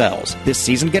aging of cells. This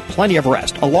season, get plenty of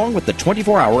rest, along with the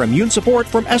 24-hour immune support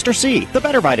from Ester C, the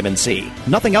better vitamin C.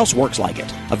 Nothing else works like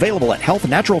it. Available at health,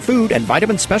 natural food, and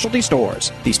vitamin specialty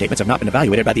stores. These statements have not been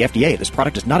evaluated by the FDA. This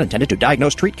product is not intended to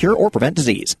diagnose, treat, cure, or prevent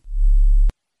disease.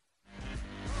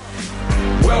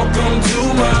 Welcome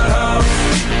to my house.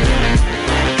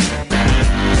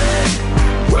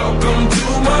 Welcome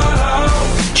to my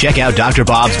house. Check out Dr.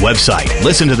 Bob's website.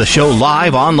 Listen to the show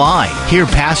live online. Hear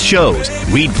past shows.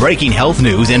 Read breaking health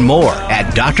news and more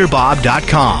at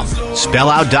drbob.com. Spell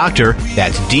out doctor.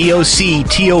 That's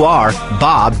DOCTOR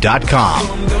Bob.com.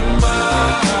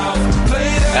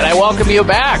 And I welcome you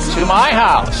back to my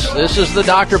house. This is the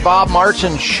Dr. Bob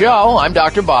Martin Show. I'm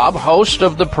Dr. Bob, host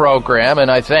of the program,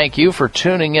 and I thank you for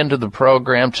tuning into the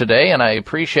program today, and I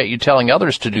appreciate you telling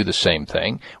others to do the same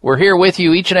thing. We're here with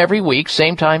you each and every week,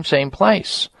 same time, same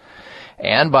place.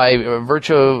 And by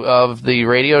virtue of the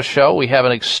radio show, we have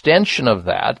an extension of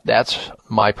that. That's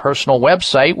my personal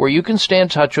website where you can stay in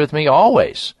touch with me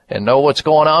always and know what's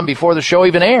going on before the show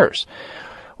even airs.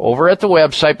 Over at the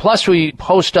website, plus we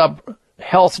post up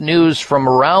health news from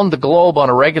around the globe on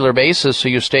a regular basis so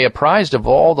you stay apprised of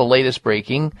all the latest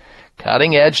breaking,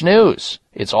 cutting-edge news.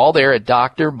 It's all there at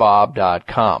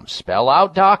drbob.com. Spell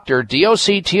out doctor,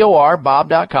 D-O-C-T-O-R,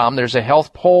 bob.com. There's a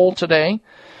health poll today.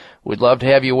 We'd love to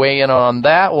have you weigh in on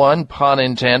that one, pun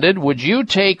intended. Would you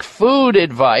take food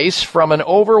advice from an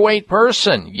overweight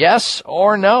person? Yes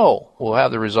or no? We'll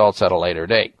have the results at a later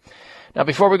date. Now,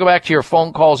 before we go back to your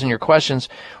phone calls and your questions,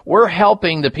 we're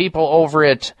helping the people over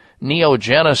at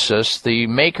Neogenesis, the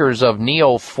makers of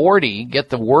Neo 40, get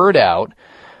the word out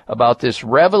about this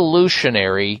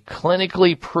revolutionary,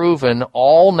 clinically proven,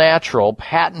 all-natural,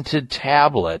 patented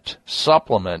tablet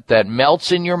supplement that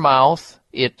melts in your mouth,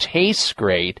 it tastes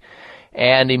great,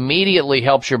 and immediately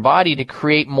helps your body to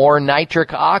create more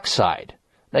nitric oxide.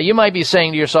 Now, you might be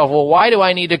saying to yourself, well, why do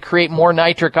I need to create more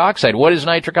nitric oxide? What is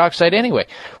nitric oxide anyway?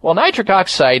 Well, nitric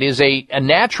oxide is a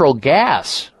natural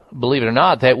gas, believe it or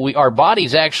not, that our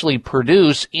bodies actually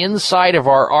produce inside of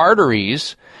our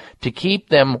arteries to keep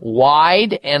them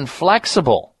wide and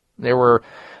flexible. There were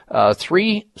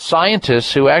 3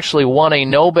 scientists who actually won a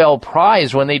Nobel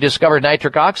Prize when they discovered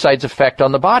nitric oxide's effect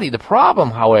on the body. The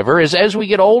problem, however, is as we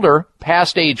get older,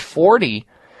 past age 40,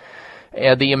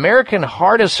 the American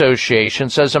Heart Association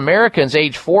says Americans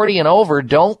age 40 and over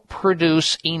don't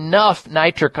produce enough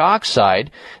nitric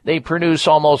oxide. They produce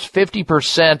almost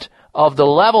 50% of the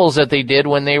levels that they did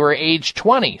when they were age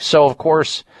 20. So, of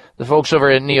course, the folks over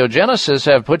at Neogenesis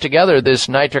have put together this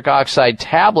nitric oxide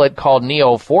tablet called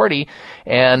Neo40,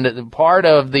 and part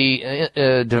of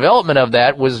the development of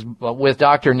that was with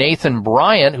Dr. Nathan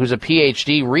Bryant, who's a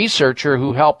PhD researcher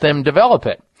who helped them develop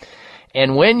it.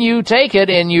 And when you take it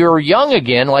and you're young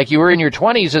again, like you were in your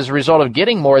 20s as a result of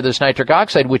getting more of this nitric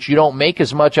oxide, which you don't make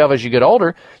as much of as you get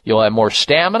older, you'll have more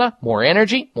stamina, more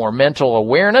energy, more mental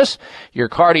awareness. Your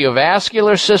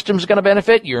cardiovascular system's going to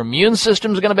benefit. Your immune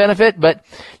system's going to benefit. But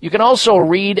you can also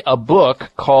read a book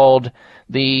called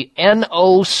The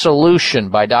NO Solution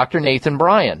by Dr. Nathan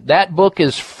Bryan. That book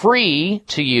is free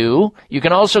to you. You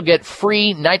can also get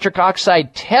free nitric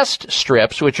oxide test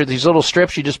strips, which are these little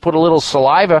strips you just put a little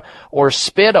saliva or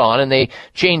spit on, and they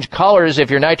change colors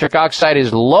if your nitric oxide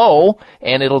is low,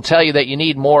 and it'll tell you that you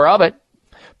need more of it.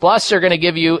 Plus, they're going to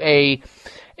give you a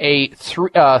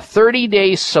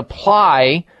 30-day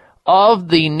supply of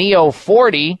the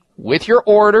Neo40 with your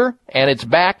order, and it's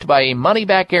backed by a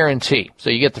money-back guarantee.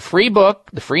 So you get the free book,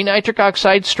 the free nitric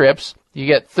oxide strips, you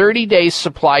get 30 days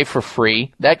supply for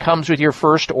free. That comes with your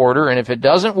first order, and if it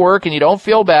doesn't work and you don't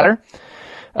feel better,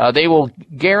 they will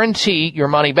guarantee your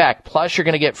money back. Plus, you're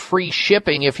going to get free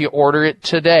shipping if you order it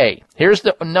today. Here's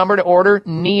the number to order,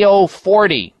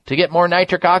 Neo40, to get more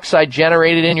nitric oxide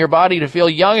generated in your body to feel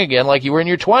young again like you were in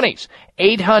your 20s.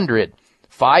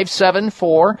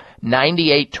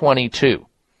 800-574-9822.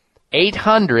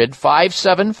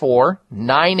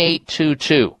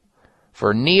 800-574-9822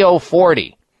 for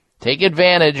Neo40. Take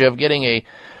advantage of getting a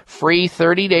free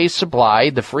 30-day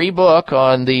supply, the free book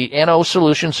on the NO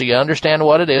Solution so you understand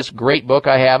what it is. Great book.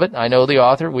 I have it. I know the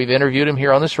author. We've interviewed him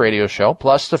here on this radio show,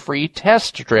 plus the free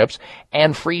test strips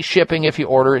and free shipping if you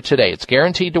order it today. It's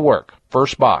guaranteed to work.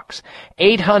 First box.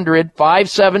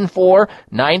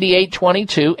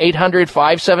 800-574-9822,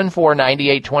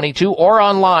 800-574-9822, or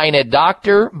online at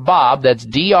Dr. Bob, that's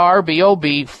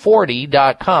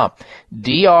drbob40.com,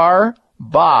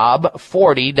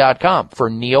 drbob40.com for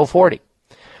Neo40.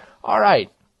 All right.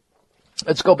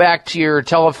 Let's go back to your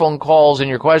telephone calls and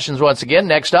your questions once again.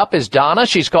 Next up is Donna.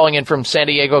 She's calling in from San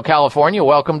Diego, California.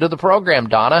 Welcome to the program,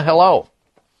 Donna. Hello.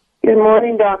 Good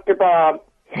morning, Dr. Bob.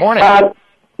 Morning.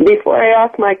 Before I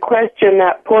ask my question,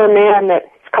 that poor man that's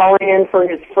calling in for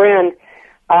his friend,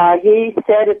 he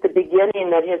said at the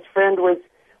beginning that his friend was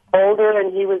older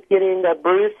and he was getting the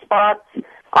bruise spots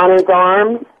on his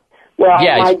arms. Well,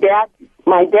 yeah,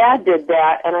 my dad did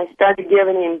that, and I started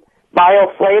giving him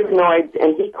bioflavonoids,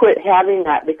 and he quit having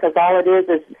that because all it is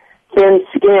thin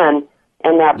skin,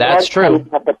 and that That's blood true.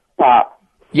 comes at the top.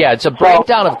 Yeah, it's a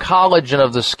breakdown of collagen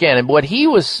of the skin. And what he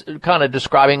was kind of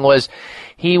describing was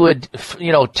he would,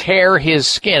 tear his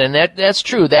skin. And that's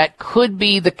true. That could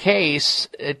be the case.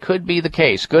 It could be the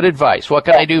case. Good advice. What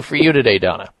can I do for you today,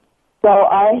 Donna? So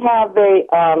I have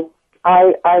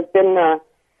I've been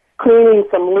cleaning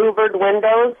some louvered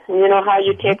windows. And you know how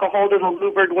you take a hold of the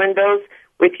louvered windows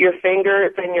with your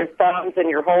fingers and your thumbs, and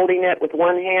you're holding it with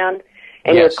one hand,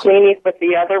 and Yes. you're cleaning with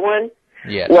the other one?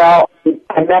 Yes. Well,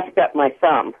 I messed up my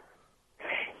thumb,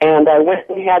 and I went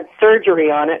and had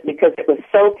surgery on it because it was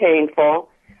so painful.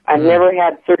 I've never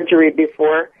had surgery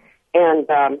before, and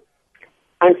I'm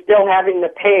still having the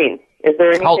pain. Is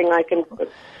there anything I can do?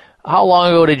 How long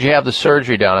ago did you have the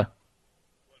surgery, Donna?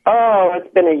 Oh,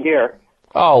 it's been a year.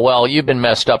 Oh, well, you've been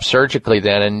messed up surgically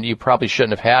then, and you probably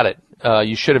shouldn't have had it.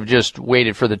 You should have just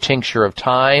waited for the tincture of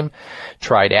time,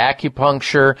 tried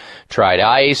acupuncture, tried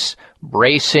ice,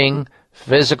 bracing,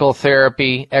 physical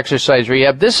therapy, exercise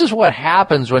rehab. This is what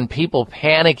happens when people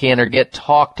panic in or get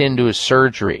talked into a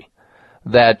surgery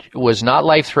that was not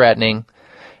life-threatening,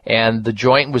 and the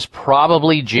joint was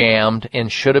probably jammed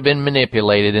and should have been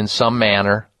manipulated in some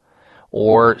manner,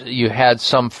 or you had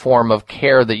some form of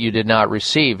care that you did not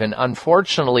receive. And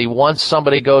unfortunately, once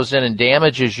somebody goes in and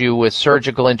damages you with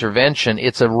surgical intervention,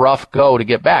 it's a rough go to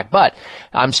get back. But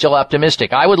I'm still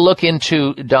optimistic. I would look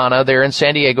into, Donna, there in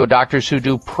San Diego, doctors who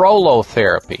do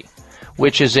prolotherapy,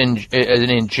 which is an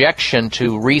injection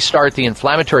to restart the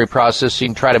inflammatory process so you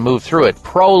can try to move through it.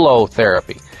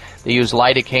 Prolotherapy. They use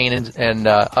lidocaine and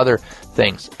other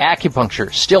things.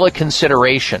 Acupuncture, still a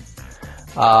consideration.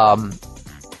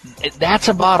 That's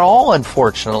about all,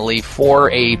 unfortunately, for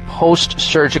a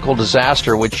post-surgical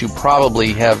disaster, which you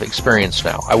probably have experienced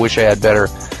now. I wish I had better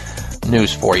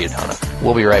news for you, Donna.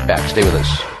 We'll be right back. Stay with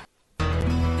us.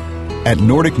 At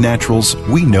Nordic Naturals,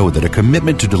 we know that a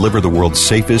commitment to deliver the world's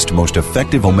safest, most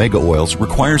effective omega oils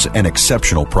requires an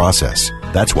exceptional process.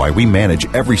 That's why we manage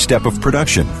every step of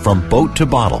production, from boat to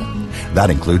bottle. That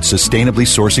includes sustainably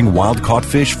sourcing wild-caught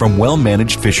fish from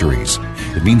well-managed fisheries.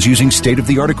 It means using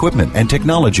state-of-the-art equipment and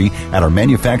technology at our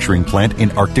manufacturing plant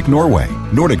in Arctic Norway.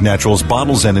 Nordic Naturals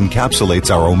bottles and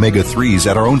encapsulates our omega-3s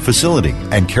at our own facility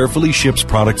and carefully ships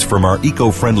products from our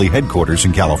eco-friendly headquarters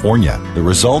in California. The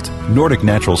result? Nordic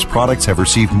Naturals products have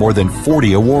received more than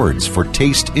 40 awards for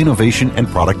taste, innovation, and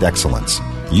product excellence.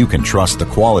 You can trust the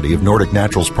quality of Nordic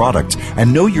Naturals products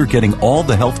and know you're getting all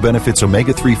the health benefits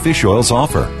omega-3 fish oils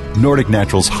offer. Nordic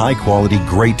Naturals' high-quality,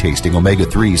 great-tasting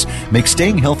omega-3s make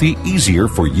staying healthy easier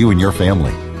for you and your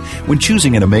family. When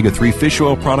choosing an omega-3 fish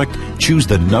oil product, choose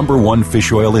the #1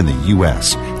 fish oil in the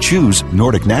U.S. Choose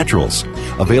Nordic Naturals.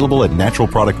 Available at natural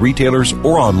product retailers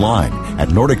or online at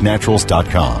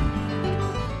NordicNaturals.com.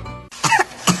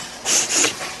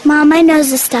 Mom, my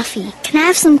nose is stuffy. Can I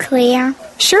have some Clear?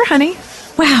 Sure, honey.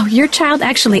 Wow, your child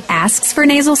actually asks for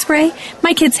nasal spray?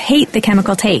 My kids hate the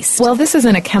chemical taste. Well, this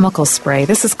isn't a chemical spray.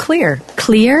 This is Clear.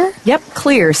 Clear? Yep,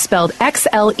 Clear, spelled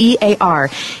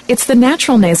Xlear. It's the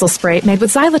natural nasal spray made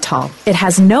with xylitol. It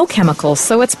has no chemicals,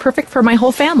 so it's perfect for my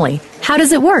whole family. How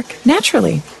does it work?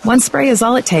 Naturally. One spray is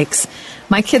all it takes.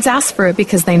 My kids ask for it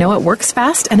because they know it works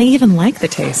fast and they even like the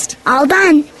taste. All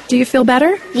done. Do you feel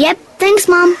better? Yep, thanks,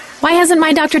 Mom. Why hasn't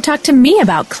my doctor talked to me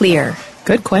about Clear?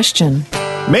 Good question.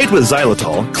 Made with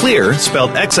xylitol, Clear,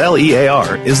 spelled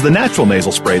Xlear, is the natural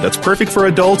nasal spray that's perfect for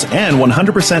adults and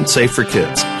 100% safe for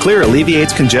kids. Clear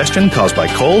alleviates congestion caused by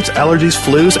colds, allergies,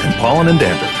 flus, and pollen and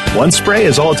dander. One spray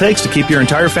is all it takes to keep your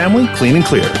entire family clean and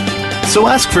clear. So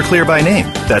ask for Clear by name.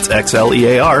 That's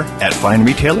Xlear at fine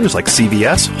retailers like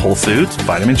CVS, Whole Foods,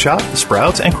 Vitamin Shop,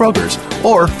 Sprouts, and Kroger's.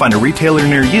 Or find a retailer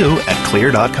near you at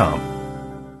Clear.com.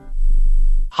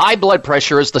 High blood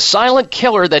pressure is the silent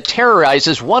killer that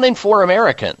terrorizes 1 in 4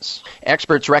 Americans.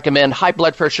 Experts recommend high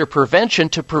blood pressure prevention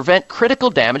to prevent critical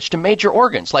damage to major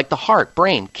organs like the heart,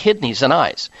 brain, kidneys, and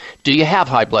eyes. Do you have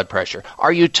high blood pressure?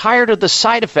 Are you tired of the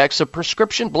side effects of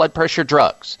prescription blood pressure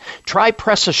drugs? Try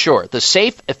Press Assure, the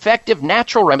safe, effective,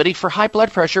 natural remedy for high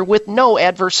blood pressure with no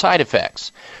adverse side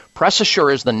effects. Press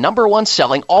Assure is the #1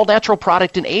 selling all-natural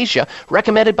product in Asia,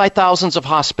 recommended by thousands of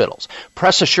hospitals.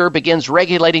 Press Assure begins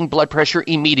regulating blood pressure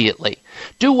immediately.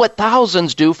 Do what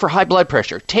thousands do for high blood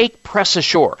pressure. Take Press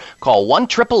Assure. Call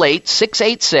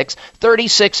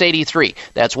 1-888-686-3683.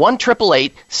 That's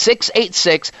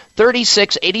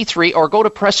 1-888-686-3683, or go to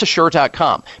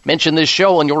PressAssure.com. Mention this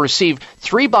show and you'll receive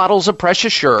 3 bottles of Press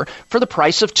Assure for the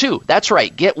price of 2. That's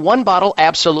right. Get 1 bottle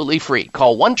absolutely free.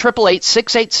 Call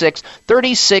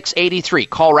 1-888-686-3683.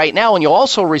 Call right now and you'll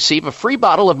also receive a free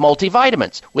bottle of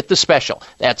multivitamins with the special.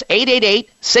 That's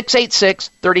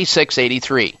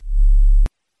 888-686-3683.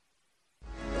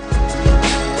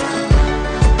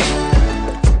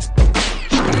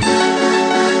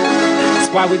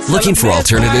 Looking for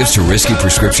alternatives to risky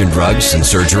prescription drugs and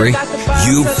surgery?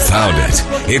 You found it.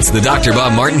 It's the Dr.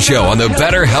 Bob Martin Show on the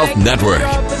Better Health Network.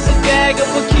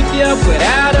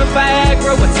 Without a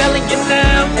Viagra, we're telling you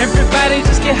now. Everybody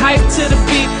just get hyped to the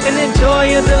beat and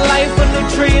enjoy the life of the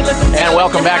tree. And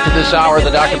welcome back to this hour of the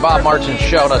Dr. Bob Martin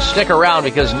Show. Now stick around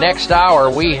because next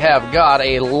hour we have got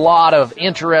a lot of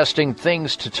interesting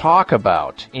things to talk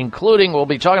about, including we'll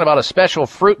be talking about a special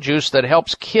fruit juice that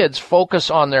helps kids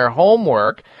focus on their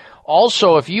homework.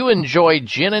 Also, if you enjoy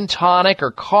gin and tonic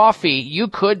or coffee, you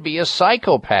could be a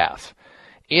psychopath.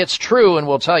 It's true, and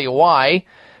we'll tell you why.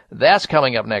 That's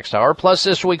coming up next hour, plus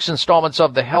this week's installments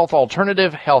of the Health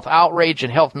Alternative, Health Outrage,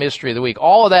 and Health Mystery of the Week.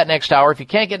 All of that next hour. If you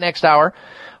can't get next hour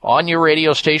on your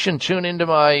radio station, tune into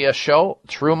my show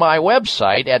through my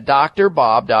website at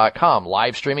drbob.com,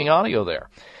 live streaming audio there.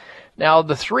 Now,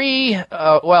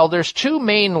 there's 2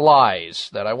 main lies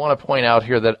that I want to point out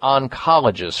here that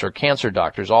oncologists or cancer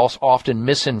doctors often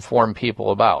misinform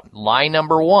people about. Lie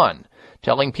number 1,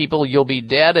 telling people you'll be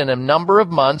dead in a number of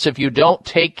months if you don't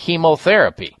take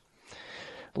chemotherapy.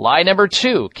 Lie number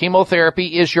 2,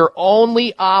 chemotherapy is your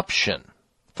only option.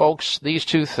 Folks, these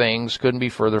 2 things couldn't be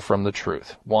further from the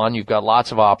truth. 1, you've got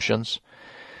lots of options,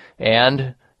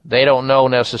 and they don't know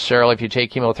necessarily if you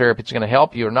take chemotherapy it's going to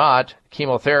help you or not.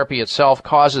 Chemotherapy itself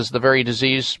causes the very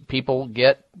disease people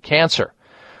get, cancer.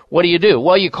 What do?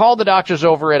 Well, you call the doctors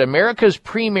over at America's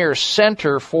premier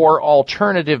center for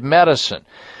alternative medicine.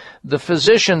 The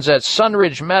physicians at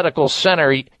Sunridge Medical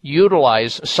Center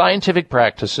utilize scientific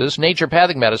practices,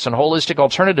 naturopathic medicine, holistic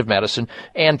alternative medicine,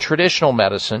 and traditional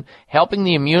medicine, helping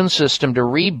the immune system to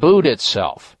reboot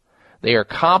itself. They are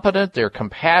competent, they're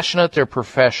compassionate, they're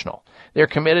professional. They're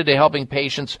committed to helping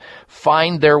patients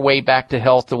find their way back to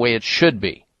health the way it should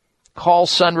be. Call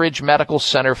Sunridge Medical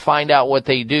Center. Find out what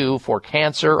they do for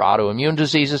cancer, autoimmune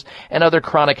diseases, and other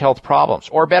chronic health problems.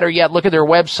 Or better yet, look at their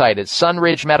website at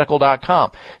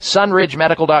sunridgemedical.com.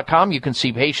 Sunridgemedical.com, you can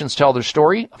see patients tell their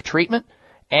story of treatment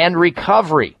and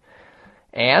recovery.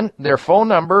 And their phone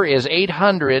number is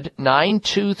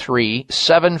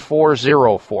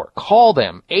 800-923-7404. Call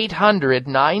them,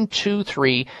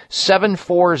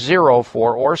 800-923-7404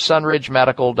 or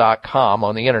sunridgemedical.com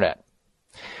on the internet.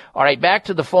 All right, back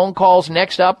to the phone calls.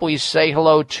 Next up, we say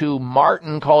hello to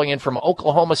Martin calling in from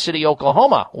Oklahoma City,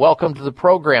 Oklahoma. Welcome to the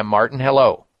program, Martin.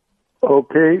 Hello.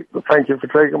 Okay, thank you for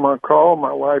taking my call.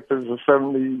 My wife is a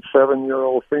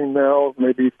 77-year-old female,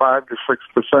 maybe 5 to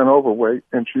 6% overweight,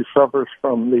 and she suffers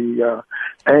from the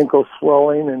ankle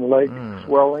swelling and leg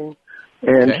swelling,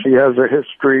 and she has a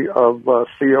history of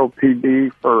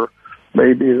COPD for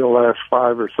maybe the last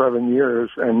 5 or 7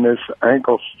 years, and this leg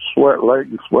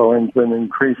swelling's been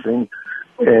increasing,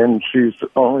 and the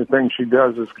only thing she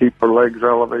does is keep her legs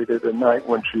elevated at night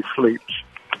when she sleeps.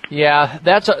 Yeah,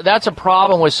 that's a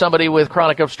problem with somebody with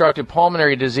chronic obstructive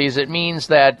pulmonary disease. It means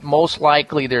that most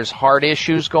likely there's heart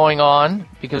issues going on,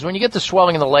 because when you get the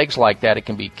swelling in the legs like that, it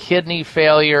can be kidney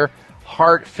failure,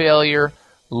 heart failure,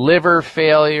 liver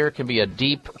failure, it can be a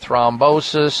deep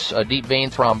thrombosis, a deep vein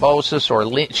thrombosis, or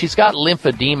she's got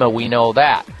lymphedema, we know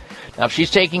that. Now, if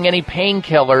she's taking any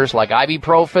painkillers like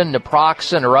ibuprofen,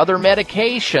 naproxen, or other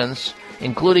medications,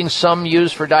 including some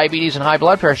used for diabetes and high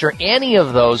blood pressure, any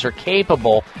of those are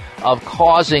capable of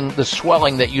causing the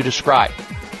swelling that you described.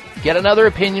 Get another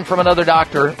opinion from another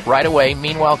doctor right away.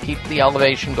 Meanwhile, keep the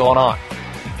elevation going on.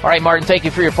 All right, Martin, thank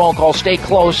you for your phone call. Stay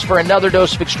close for another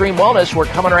dose of Extreme Wellness. We're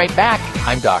coming right back.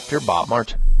 I'm Dr. Bob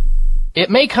Martin. It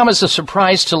may come as a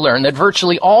surprise to learn that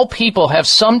virtually all people have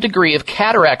some degree of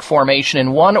cataract formation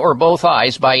in one or both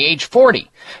eyes by age 40.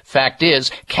 Fact is,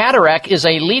 cataract is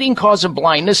a leading cause of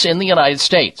blindness in the United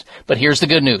States. But here's the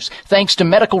good news. Thanks to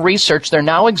medical research, there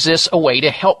now exists a way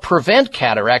to help prevent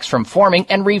cataracts from forming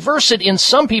and reverse it in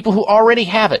some people who already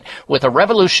have it with a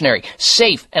revolutionary,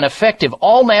 safe, and effective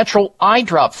all-natural eye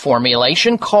drop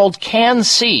formulation called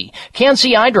Can-C.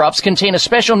 Can-C eye drops contain a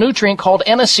special nutrient called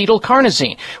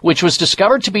N-acetylcarnosine, which was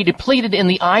discovered to be depleted in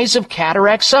the eyes of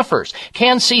cataract sufferers.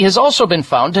 Can-C has also been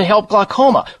found to help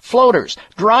glaucoma, floaters,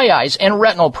 dry eyes, and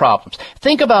retinal problems.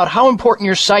 Think about how important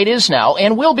your sight is now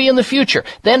and will be in the future.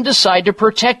 Then decide to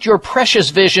protect your precious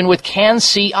vision with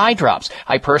Can-C eye drops.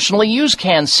 I personally use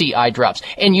Can-C eye drops,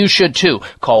 and you should too.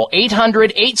 Call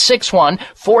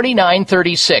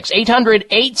 800-861-4936.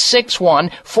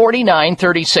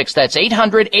 800-861-4936. That's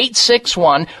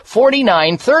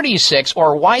 800-861-4936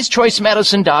 or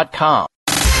wisechoicemedicine.com.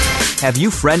 Have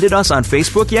you friended us on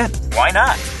Facebook yet? Why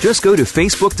not? Just go to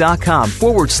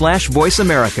facebook.com/Voice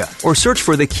America or search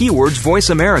for the keywords Voice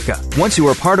America. Once you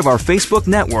are part of our Facebook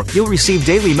network, you'll receive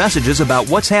daily messages about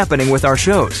what's happening with our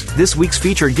shows, this week's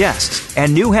featured guests,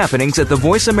 and new happenings at the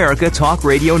Voice America Talk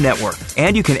Radio Network.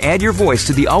 And you can add your voice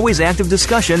to the always active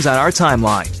discussions on our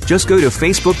timeline. Just go to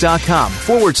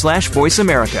facebook.com/Voice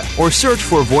America or search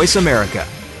for Voice America.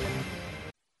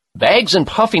 Bags and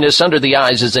puffiness under the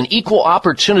eyes is an equal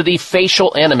opportunity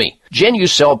facial enemy.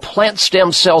 Genucell Plant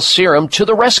Stem Cell Serum to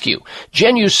the rescue.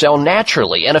 Genucell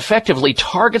naturally and effectively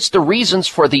targets the reasons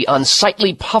for the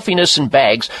unsightly puffiness and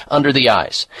bags under the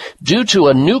eyes. Due to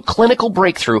a new clinical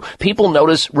breakthrough, people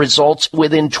notice results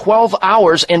within 12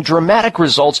 hours and dramatic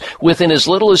results within as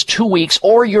little as 2 weeks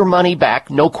or your money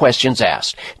back, no questions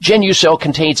asked. Genucell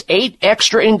contains 8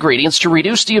 extra ingredients to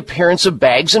reduce the appearance of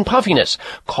bags and puffiness.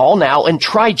 Call now and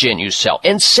try Genucell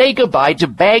and say goodbye to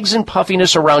bags and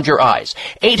puffiness around your eyes.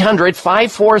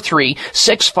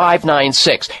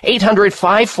 800-543-6596.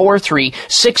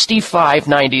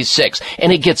 800-543-6596.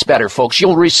 And it gets better, folks.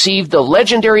 You'll receive the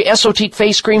legendary Esotique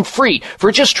face cream free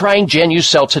for just trying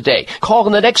Genucell today. Call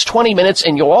in the next 20 minutes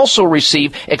and you'll also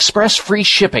receive express free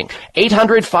shipping.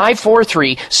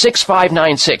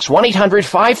 800-543-6596.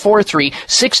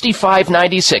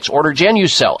 1-800-543-6596. Order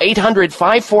Genucell.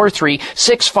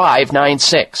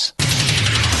 800-543-6596.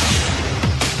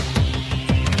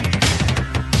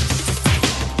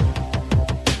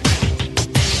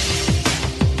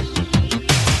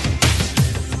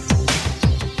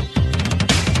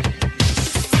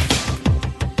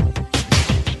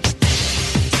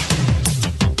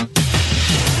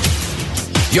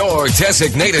 Your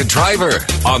designated driver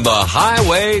on the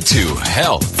highway to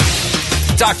health.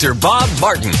 Dr. Bob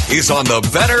Martin is on the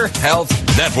Better Health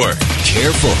Network.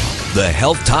 Careful. The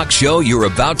health talk show you're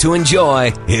about to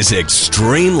enjoy is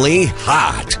extremely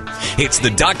hot. It's the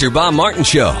Dr. Bob Martin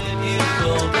Show.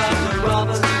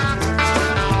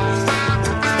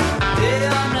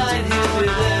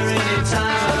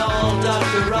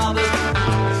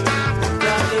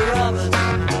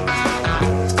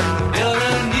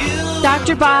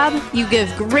 Dr. Bob, you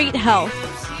give great health.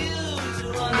 He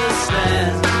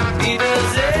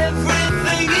does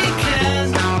everything he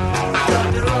can.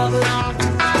 Dr. Robert,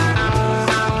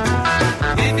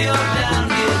 if you're down,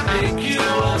 he'll pick you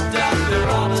up. Dr.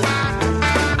 Robert,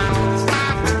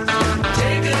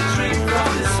 take a drink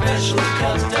from his special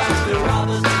cup. Dr.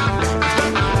 Robert,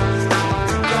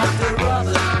 Dr.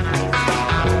 Robert,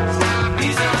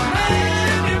 he's a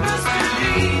man you must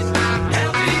believe,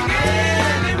 helping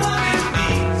anyone in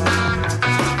need.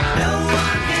 No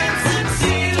one can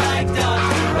succeed like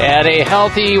Dr. And a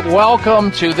healthy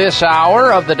welcome to this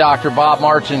hour of the Dr. Bob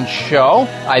Martin Show.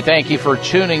 I thank you for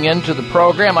tuning into the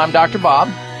program. I'm Dr. Bob,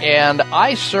 and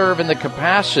I serve in the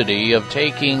capacity of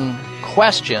taking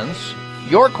questions,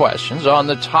 your questions, on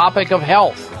the topic of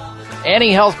health.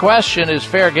 Any health question is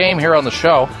fair game here on the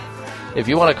show. If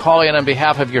you want to call in on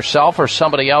behalf of yourself or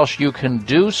somebody else, you can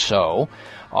do so.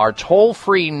 Our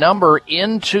toll-free number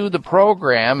into the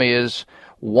program is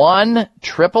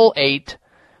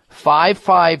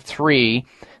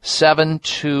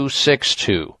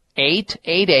 1-888-553-7262.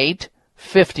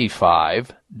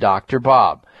 888-55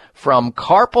 Bob. From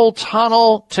carpal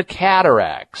tunnel to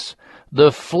cataracts,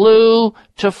 the flu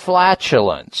to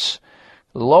flatulence,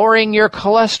 lowering your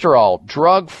cholesterol,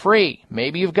 drug-free.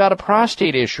 Maybe you've got a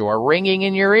prostate issue or ringing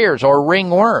in your ears or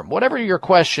ringworm. Whatever your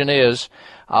question is,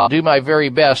 I'll do my very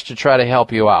best to try to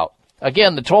help you out.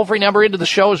 Again, the toll-free number into the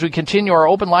show as we continue our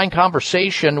open line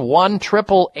conversation,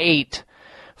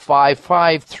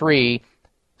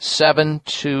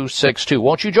 1-888-553-7262.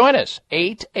 Won't you join us?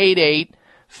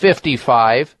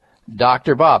 888-55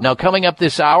 Dr. Bob. Now, coming up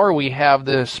this hour, we have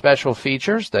the special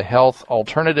features, the health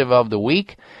alternative of the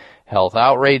week, health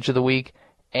outrage of the week,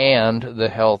 and the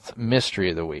health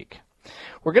mystery of the week.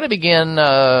 We're going to begin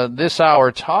this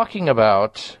hour talking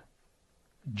about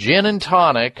gin and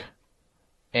tonic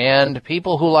and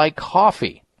people who like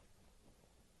coffee.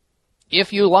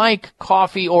 If you like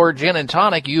coffee or gin and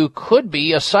tonic, you could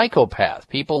be a psychopath.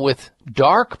 People with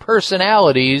dark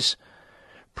personalities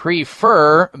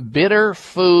prefer bitter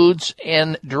foods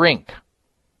and drink.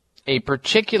 A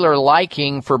particular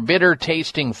liking for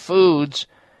bitter-tasting foods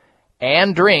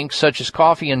and drinks, such as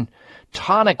coffee and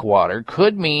tonic water,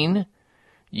 could mean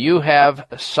you have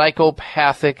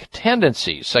psychopathic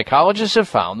tendencies. Psychologists have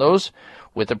found those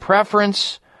with a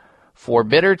preference for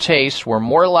bitter tastes were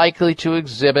more likely to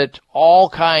exhibit all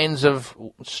kinds of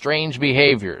strange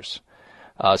behaviors.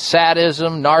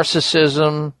 Sadism,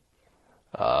 narcissism,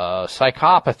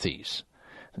 psychopathies.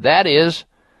 That is,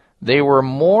 they were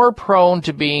more prone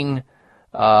to being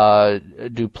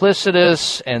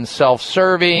duplicitous and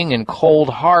self-serving and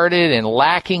cold-hearted and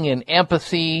lacking in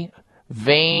empathy,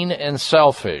 vain and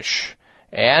selfish,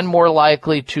 and more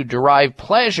likely to derive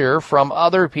pleasure from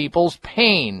other people's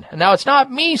pain. Now, it's not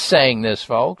me saying this,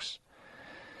 folks.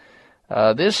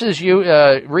 This is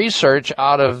research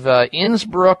out of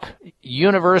Innsbruck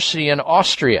University in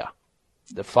Austria.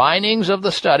 The findings of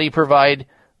the study provide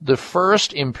the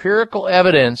first empirical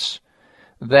evidence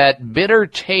that bitter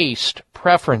taste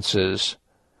preferences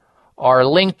are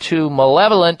linked to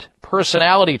malevolent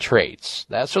personality traits.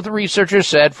 That's what the researchers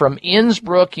said from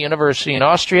Innsbruck University in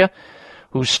Austria,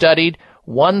 who studied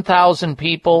 1,000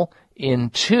 people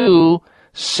in 2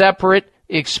 separate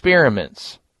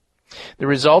experiments. The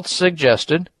results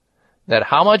suggested that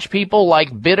how much people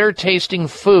like bitter-tasting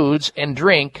foods and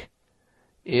drink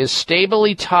is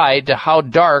stably tied to how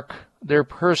dark their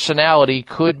personality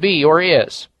could be or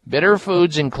is. Bitter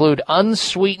foods include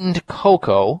unsweetened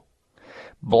cocoa,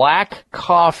 black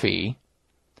coffee,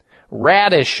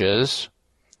 radishes,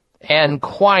 and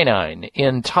quinine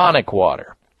in tonic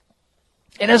water.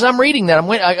 And as I'm reading that,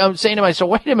 I'm saying to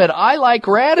myself, wait a minute, I like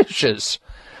radishes.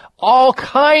 All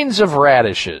kinds of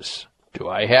radishes. Do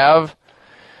I have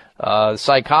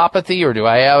psychopathy or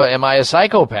am I a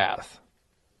psychopath?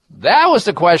 That was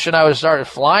the question I was started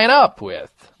flying up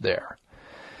with there.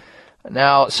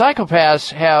 Now,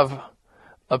 psychopaths have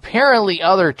apparently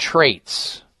other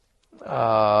traits,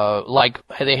 like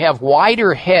they have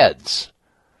wider heads.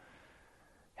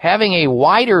 Having a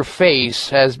wider face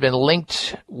has been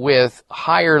linked with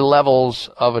higher levels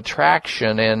of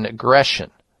attraction and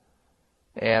aggression.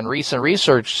 And recent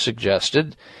research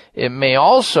suggested it may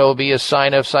also be a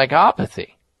sign of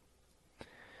psychopathy.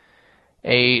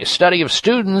 A study of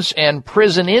students and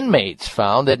prison inmates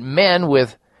found that men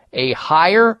with a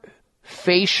higher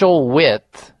facial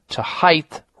width to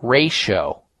height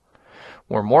ratio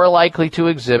were more likely to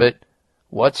exhibit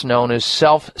what's known as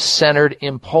self-centered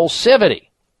impulsivity.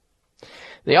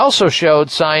 They also showed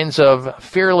signs of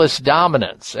fearless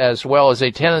dominance, as well as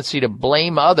a tendency to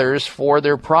blame others for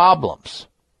their problems.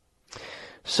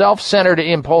 Self-centered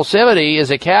impulsivity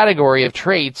is a category of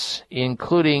traits,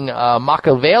 including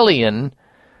Machiavellian,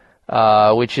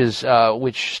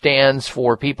 which stands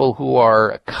for people who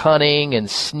are cunning and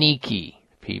sneaky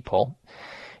people.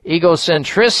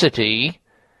 Egocentricity,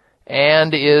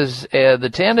 and is the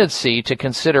tendency to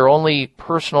consider only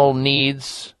personal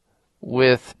needs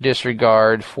with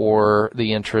disregard for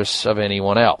the interests of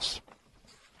anyone else.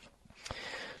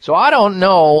 So I don't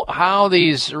know how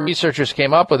these researchers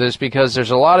came up with this, because there's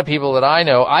a lot of people that I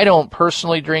know. I don't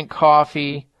personally drink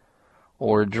coffee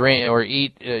or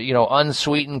eat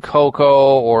unsweetened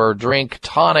cocoa or drink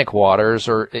tonic waters,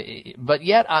 but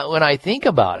yet when I think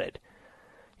about it,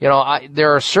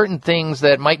 there are certain things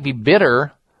that might be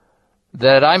bitter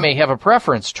that I may have a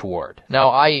preference toward.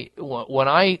 Now, when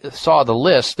I saw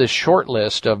this short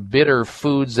list of bitter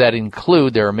foods that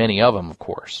include, there are many of them, of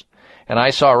course, and I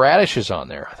saw radishes on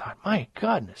there, I thought, my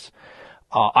goodness,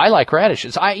 I like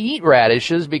radishes. I eat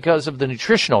radishes because of the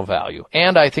nutritional value,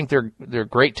 and I think they're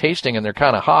great tasting, and they're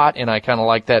kind of hot, and I kind of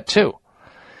like that too.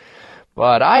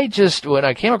 But when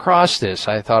I came across this,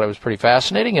 I thought it was pretty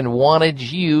fascinating and wanted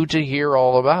you to hear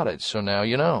all about it. So now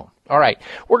you know. All right,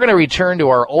 we're going to return to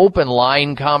our open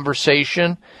line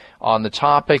conversation on the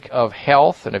topic of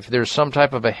health. And if there's some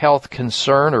type of a health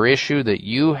concern or issue that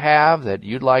you have that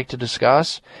you'd like to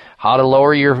discuss, how to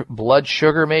lower your blood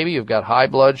sugar, maybe you've got high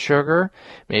blood sugar,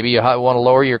 maybe you want to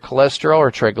lower your cholesterol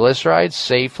or triglycerides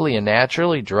safely and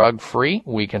naturally, drug-free,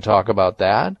 we can talk about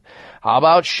that. How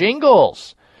about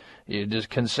shingles? You're just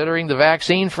considering the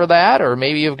vaccine for that, or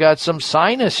maybe you've got some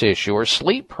sinus issue or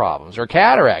sleep problems or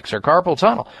cataracts or carpal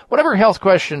tunnel. Whatever health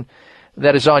question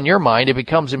that is on your mind, it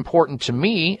becomes important to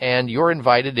me, and you're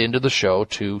invited into the show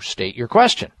to state your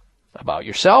question about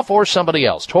yourself or somebody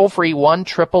else. Toll free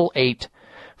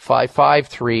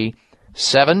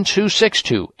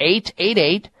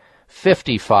 1-888-553-7262,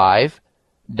 888-55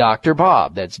 Dr.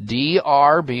 Bob. That's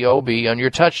DRBOB on your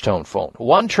touch-tone phone.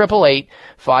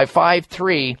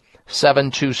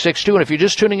 1-888-553-7262. And if you're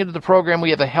just tuning into the program, we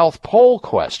have a health poll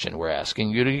question we're asking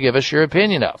you to give us your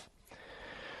opinion of.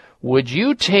 Would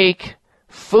you take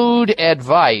food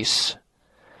advice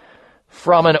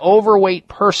from an overweight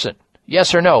person?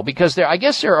 Yes or no? Because I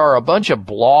guess there are a bunch of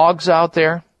blogs out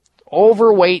there,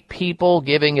 overweight people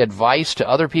giving advice to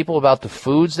other people about the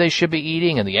foods they should be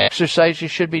eating and the exercise you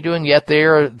should be doing, yet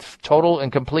they're total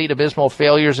and complete abysmal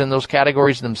failures in those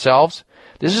categories themselves.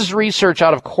 This is research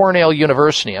out of Cornell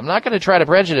University. I'm not going to try to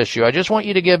prejudice you. I just want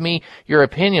you to give me your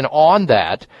opinion on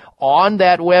that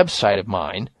website of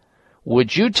mine.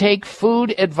 Would you take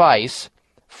food advice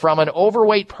from an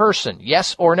overweight person?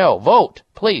 Yes or no? Vote,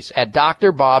 please, at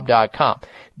drbob.com.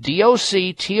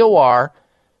 DOCTOR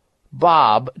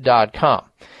Bob.com.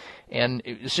 And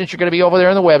since you're going to be over there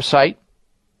on the website,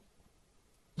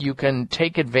 you can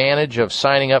take advantage of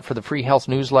signing up for the free health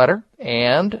newsletter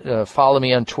and follow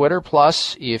me on Twitter.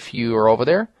 Plus, if you are over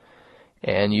there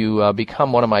and you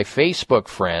become one of my Facebook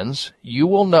friends, you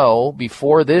will know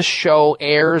before this show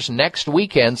airs next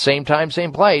weekend, same time,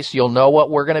 same place, you'll know what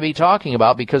we're going to be talking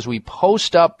about, because we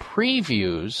post up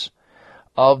previews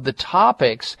of the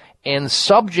topics and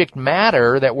subject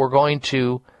matter that we're going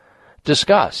to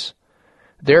discuss.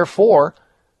 Therefore,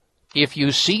 if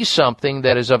you see something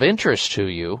that is of interest to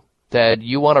you that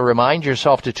you want to remind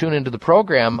yourself to tune into the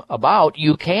program about,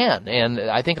 you can. And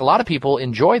I think a lot of people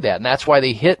enjoy that, and that's why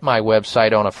they hit my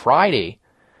website on a Friday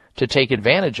to take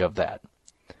advantage of that.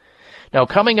 Now,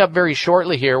 coming up very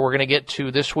shortly here, we're going to get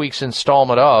to this week's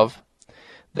installment of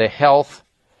the Health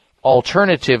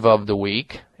Alternative of the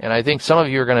Week. And I think some of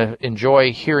you are going to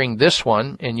enjoy hearing this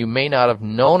one, and you may not have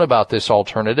known about this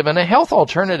alternative. And a health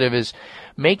alternative is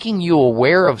making you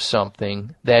aware of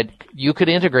something that you could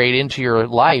integrate into your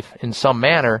life in some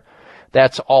manner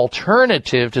that's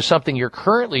alternative to something you're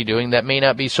currently doing that may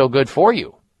not be so good for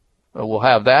you. We'll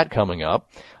have that coming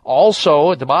up.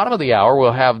 Also, at the bottom of the hour,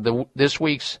 we'll have this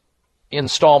week's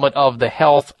installment of the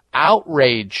Health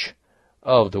Outrage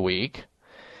of the Week.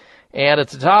 And at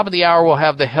the top of the hour, we'll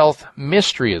have the Health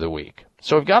Mystery of the Week.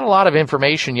 So we've got a lot of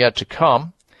information yet to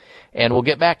come, and we'll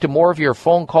get back to more of your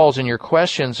phone calls and your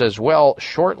questions as well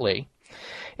shortly.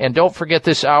 And don't forget,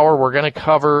 this hour, we're going to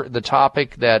cover the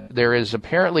topic that there is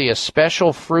apparently a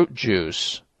special fruit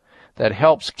juice that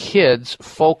helps kids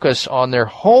focus on their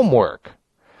homework.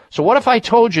 So what if I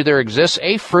told you there exists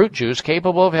a fruit juice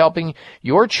capable of helping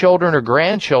your children or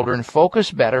grandchildren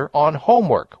focus better on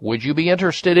homework? Would you be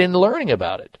interested in learning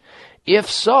about it?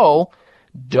 If so,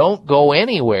 don't go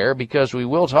anywhere, because we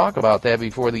will talk about that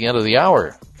before the end of the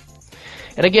hour.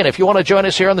 And again, if you want to join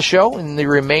us here on the show in the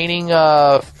remaining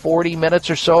 40 minutes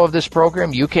or so of this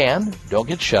program, you can. Don't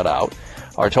get shut out.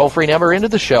 Our toll-free number into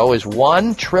the show is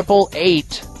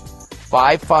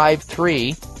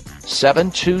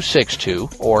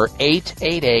 1-888-553-7262 or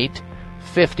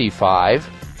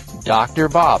 888-55-Dr.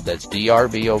 Bob. That's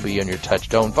D-R-B-O-B on your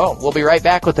touch-tone phone. We'll be right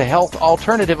back with the health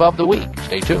alternative of the week.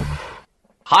 Stay tuned.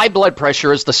 High blood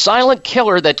pressure is the silent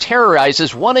killer that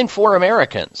terrorizes 1 in 4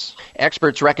 Americans.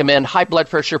 Experts recommend high blood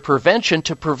pressure prevention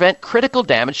to prevent critical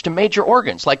damage to major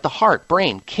organs like the heart,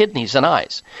 brain, kidneys, and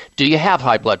eyes. Do you have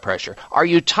high blood pressure? Are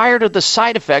you tired of the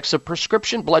side effects of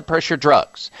prescription blood pressure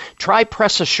drugs? Try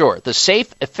Press Assure, the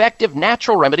safe, effective,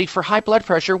 natural remedy for high blood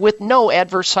pressure with no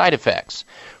adverse side effects.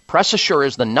 Press Assure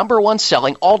is the #1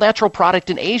 selling all-natural product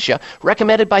in Asia,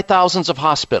 recommended by thousands of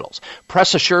hospitals.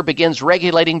 Press Assure begins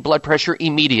regulating blood pressure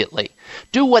immediately.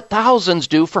 Do what thousands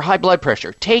do for high blood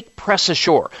pressure. Take Press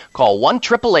Assure. Call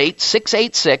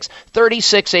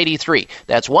 1-888-686-3683.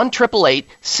 That's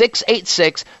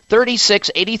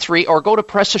 1-888-686-3683 or go to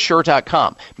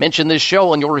PressAssure.com. Mention this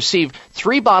show and you'll receive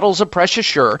 3 bottles of Press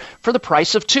Assure for the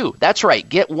price of 2. That's right.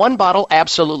 Get 1 bottle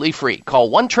absolutely free. Call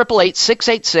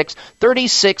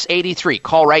 1-888-686-3683.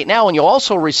 Call right now and you'll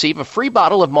also receive a free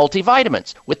bottle of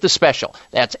multivitamins with the special.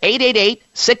 That's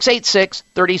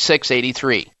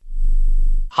 888-686-3683.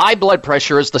 High blood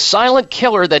pressure is the silent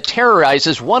killer that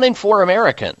terrorizes 1 in 4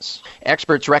 Americans.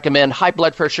 Experts recommend high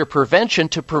blood pressure prevention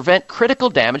to prevent critical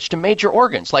damage to major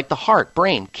organs like the heart,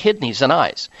 brain, kidneys, and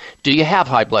eyes. Do you have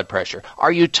high blood pressure?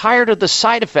 Are you tired of the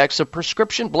side effects of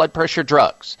prescription blood pressure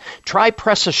drugs? Try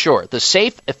Press Assure, the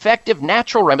safe, effective,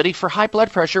 natural remedy for high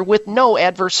blood pressure with no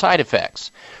adverse side effects.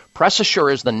 Press Assure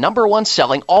is the #1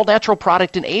 selling all-natural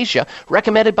product in Asia,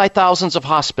 recommended by thousands of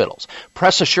hospitals.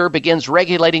 Press Assure begins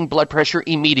regulating blood pressure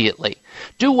immediately.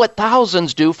 Do what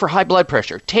thousands do for high blood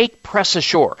pressure. Take Press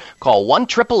Assure. Call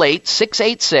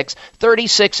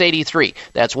 1-888-686-3683.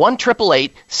 That's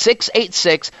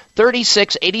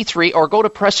 1-888-686-3683 or go to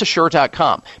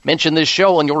PressAssure.com. Mention this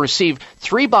show and you'll receive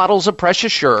 3 bottles of Press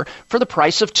Assure for the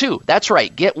price of 2. That's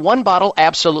right. Get 1 bottle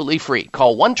absolutely free.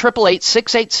 Call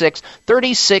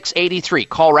 1-888-686-3683.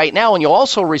 Call right now and you'll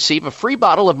also receive a free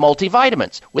bottle of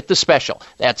multivitamins with the special.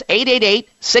 That's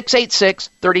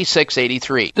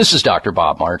 888-686-3683. This is Dr.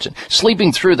 Bob Martin.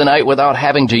 Sleeping through the night without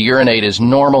having to urinate is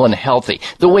normal and healthy,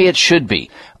 the way it should be.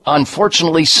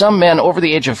 Unfortunately, some men over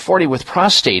the age of 40 with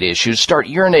prostate issues start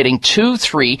urinating 2,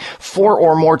 3, 4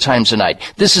 or more times a night.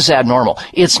 This is abnormal.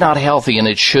 It's not healthy and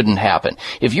it shouldn't happen.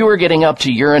 If you are getting up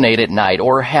to urinate at night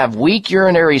or have weak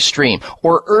urinary stream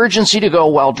or urgency to go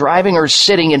while driving or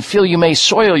sitting and feel you may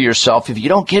soil yourself if you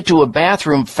don't get to a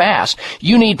bathroom fast,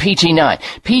 you need PT9.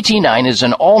 PT9 is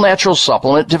an all-natural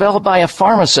supplement developed by a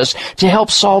pharmacist to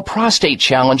help solve prostate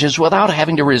challenges without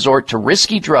having to resort to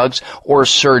risky drugs or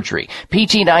surgery.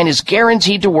 PT9 is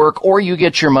guaranteed to work or you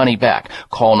get your money back.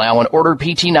 Call now and order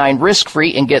PT9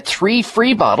 risk-free and get 3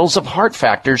 free bottles of Heart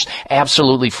Factors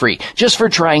absolutely free just for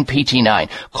trying PT9.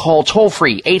 Call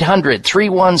toll-free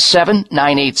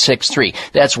 800-317-9863.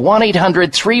 That's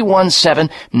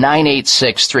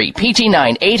 1-800-317-9863.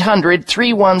 PT9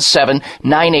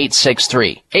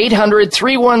 800-317-9863.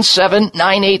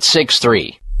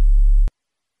 800-317-9863.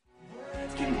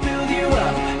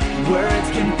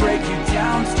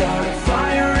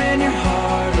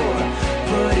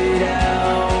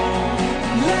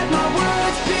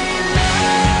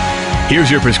 Here's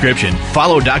your prescription.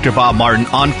 Follow Dr. Bob Martin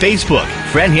on Facebook.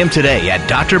 Friend him today at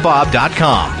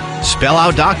drbob.com. Spell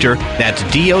out doctor, that's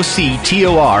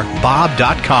D-O-C-T-O-R,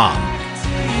 bob.com.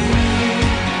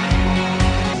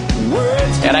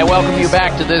 And I welcome you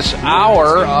back to this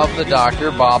hour of the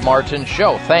Dr. Bob Martin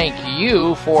Show. Thank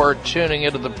you for tuning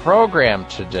into the program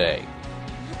today.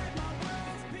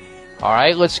 All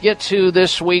right, let's get to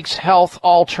this week's health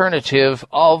alternative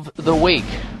of the week.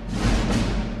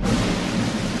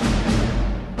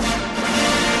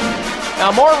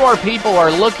 Now, more and more people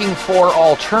are looking for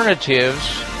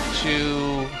alternatives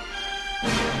to...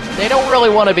 They don't really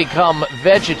want to become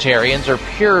vegetarians or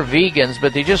pure vegans,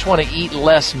 but they just want to eat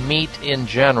less meat in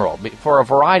general for a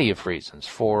variety of reasons.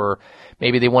 For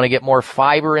maybe they want to get more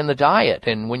fiber in the diet,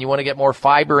 and when you want to get more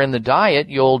fiber in the diet,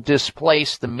 you'll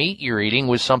displace the meat you're eating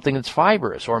with something that's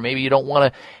fibrous. Or maybe you don't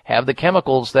want to have the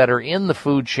chemicals that are in the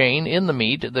food chain, in the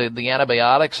meat, the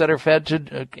antibiotics that are fed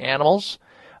to animals,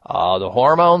 the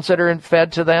hormones that are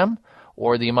fed to them,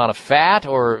 or the amount of fat,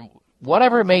 or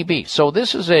whatever it may be. So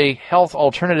this is a health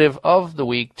alternative of the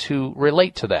week to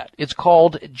relate to that. It's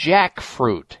called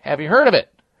jackfruit. Have you heard of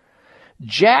it?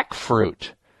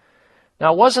 Jackfruit.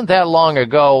 Now, it wasn't that long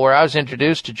ago where I was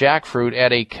introduced to jackfruit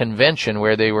at a convention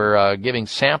where they were giving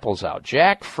samples out.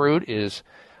 Jackfruit is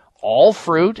all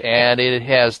fruit, and it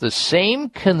has the same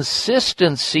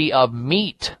consistency of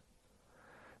meat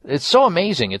It's so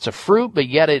amazing. It's a fruit, but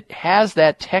yet it has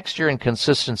that texture and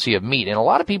consistency of meat. And a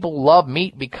lot of people love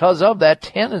meat because of that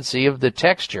tendency of the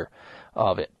texture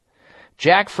of it.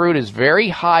 Jackfruit is very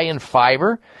high in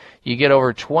fiber. You get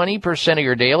over 20% of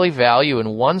your daily value in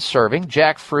one serving.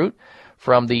 Jackfruit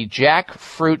from the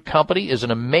Jackfruit Company is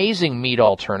an amazing meat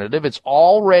alternative. It's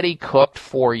already cooked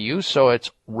for you, so it's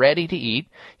ready to eat.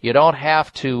 You don't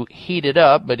have to heat it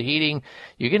up, but you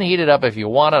can heat it up if you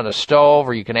want on a stove,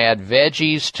 or you can add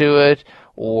veggies to it,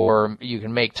 or you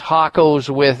can make tacos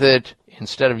with it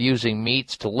instead of using meat.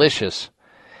 It's delicious.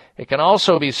 It can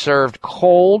also be served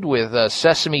cold with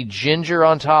sesame ginger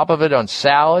on top of it on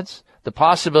salads. The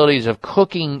possibilities of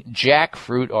cooking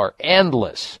jackfruit are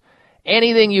endless.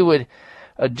 Anything you would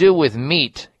do with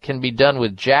meat can be done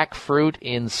with jackfruit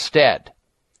instead.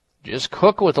 Just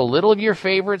cook with a little of your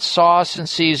favorite sauce and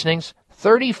seasonings.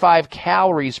 35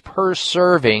 calories per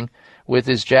serving with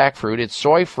this jackfruit. It's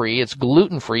soy-free. It's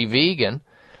gluten-free, vegan.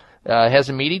 Has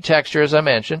a meaty texture, as I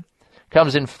mentioned.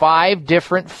 Comes in 5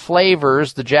 different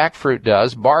flavors, the jackfruit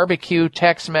does. Barbecue,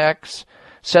 Tex-Mex,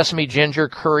 sesame ginger,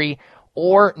 curry,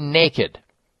 or naked.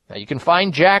 Now, you can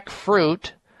find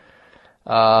jackfruit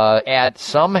at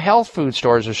some health food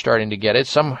stores are starting to get it,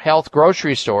 some health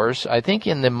grocery stores. I think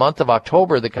in the month of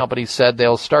October, the company said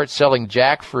they'll start selling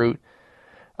jackfruit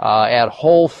at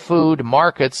Whole Food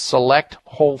Markets, select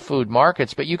Whole Food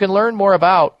Markets. But you can learn more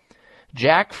about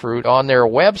jackfruit on their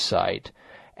website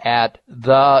at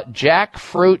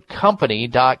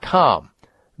thejackfruitcompany.com.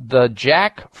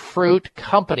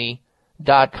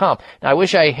 Thejackfruitcompany.com. Now, I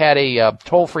wish I had a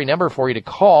toll-free number for you to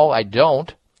call. I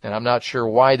don't, and I'm not sure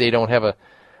why they don't have a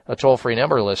toll-free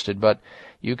number listed, but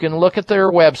you can look at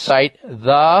their website,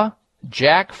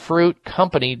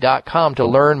 thejackfruitcompany.com, to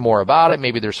learn more about it.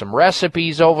 Maybe there's some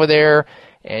recipes over there,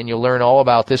 and you'll learn all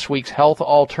about this week's health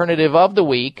alternative of the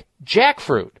week,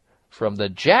 jackfruit. From the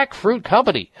Jackfruit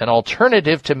Company, an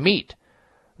alternative to meat.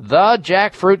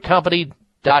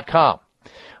 TheJackfruitCompany.com.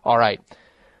 All right.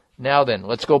 Now then,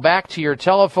 let's go back to your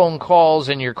telephone calls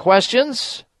and your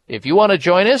questions. If you want to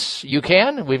join us, you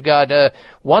can. We've got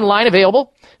one line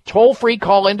available. Toll-free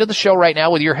call into the show right now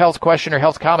with your health question or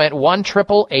health comment,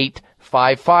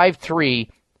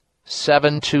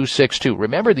 1-888-553-7262.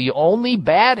 Remember, the only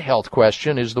bad health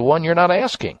question is the one you're not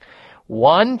asking.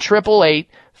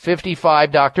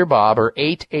 1-888-55-Dr. Bob or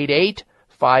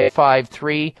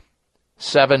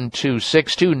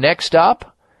 888-553-7262. Next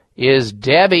up is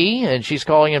Debbie, and she's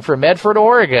calling in from Medford,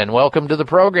 Oregon. Welcome to the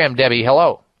program, Debbie.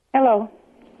 Hello. Hello.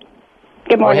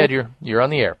 Good morning. Go ahead. You're on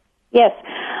the air. Yes.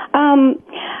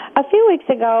 A few weeks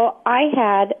ago, I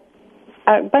had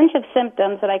a bunch of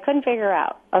symptoms that I couldn't figure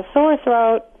out. A sore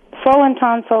throat, swollen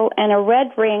tonsil, and a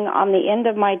red ring on the end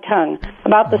of my tongue,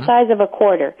 about the size of a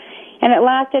quarter. And it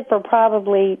lasted for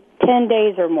probably 10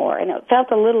 days or more, and it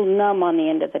felt a little numb on the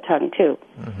end of the tongue, too.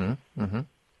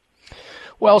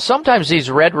 Well, sometimes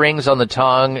these red rings on the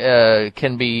tongue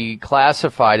can be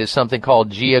classified as something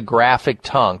called geographic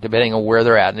tongue, depending on where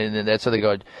they're at. And that's how they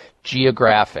go,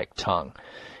 geographic tongue.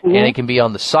 And it can be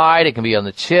on the side, it can be on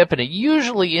the tip, and it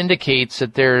usually indicates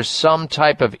that there's some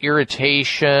type of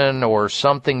irritation or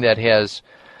something that has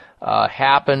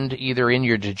happened either in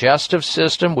your digestive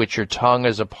system, which your tongue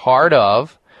is a part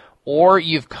of, or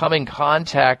you've come in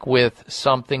contact with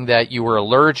something that you were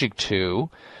allergic to,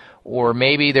 or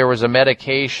maybe there was a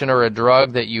medication or a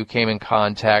drug that you came in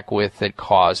contact with that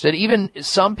caused it. Even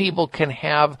some people can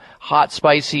have hot,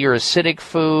 spicy, or acidic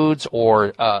foods,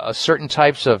 or certain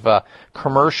types of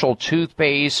commercial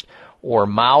toothpaste or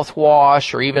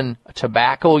mouthwash, or even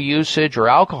tobacco usage or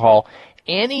alcohol.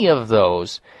 Any of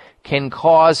those can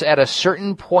cause at a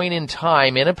certain point in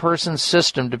time in a person's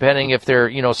system, depending if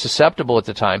they're, susceptible at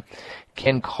the time,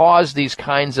 can cause these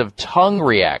kinds of tongue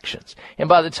reactions. And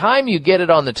by the time you get it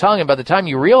on the tongue, and by the time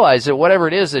you realize that whatever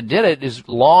it is that did it is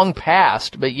long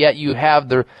past, but yet you have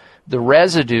the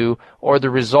residue or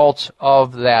the results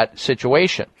of that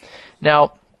situation.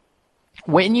 Now,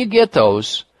 when you get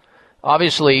those,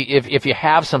 obviously, if you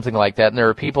have something like that, and there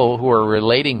are people who are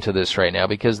relating to this right now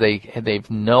because they've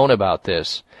known about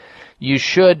this, you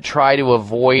should try to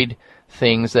avoid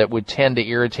things that would tend to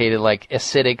irritate it, like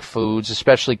acidic foods,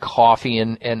 especially coffee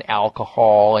and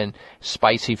alcohol and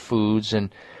spicy foods and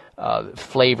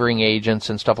flavoring agents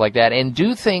and stuff like that, and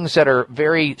do things that are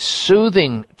very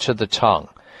soothing to the tongue.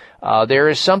 There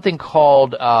is something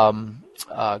called,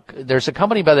 there's a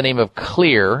company by the name of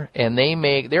Clear, and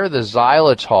they're the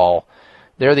xylitol.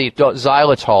 They're the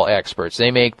xylitol experts.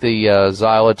 They make the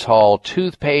xylitol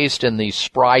toothpaste and the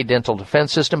Spry dental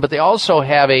defense system, but they also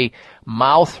have a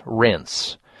mouth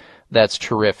rinse that's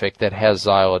terrific that has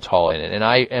xylitol in it. And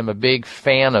I am a big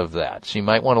fan of that. So you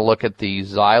might want to look at the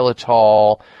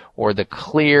xylitol or the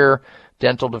Clear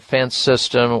Dental Defense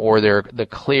System or the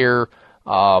Clear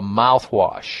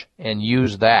mouthwash and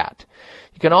use that.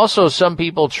 You can also, some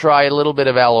people try a little bit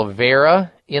of aloe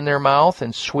vera in their mouth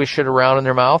and swish it around in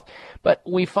their mouth. But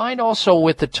we find also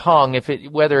with the tongue,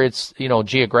 whether it's,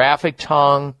 geographic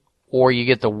tongue or you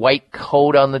get the white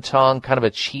coat on the tongue, kind of a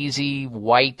cheesy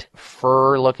white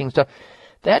fur looking stuff,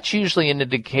 that's usually an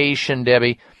indication,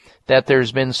 Debbie, that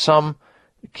there's been some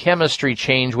chemistry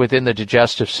change within the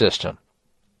digestive system.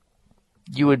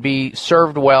 You would be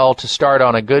served well to start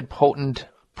on a good potent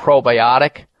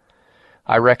probiotic.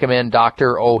 I recommend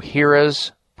Dr.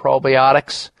 Ohhira's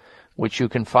probiotics, which you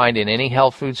can find in any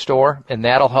health food store, and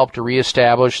that'll help to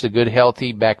reestablish the good,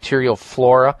 healthy bacterial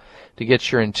flora to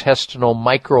get your intestinal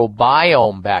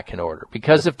microbiome back in order.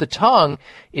 Because if the tongue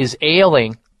is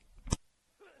ailing,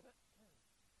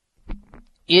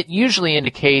 it usually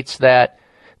indicates that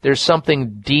there's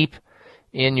something deep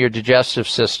in your digestive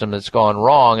system that's gone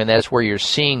wrong, and that's where you're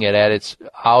seeing it at its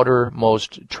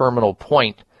outermost terminal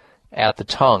point at the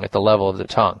tongue, at the level of the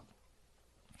tongue.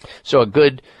 So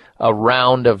a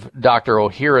round of Dr.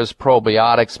 Ohhira's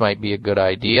probiotics might be a good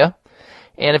idea.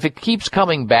 And if it keeps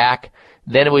coming back,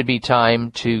 then it would be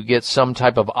time to get some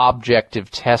type of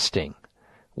objective testing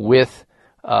with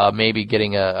maybe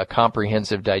getting a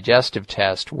comprehensive digestive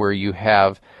test where you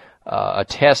have a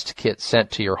test kit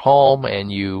sent to your home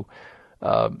and you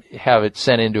have it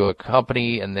sent into a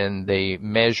company and then they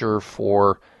measure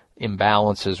for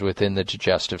imbalances within the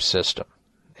digestive system.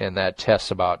 And that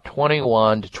tests about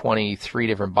 21 to 23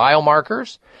 different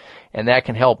biomarkers, and that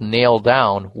can help nail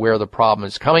down where the problem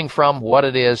is coming from, what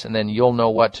it is, and then you'll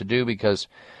know what to do because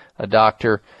a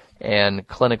doctor and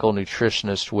clinical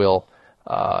nutritionist will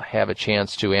have a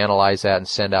chance to analyze that and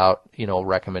send out,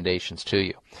 recommendations to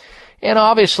you. And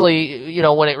obviously,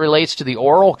 when it relates to the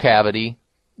oral cavity,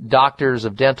 doctors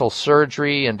of dental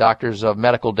surgery and doctors of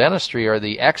medical dentistry are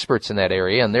the experts in that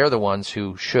area, and they're the ones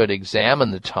who should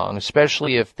examine the tongue,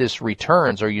 especially if this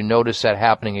returns or you notice that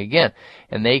happening again.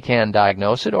 And they can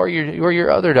diagnose it, or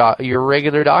your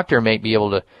regular doctor may be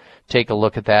able to take a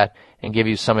look at that and give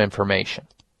you some information.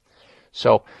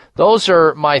 So those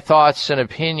are my thoughts and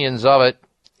opinions of it,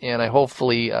 and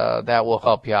hopefully that will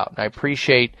help you out. And I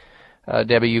appreciate,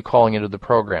 Debbie, you calling into the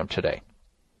program today.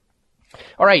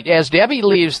 All right, as Debbie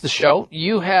leaves the show,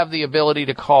 you have the ability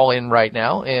to call in right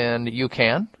now, and you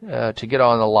can, to get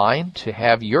on the line to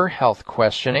have your health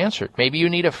question answered. Maybe you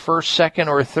need a first, second,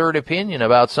 or third opinion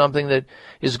about something that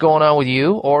is going on with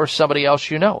you or somebody else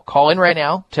you know. Call in right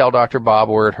now. Tell Dr. Bob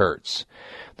where it hurts.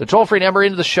 The toll-free number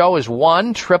into the show is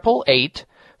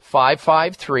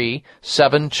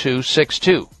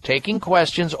 1-888-553-7262. Taking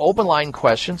questions, open line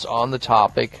questions on the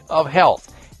topic of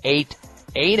health.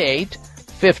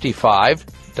 888-55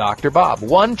 Dr. Bob.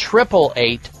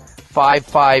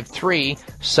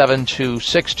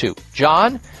 1-888-553-7262.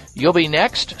 John, you'll be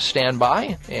next. Stand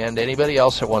by. And anybody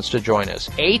else that wants to join us.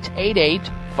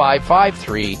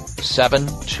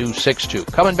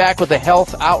 888-553-7262. Coming back with the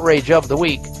health outrage of the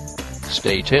week.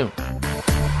 Stay tuned.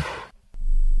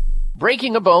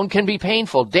 Breaking a bone can be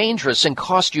painful, dangerous, and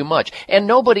cost you much, and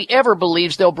nobody ever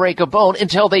believes they'll break a bone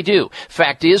until they do.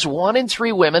 Fact is, 1 in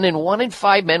 3 women and 1 in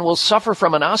 5 men will suffer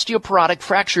from an osteoporotic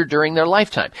fracture during their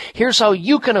lifetime. Here's how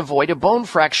you can avoid a bone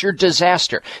fracture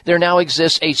disaster. There now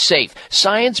exists a safe,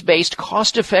 science-based,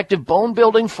 cost-effective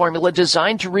bone-building formula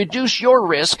designed to reduce your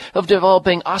risk of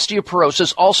developing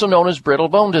osteoporosis, also known as brittle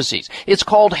bone disease. It's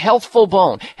called Healthful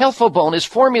Bone. Healthful Bone is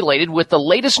formulated with the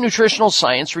latest nutritional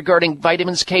science regarding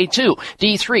vitamins K2,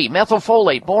 D3,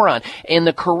 methylfolate, boron, and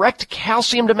the correct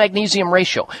calcium to magnesium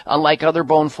ratio. Unlike other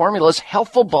bone formulas,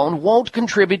 Healthful Bone won't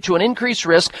contribute to an increased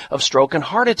risk of stroke and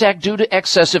heart attack due to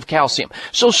excessive calcium.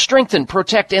 So strengthen,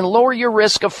 protect, and lower your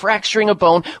risk of fracturing a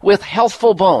bone with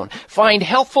Healthful Bone. Find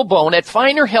Healthful Bone at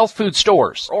finer health food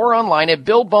stores or online at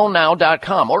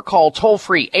BuildBoneNow.com or call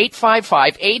toll-free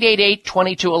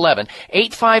 855-888-2211.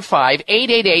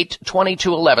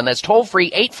 855-888-2211. That's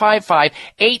toll-free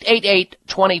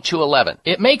 855-888-2211.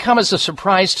 It may come as a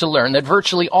surprise to learn that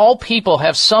virtually all people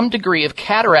have some degree of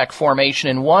cataract formation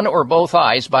in one or both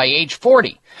eyes by age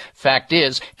 40. Fact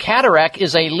is, cataract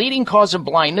is a leading cause of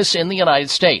blindness in the United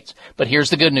States. But here's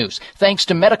the good news. Thanks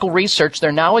to medical research,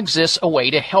 there now exists a way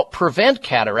to help prevent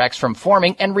cataracts from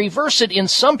forming and reverse it in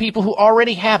some people who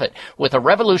already have it with a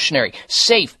revolutionary,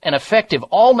 safe, and effective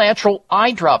all-natural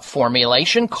eye drop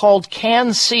formulation called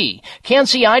Can-C.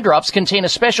 Can-C eye drops contain a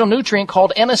special nutrient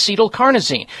called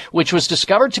N-acetylcarnosine, which was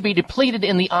discovered to be depleted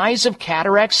in the eyes of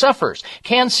cataract sufferers.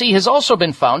 Can-C has also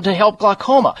been found to help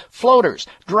glaucoma, floaters,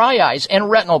 dry eyes, and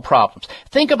retinal problems.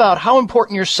 Think about how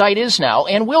important your sight is now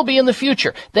and will be in the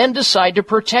future. Then decide to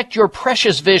protect your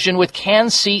precious vision with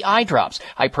Can-C eye drops.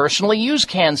 I personally use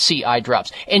Can-C eye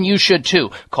drops, and you should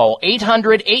too. Call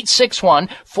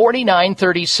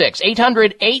 800-861-4936.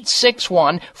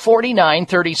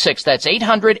 800-861-4936. That's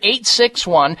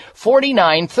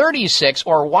 800-861-4936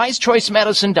 or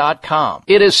wisechoicemedicine.com.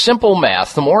 It is simple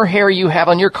math. The more hair you have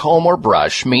on your comb or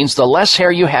brush means the less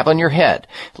hair you have on your head.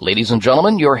 Ladies and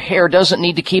gentlemen, your hair doesn't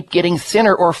need to keep getting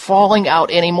thinner or falling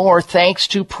out anymore thanks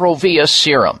to Provia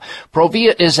Serum.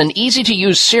 Provia is an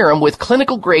easy-to-use serum with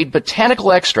clinical-grade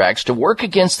botanical extracts to work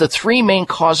against the three main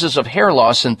causes of hair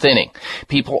loss and thinning.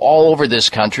 People all over this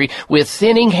country with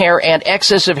thinning hair and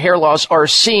excessive hair loss are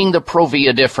seeing the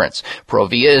Provia difference.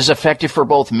 Provia is effective for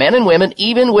both men and women,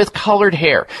 even with colored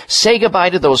hair. Say goodbye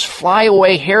to those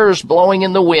flyaway hairs blowing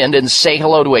in the wind and say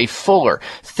hello to a fuller,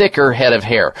 thicker head of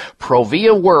hair.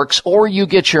 Provia works or you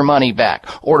get your money back.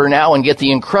 Order now and get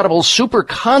the incredible super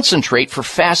concentrate for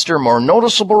faster, more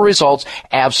noticeable results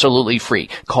absolutely free.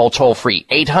 Call toll-free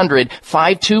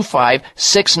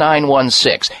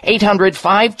 800-525-6916.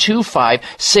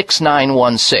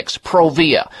 800-525-6916.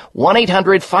 Provia.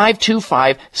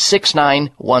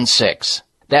 1-800-525-6916.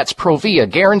 That's Provia,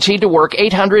 guaranteed to work.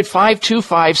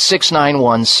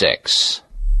 800-525-6916.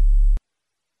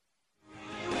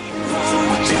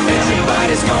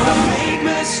 Everybody's gonna make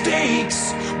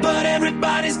mistakes, but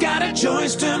everybody's got a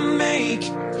choice to make.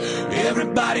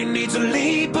 Everybody needs a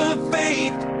leap of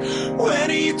faith. When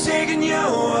are you taking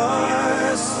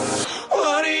yours?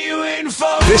 What are you waiting for?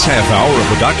 This half hour of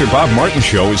the Dr. Bob Martin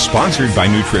Show is sponsored by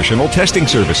Nutritional Testing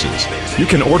Services. You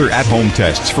can order at-home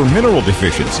tests for mineral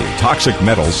deficiency, toxic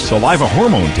metals, saliva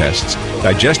hormone tests,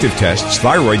 digestive tests,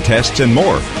 thyroid tests, and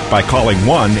more by calling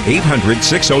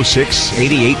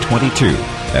 1-800-606-8822.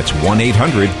 That's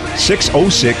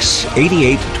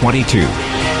 1-800-606-8822.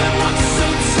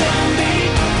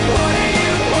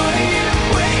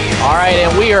 All right,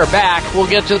 and we are back. We'll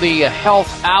get to the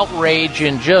health outrage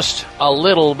in just a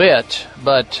little bit,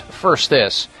 but first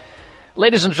this.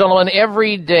 Ladies and gentlemen,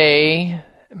 every day,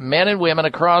 men and women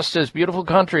across this beautiful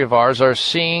country of ours are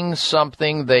seeing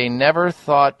something they never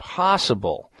thought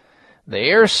possible.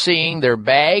 They are seeing their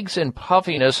bags and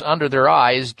puffiness under their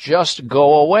eyes just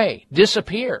go away,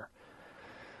 disappear.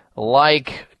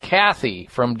 Like Kathy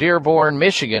from Dearborn,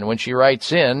 Michigan, when she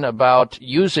writes in about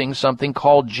using something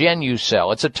called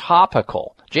Genucel. It's a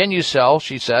topical. Genucel,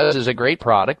 she says, is a great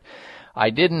product. I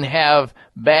didn't have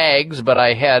bags, but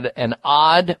I had an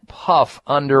odd puff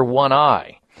under one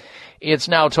eye. It's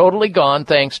now totally gone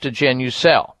thanks to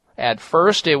Genucel. At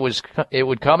first, it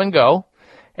would come and go.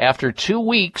 After 2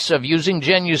 weeks of using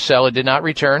Genucel, it did not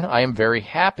return. I am very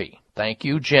happy. Thank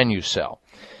you, Genucel.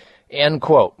 End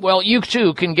quote. Well, you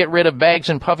too can get rid of bags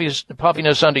and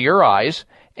puffiness under your eyes,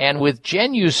 and with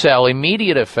Genucel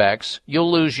immediate effects, you'll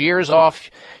lose years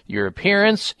off your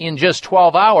appearance. In just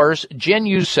 12 hours,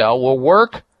 Genucel will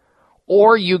work,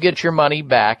 or you get your money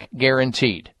back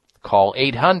guaranteed. Call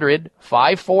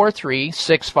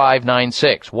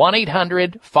 800-543-6596.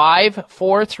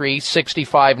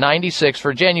 1-800-543-6596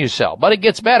 for Genucel. But it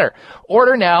gets better.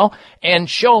 Order now, and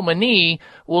Chamonix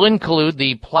will include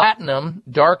the Platinum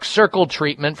Dark Circle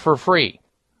treatment for free.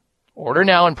 Order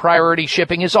now, and priority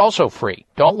shipping is also free.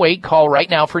 Don't wait. Call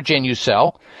right now for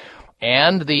Genucel.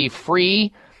 And the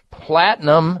free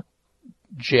Platinum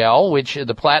Gel, which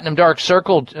the Platinum Dark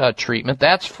Circle treatment,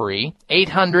 that's free.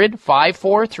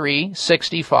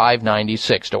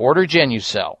 800-543-6596 to order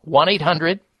Genucel.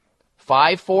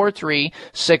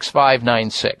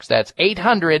 1-800-543-6596. That's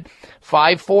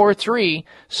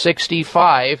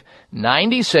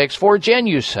 800-543-6596 for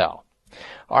Genucel.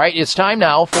 All right, it's time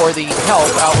now for the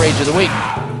health outrage of the week.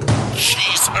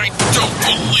 Jeez, I don't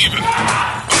believe it.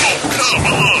 Oh, come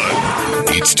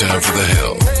on. It's time for the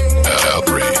health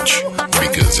outrage,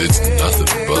 because it's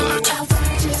nothing but.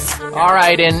 All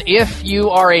right, and if you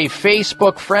are a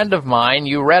Facebook friend of mine,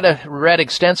 you read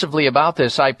extensively about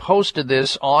this. I posted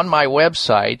this on my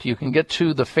website. You can get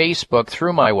to the Facebook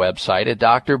through my website at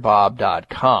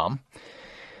drbob.com.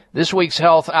 This week's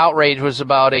health outrage is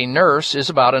about a nurse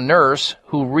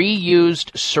who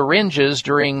reused syringes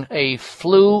during a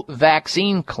flu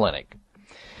vaccine clinic.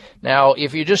 Now,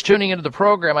 if you're just tuning into the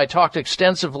program, I talked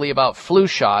extensively about flu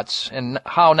shots and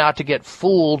how not to get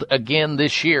fooled again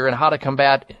this year and how to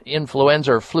combat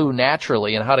influenza or flu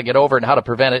naturally and how to get over it and how to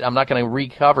prevent it. I'm not going to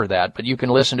recover that, but you can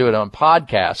listen to it on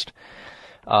podcast.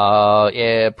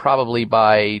 Probably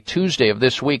by Tuesday of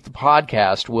this week, the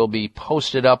podcast will be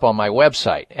posted up on my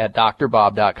website at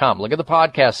drbob.com. Look at the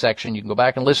podcast section. You can go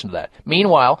back and listen to that.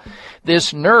 Meanwhile,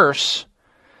 this nurse,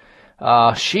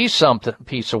 she's some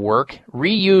piece of work,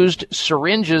 reused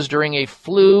syringes during a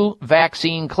flu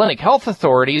vaccine clinic. Health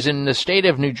authorities in the state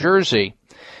of New Jersey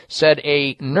said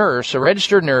a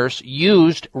registered nurse,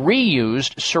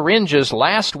 reused syringes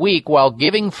last week while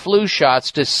giving flu shots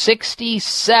to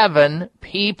 67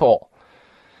 people.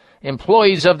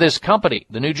 Employees of this company,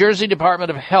 the New Jersey Department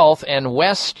of Health and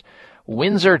West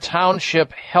Windsor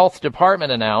Township Health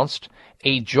Department, announced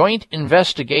a joint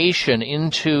investigation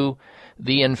into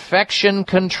the infection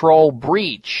control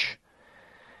breach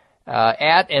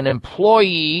at an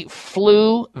employee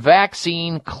flu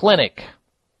vaccine clinic.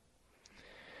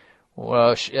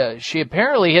 Well, she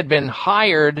apparently had been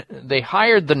hired. They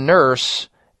hired the nurse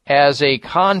as a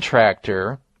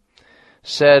contractor.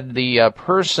 Said the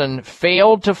person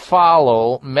failed to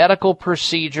follow medical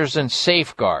procedures and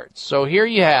safeguards. So here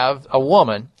you have a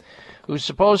woman who's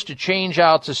supposed to change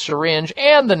out the syringe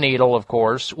and the needle, of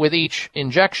course, with each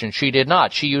injection. She did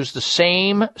not. She used the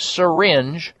same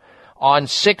syringe on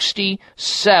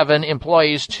 67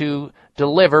 employees to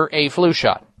deliver a flu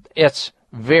shot. It's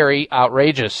very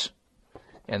outrageous.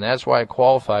 And that's why it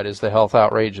qualified as the Health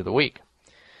Outrage of the Week.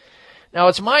 Now,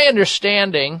 it's my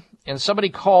understanding, and somebody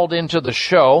called into the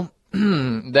show,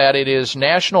 that it is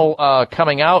National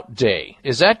Coming Out Day.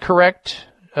 Is that correct,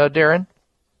 Darren?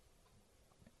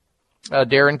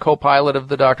 Darren, co-pilot of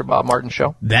the Dr. Bob Martin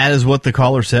Show? That is what the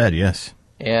caller said, yes.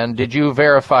 And did you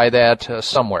verify that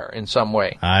somewhere, in some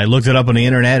way? I looked it up on the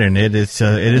internet, and it is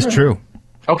true.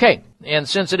 Okay, and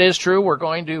since it is true, we're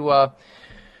going to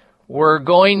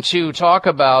talk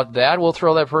about that. We'll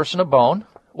throw that person a bone.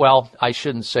 Well, I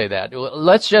shouldn't say that.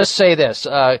 Let's just say this.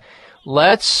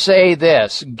 Let's say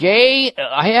this.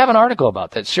 I have an article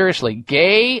about that. Seriously,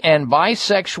 gay and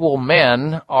bisexual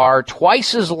men are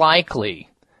twice as likely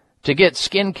to get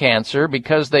skin cancer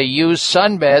because they use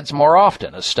sunbeds more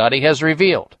often, a study has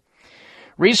revealed.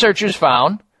 Researchers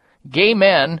found gay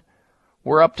men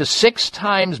were up to 6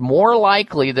 times more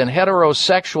likely than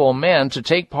heterosexual men to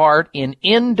take part in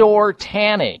indoor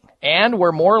tanning and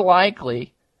were more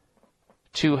likely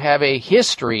to have a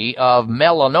history of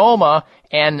melanoma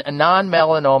and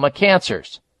non-melanoma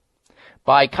cancers.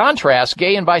 By contrast,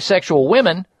 gay and bisexual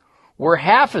women were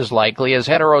half as likely as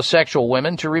heterosexual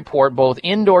women to report both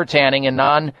indoor tanning and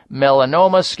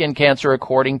non-melanoma skin cancer,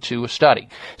 according to a study.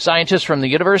 Scientists from the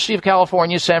University of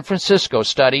California, San Francisco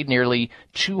studied nearly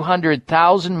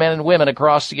 200,000 men and women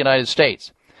across the United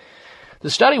States. The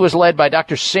study was led by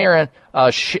Dr. Sarah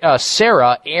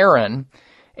Aaron,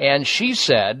 and she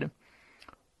said,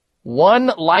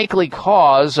 one likely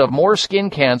cause of more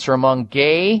skin cancer among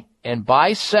gay and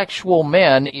bisexual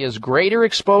men is greater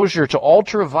exposure to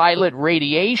ultraviolet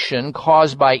radiation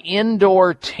caused by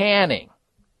indoor tanning.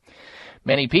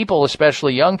 Many people,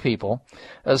 especially young people,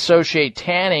 associate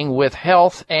tanning with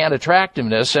health and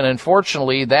attractiveness, and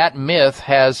unfortunately that myth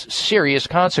has serious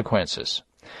consequences.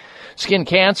 Skin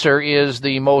cancer is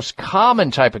the most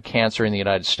common type of cancer in the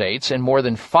United States, and more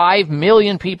than 5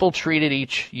 million people treated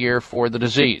each year for the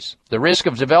disease. The risk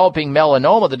of developing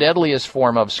melanoma, the deadliest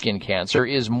form of skin cancer,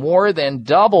 is more than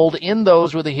doubled in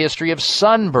those with a history of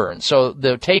sunburn. So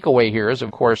the takeaway here is,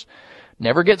 of course,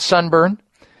 never get sunburn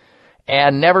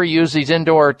and never use these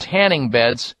indoor tanning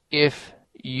beds if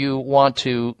you want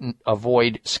to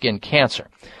avoid skin cancer.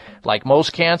 Like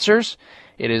most cancers,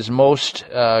 it is most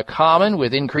common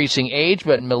with increasing age,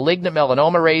 but malignant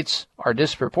melanoma rates are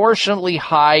disproportionately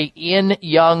high in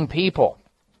young people.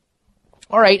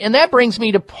 All right, and that brings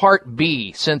me to part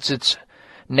B, since it's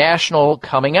National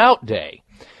Coming Out Day.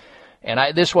 And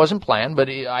this wasn't planned, but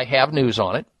I have news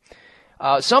on it.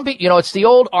 Some people, it's the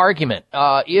old argument.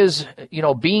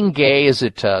 Being gay, is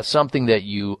it something that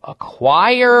you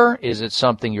acquire? Is it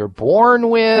something you're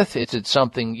born with? Is it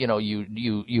something, you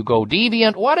go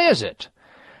deviant? What is it?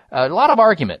 A lot of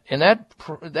argument, and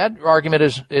that argument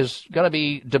is going to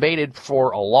be debated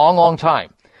for a long, long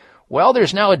time. Well,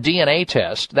 there's now a DNA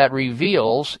test that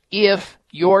reveals if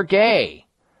you're gay.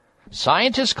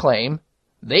 Scientists claim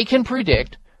they can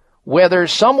predict whether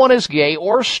someone is gay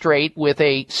or straight with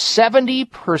a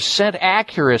 70%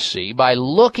 accuracy by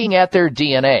looking at their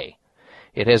DNA.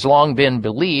 It has long been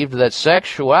believed that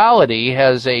sexuality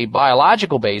has a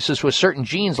biological basis with certain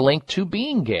genes linked to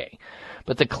being gay.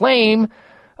 But the claim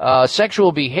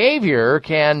sexual behavior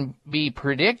can be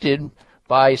predicted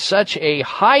by such a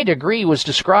high degree was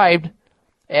described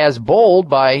as bold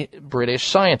by British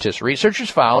scientists.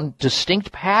 Researchers found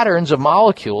distinct patterns of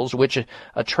molecules which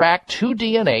attract to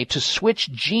DNA to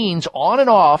switch genes on and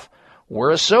off were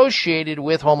associated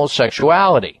with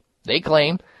homosexuality. They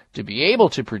claim to be able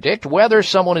to predict whether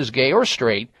someone is gay or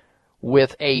straight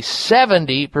with a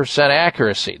 70%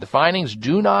 accuracy. The findings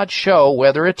do not show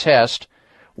whether a test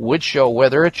would show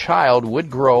whether a child would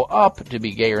grow up to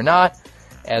be gay or not,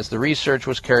 as the research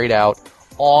was carried out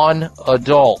on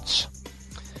adults.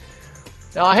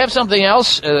 Now, I have something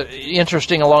else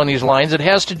interesting along these lines. It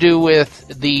has to do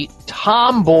with the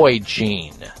tomboy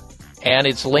gene, and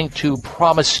it's linked to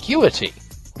promiscuity.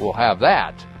 We'll have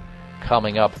that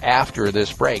coming up after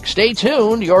this break. Stay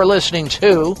tuned. You're listening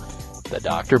to The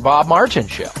Dr. Bob Martin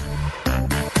Show.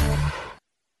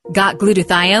 Got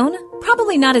glutathione?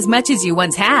 Probably not as much as you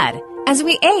once had. As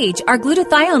we age, our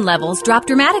glutathione levels drop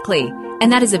dramatically,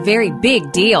 and that is a very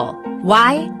big deal.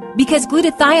 Why? Because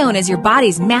glutathione is your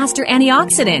body's master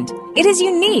antioxidant. It is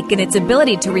unique in its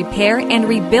ability to repair and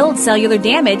rebuild cellular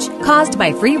damage caused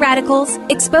by free radicals,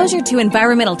 exposure to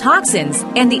environmental toxins,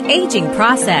 and the aging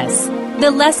process. The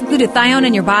less glutathione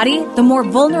in your body, the more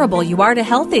vulnerable you are to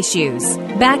health issues.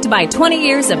 Backed by 20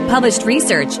 years of published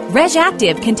research,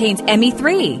 RegActive contains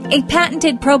ME3, a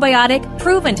patented probiotic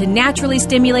proven to naturally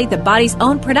stimulate the body's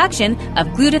own production of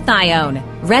glutathione.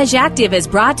 RegActive is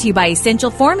brought to you by Essential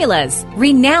Formulas,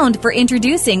 renowned for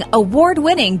introducing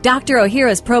award-winning Dr.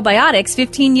 Ohhira's probiotics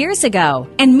 15 years ago,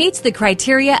 and meets the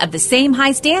criteria of the same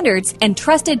high standards and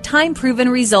trusted time-proven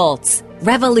results.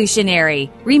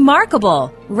 Revolutionary,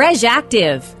 remarkable,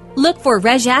 RegActive. Look for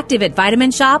RegActive at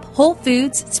Vitamin Shop, Whole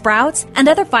Foods, Sprouts, and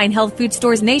other fine health food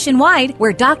stores nationwide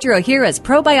where Dr. Ohhira's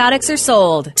probiotics are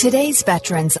sold. Today's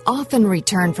veterans often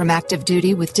return from active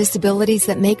duty with disabilities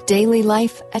that make daily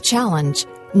life a challenge.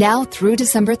 Now through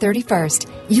December 31st,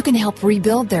 you can help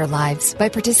rebuild their lives by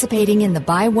participating in the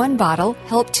Buy One Bottle,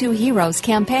 Help Two Heroes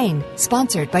campaign,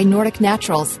 sponsored by Nordic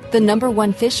Naturals, the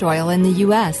 #1 fish oil in the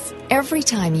U.S. Every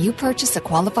time you purchase a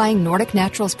qualifying Nordic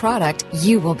Naturals product,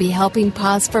 you will be helping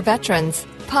Pause for Veterans.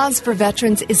 Pause for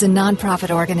Veterans is a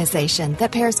nonprofit organization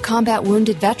that pairs combat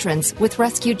wounded veterans with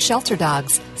rescued shelter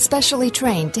dogs, specially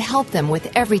trained to help them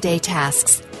with everyday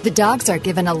tasks. The dogs are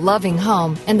given a loving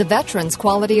home, and the veterans'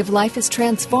 quality of life is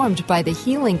transformed by the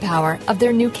healing power of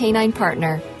their new canine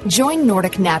partner. Join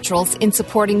Nordic Naturals in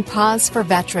supporting Pause for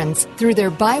Veterans through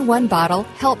their Buy One Bottle,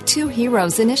 Help Two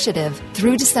Heroes initiative.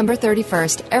 Through December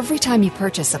 31st, every time you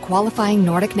purchase a qualifying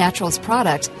Nordic Naturals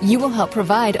product, you will help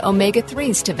provide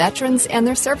omega-3s to veterans and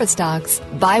their service dogs.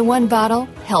 Buy One Bottle,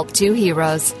 Help Two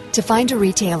Heroes. To find a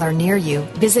retailer near you,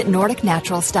 visit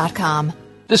NordicNaturals.com.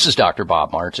 This is Dr.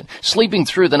 Bob Martin. Sleeping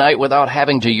through the night without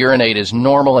having to urinate is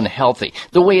normal and healthy,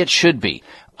 the way it should be.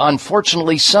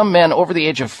 Unfortunately, some men over the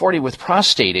age of 40 with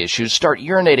prostate issues start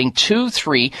urinating 2,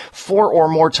 3, 4 or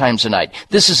more times a night.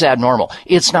 This is abnormal.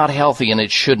 It's not healthy and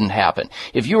it shouldn't happen.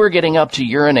 If you are getting up to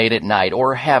urinate at night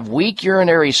or have weak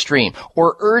urinary stream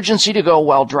or urgency to go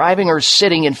while driving or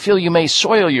sitting and feel you may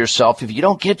soil yourself if you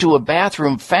don't get to a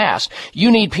bathroom fast, you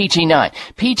need PT9.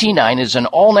 PT9 is an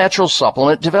all-natural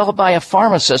supplement developed by a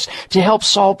pharmacist to help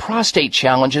solve prostate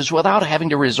challenges without having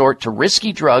to resort to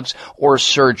risky drugs or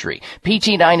surgery.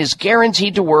 PT9 is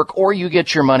guaranteed to work or you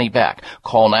get your money back.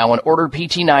 Call now and order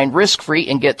PT9 risk-free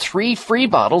and get 3 free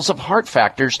bottles of Heart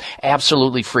Factors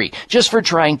absolutely free just for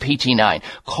trying PT9.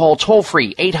 Call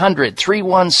toll-free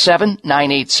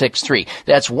 800-317-9863.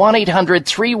 That's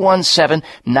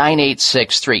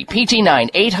 1-800-317-9863.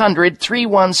 PT9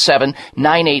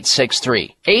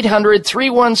 800-317-9863.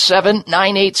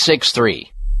 800-317-9863.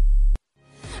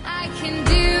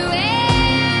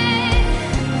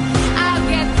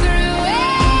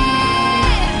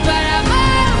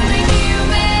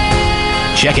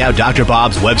 Check out Dr.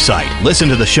 Bob's website. Listen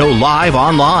to the show live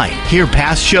online. Hear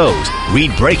past shows.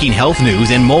 Read breaking health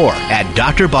news and more at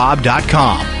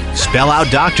drbob.com. Spell out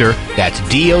doctor, that's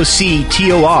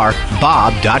DOCTOR,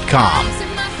 Bob.com.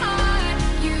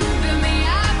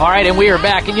 All right, and we are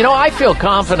back. And, I feel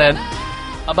confident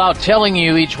about telling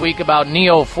you each week about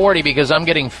Neo 40 because I'm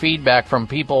getting feedback from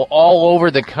people all over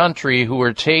the country who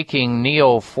are taking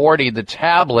Neo 40, the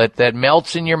tablet that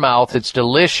melts in your mouth. It's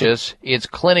delicious. It's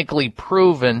clinically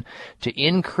proven to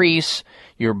increase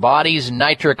your body's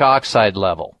nitric oxide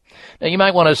level. Now, you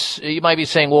might be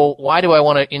saying, well, why do I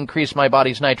want to increase my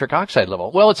body's nitric oxide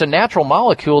level? Well, it's a natural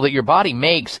molecule that your body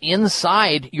makes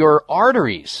inside your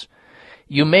arteries.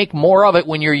 You make more of it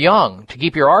when you're young to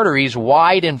keep your arteries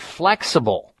wide and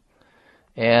flexible.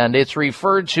 And it's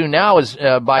referred to now as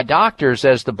by doctors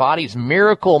as the body's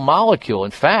miracle molecule.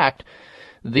 In fact,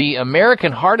 The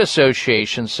American Heart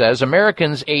Association says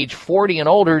Americans age 40 and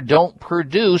older don't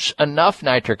produce enough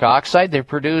nitric oxide. They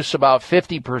produce about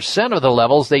 50% of the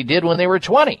levels they did when they were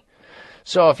 20.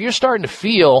 So if you're starting to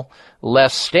feel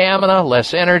less stamina,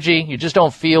 less energy, you just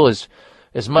don't feel as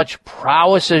much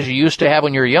prowess as you used to have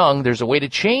when you're young, there's a way to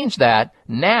change that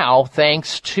now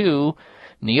thanks to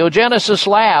Neogenesis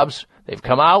Labs. They've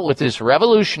come out with this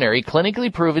revolutionary,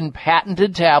 clinically proven,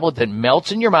 patented tablet that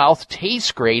melts in your mouth,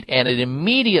 tastes great, and it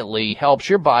immediately helps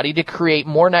your body to create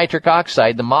more nitric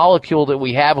oxide, the molecule that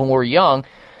we have when we're young,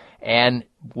 and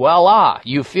voila,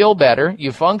 you feel better,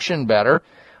 you function better,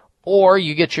 or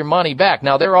you get your money back.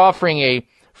 Now, they're offering a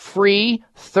free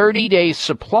 30-day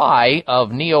supply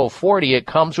of Neo 40. It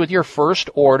comes with your first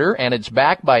order, and it's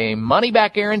backed by a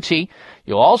money-back guarantee.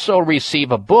 You'll also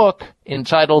receive a book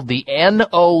entitled The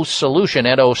NO Solution.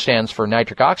 NO stands for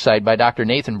nitric oxide, by Dr.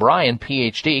 Nathan Bryan,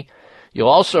 Ph.D. You'll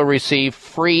also receive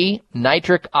free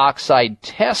nitric oxide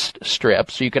test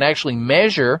strips, so you can actually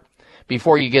measure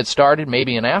before you get started,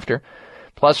 maybe and after,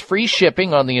 plus free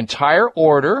shipping on the entire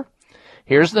order.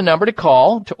 Here's the number to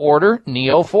call to order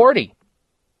Neo 40.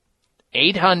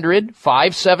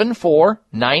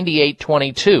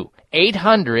 800-574-9822.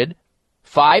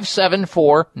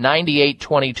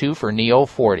 800-574-9822 for Neo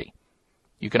 40.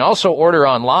 You can also order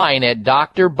online at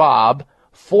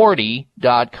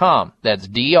drbob40.com. That's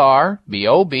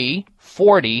DRBOB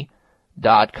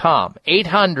 40.com.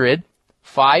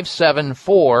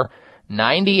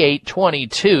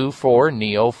 800-574-9822 for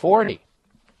Neo 40.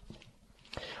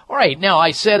 All right, now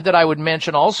I said that I would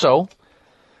mention also,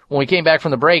 when we came back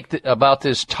from the break, about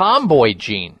this tomboy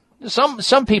gene.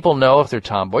 Some people know if they're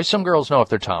tomboys. Some girls know if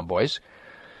they're tomboys.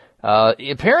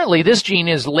 Apparently, this gene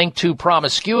is linked to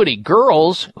promiscuity.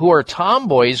 Girls who are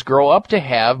tomboys grow up to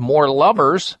have more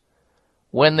lovers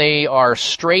when they are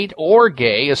straight or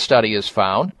gay, a study has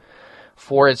found.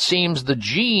 For it seems the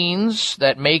genes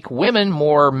that make women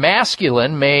more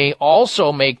masculine may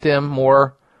also make them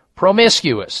more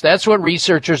promiscuous. That's what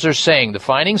researchers are saying. The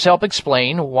findings help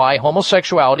explain why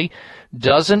homosexuality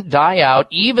doesn't die out,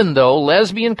 even though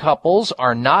lesbian couples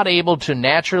are not able to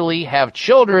naturally have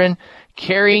children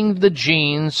carrying the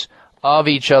genes of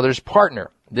each other's partner.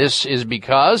 This is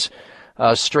because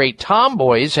straight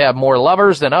tomboys have more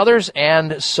lovers than others,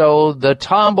 and so the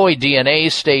tomboy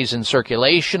DNA stays in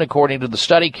circulation, according to the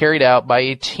study carried out by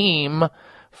a team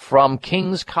from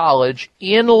King's College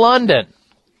in London.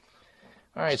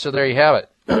 All right, so there you have it.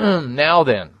 Now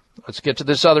then, let's get to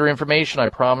this other information I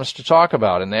promised to talk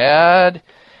about, and that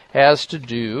has to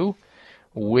do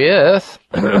with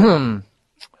getting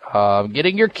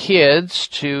your kids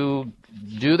to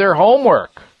do their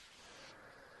homework.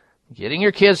 Getting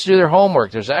your kids to do their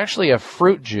homework. There's actually a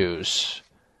fruit juice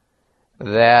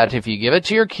that if you give it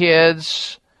to your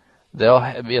kids,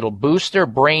 it'll boost their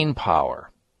brain power.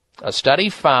 A study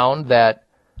found that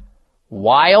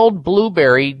wild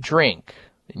blueberry drink,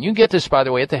 and you can get this, by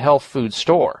the way, at the health food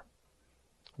store.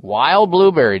 Wild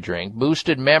blueberry drink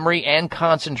boosted memory and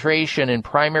concentration in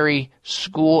primary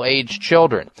school-aged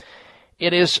children.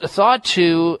 It is thought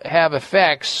to have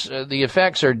effects. The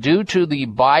effects are due to the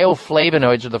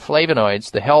bioflavonoids, or the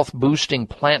flavonoids, the health-boosting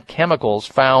plant chemicals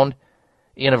found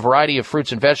in a variety of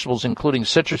fruits and vegetables, including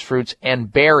citrus fruits and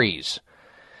berries.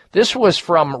 This was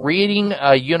from Reading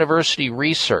University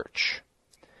research.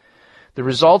 The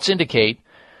results indicate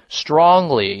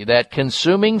strongly that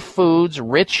consuming foods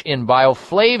rich in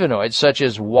bioflavonoids, such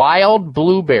as wild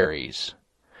blueberries,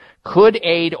 could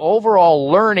aid overall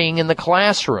learning in the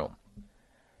classroom.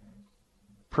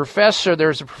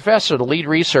 There's a professor, the lead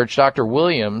research, Dr.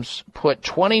 Williams, put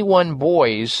 21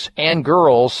 boys and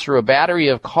girls through a battery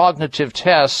of cognitive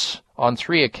tests on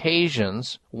 3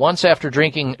 occasions, once after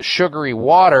drinking sugary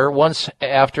water, once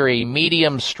after a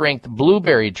medium-strength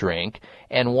blueberry drink,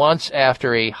 and once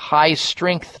after a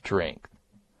high-strength drink.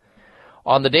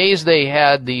 On the days they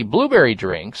had the blueberry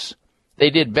drinks, they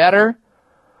did better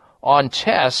on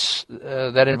tests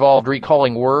that involved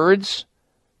recalling words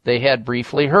they had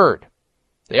briefly heard.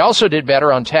 They also did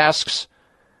better on tasks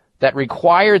that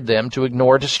required them to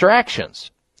ignore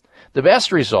distractions. The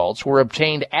best results were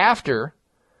obtained after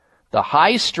the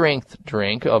high-strength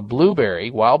drink of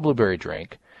wild blueberry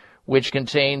drink, which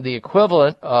contained the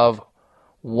equivalent of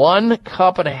 1.5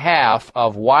 cups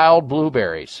of wild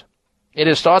blueberries. It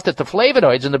is thought that the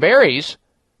flavonoids in the berries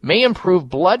may improve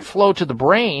blood flow to the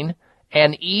brain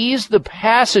and ease the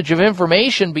passage of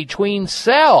information between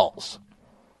cells.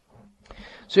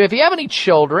 So if you have any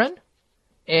children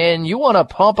and you want to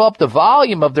pump up the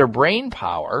volume of their brain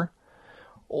power,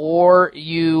 or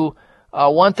you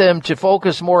want them to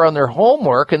focus more on their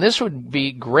homework, and this would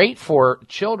be great for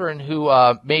children who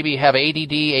maybe have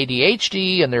ADD,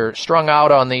 ADHD, and they're strung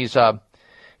out on these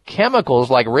chemicals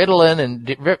like Ritalin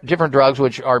and different drugs,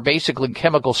 which are basically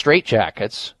chemical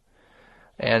straitjackets,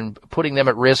 and putting them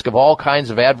at risk of all kinds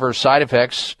of adverse side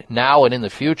effects now and in the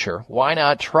future. Why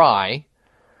not try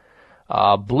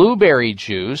blueberry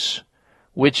juice,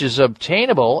 which is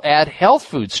obtainable at health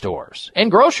food stores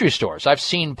and grocery stores. I've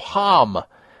seen Palm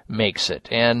makes it,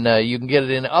 and you can get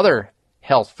it in other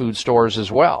health food stores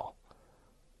as well.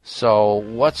 So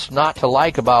what's not to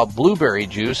like about blueberry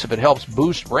juice if it helps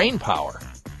boost brain power?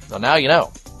 So now you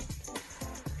know.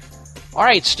 All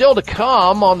right, still to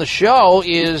come on the show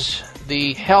is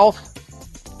the health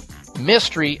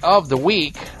mystery of the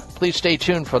week. Please stay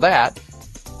tuned for that.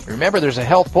 Remember, there's a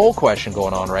health poll question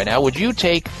going on right now. Would you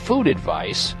take food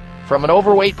advice from an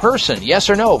overweight person? Yes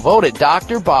or no? Vote at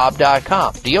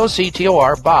drbob.com.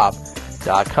 D-O-C-T-O-R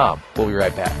Bob.com. We'll be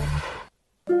right back.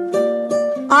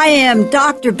 I am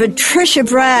Dr. Patricia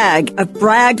Bragg of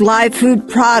Bragg Live Food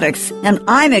Products, and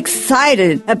I'm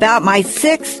excited about my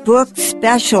 6-book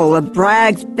special of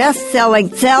Bragg's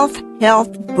best-selling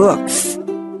self-help books.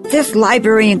 This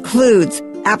library includes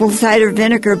Apple Cider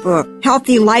Vinegar book,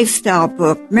 Healthy Lifestyle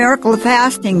book, Miracle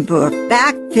Fasting book,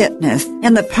 Back Fitness,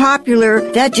 and the popular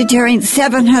Vegetarian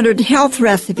 700 Health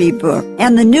Recipe book,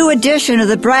 and the new edition of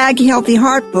the Bragg Healthy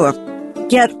Heart book.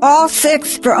 Get all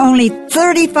 6 for only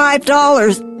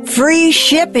 $35. Free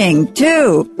shipping,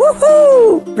 too.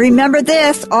 Woohoo! Remember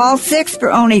this, all 6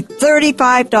 for only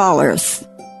 $35.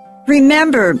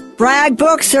 Remember, Bragg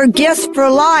books are gifts for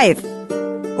life.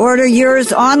 Order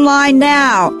yours online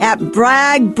now at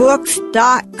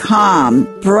braggbooks.com,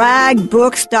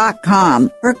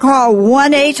 braggbooks.com, or call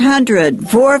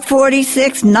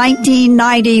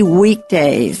 1-800-446-1990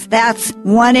 weekdays. That's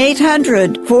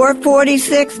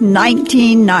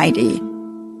 1-800-446-1990.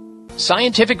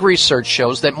 Scientific research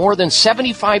shows that more than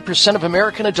 75% of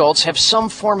American adults have some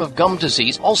form of gum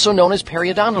disease, also known as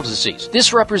periodontal disease.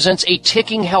 This represents a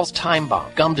ticking health time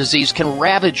bomb. Gum disease can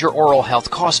ravage your oral health,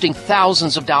 costing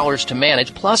thousands of dollars to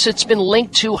manage. Plus, it's been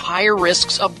linked to higher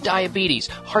risks of diabetes,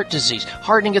 heart disease,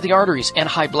 hardening of the arteries, and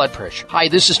high blood pressure. Hi,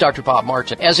 this is Dr. Bob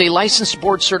Martin. As a licensed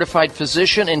board-certified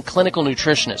physician and clinical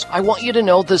nutritionist, I want you to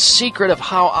know the secret of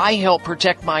how I help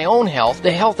protect my own health,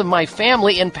 the health of my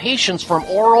family, and patients from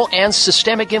oral and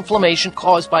systemic inflammation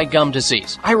caused by gum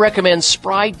disease. I recommend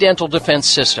Spry Dental Defense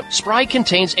System. Spry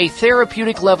contains a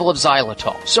therapeutic level of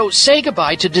xylitol. So say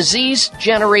goodbye to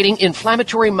disease-generating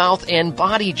inflammatory mouth and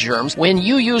body germs when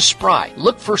you use Spry.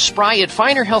 Look for Spry at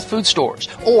finer health food stores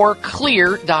or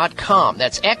xlear.com.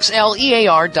 That's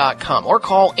XLEAR.com. Or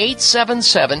call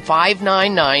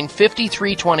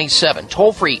 877-599-5327.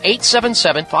 Toll free,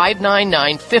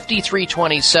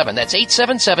 877-599-5327. That's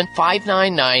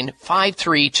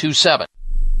 877-599-5327.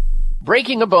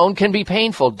 Breaking a bone can be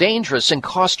painful, dangerous, and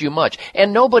cost you much,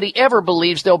 and nobody ever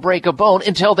believes they'll break a bone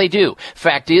until they do.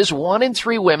 Fact is, 1 in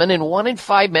 3 women and 1 in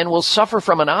 5 men will suffer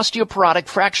from an osteoporotic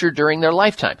fracture during their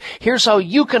lifetime. Here's how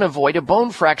you can avoid a bone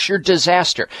fracture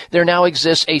disaster. There now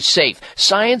exists a safe,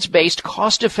 science-based,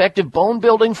 cost-effective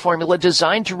bone-building formula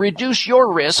designed to reduce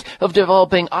your risk of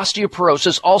developing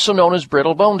osteoporosis, also known as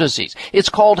brittle bone disease. It's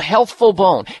called Healthful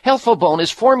Bone. Healthful Bone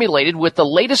is formulated with the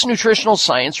latest nutritional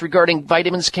science regarding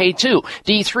vitamins K2,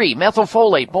 D3,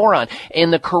 methylfolate, boron,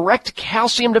 and the correct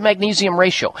calcium to magnesium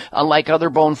ratio. Unlike other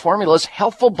bone formulas,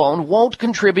 Healthful Bone won't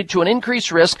contribute to an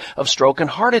increased risk of stroke and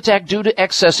heart attack due to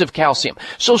excessive calcium.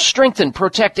 So strengthen,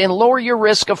 protect, and lower your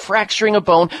risk of fracturing a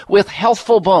bone with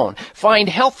Healthful Bone. Find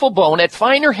Healthful Bone at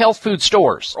finer health food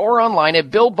stores or online at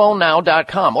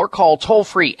BuildBoneNow.com or call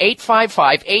toll-free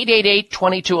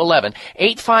 855-888-2211,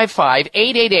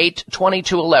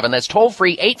 855-888-2211. That's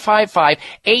toll-free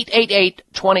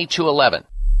 855-888-2211.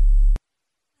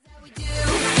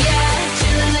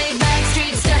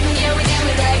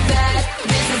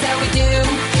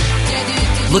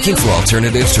 Looking for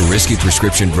alternatives to risky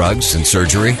prescription drugs and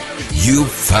surgery? You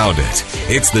found it.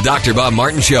 It's the Dr. Bob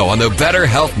Martin Show on the Better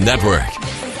Health Network.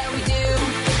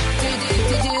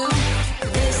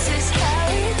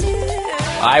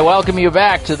 I welcome you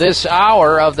back to this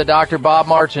hour of the Dr. Bob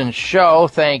Martin Show.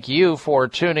 Thank you for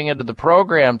tuning into the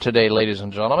program today, ladies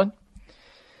and gentlemen.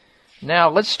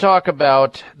 Now, let's talk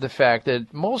about the fact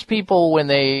that most people, when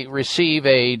they receive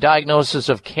a diagnosis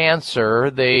of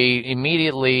cancer, they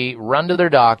immediately run to their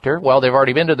doctor. Well, they've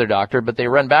already been to their doctor, but they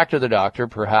run back to their doctor,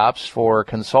 perhaps, for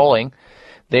consoling.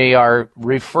 They are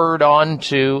referred on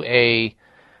to a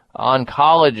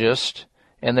oncologist,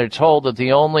 and they're told that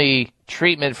the only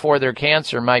treatment for their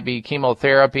cancer might be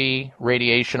chemotherapy,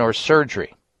 radiation, or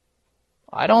surgery.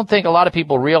 I don't think a lot of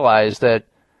people realize that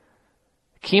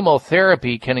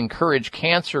chemotherapy can encourage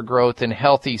cancer growth in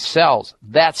healthy cells.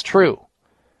 That's true.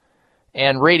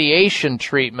 And radiation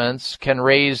treatments can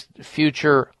raise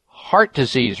future heart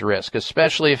disease risk,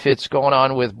 especially if it's going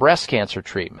on with breast cancer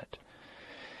treatment.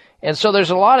 And so there's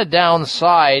a lot of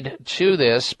downside to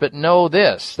this, but know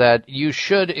this, that you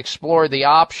should explore the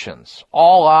options.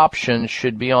 All options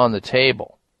should be on the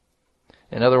table.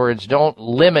 In other words, don't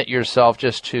limit yourself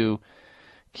just to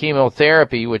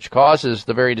chemotherapy, which causes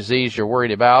the very disease you're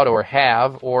worried about or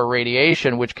have, or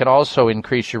radiation, which can also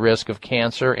increase your risk of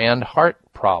cancer and heart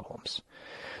problems.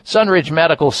 Sunridge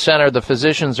Medical Center, the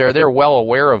physicians there, they're well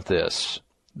aware of this.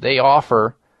 They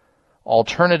offer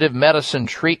alternative medicine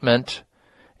treatment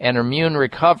and immune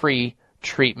recovery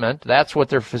treatment. That's what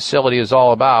their facility is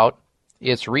all about.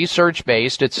 It's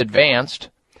research-based, it's advanced,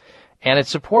 and it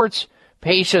supports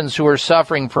patients who are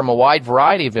suffering from a wide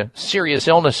variety of serious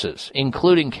illnesses,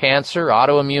 including cancer,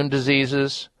 autoimmune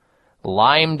diseases,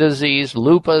 Lyme disease,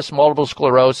 lupus, multiple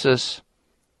sclerosis.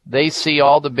 They see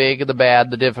all the big, the bad,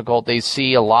 the difficult. They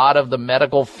see a lot of the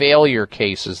medical failure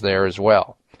cases there as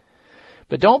well.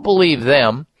 But don't believe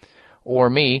them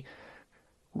or me.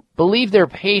 Believe their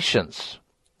patients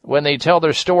when they tell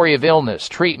their story of illness,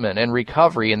 treatment, and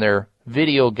recovery in their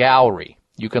video gallery.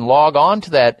 You can log on to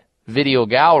that video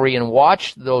gallery and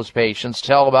watch those patients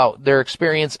tell about their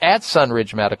experience at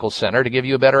Sunridge Medical Center to give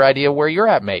you a better idea where you're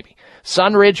at maybe.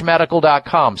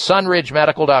 sunridgemedical.com,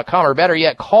 sunridgemedical.com, or better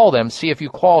yet, call them, see if you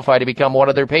qualify to become one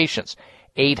of their patients.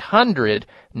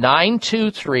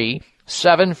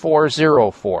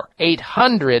 800-923-7404.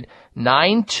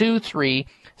 800-923-7404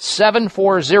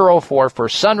 for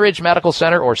Sunridge Medical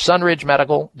Center or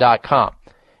sunridgemedical.com.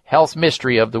 Health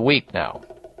mystery of the week now.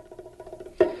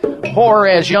 Horror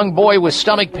as young boy with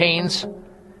stomach pains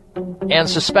and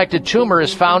suspected tumor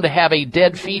is found to have a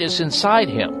dead fetus inside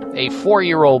him. A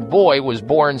 4-year-old boy was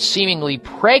born seemingly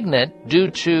pregnant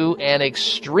due to an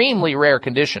extremely rare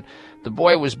condition. The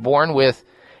boy was born with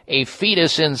a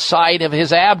fetus inside of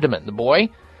his abdomen. The boy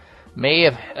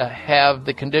may have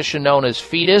the condition known as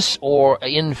fetus or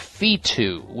in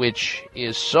fetu, which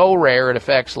is so rare it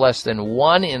affects less than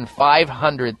 1 in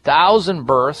 500,000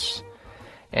 births,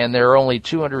 and there are only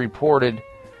 200 reported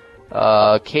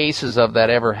cases of that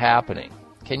ever happening.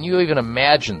 Can you even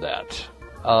imagine that?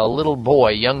 A little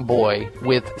boy, young boy,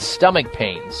 with stomach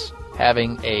pains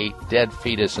having a dead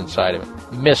fetus inside of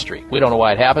him. Mystery. We don't know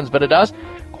why it happens, but it does.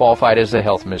 Qualified as the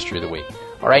health mystery of the week.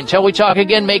 All right, until we talk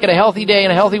again, make it a healthy day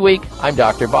and a healthy week. I'm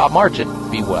Dr. Bob Martin.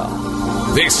 Be well.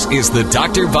 This is the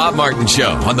Dr. Bob Martin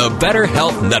Show on the Better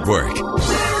Health Network.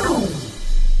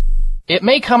 It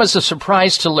may come as a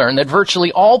surprise to learn that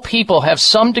virtually all people have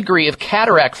some degree of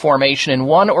cataract formation in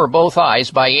one or both eyes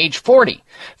by age 40.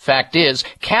 Fact is,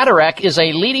 cataract is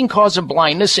a leading cause of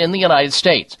blindness in the United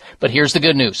States. But here's the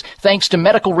good news. Thanks to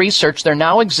medical research, there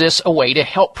now exists a way to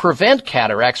help prevent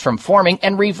cataracts from forming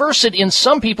and reverse it in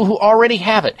some people who already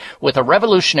have it with a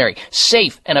revolutionary,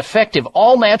 safe, and effective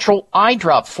all-natural eye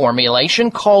drop formulation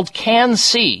called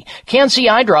Can-C. Can-C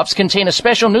eye drops contain a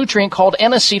special nutrient called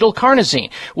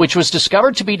N-acetylcarnosine, which was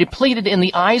discovered to be depleted in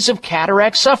the eyes of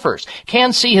cataract sufferers.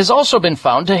 Can-C has also been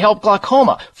found to help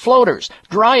glaucoma, floaters,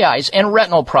 dry eyes, and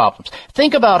retinal problems.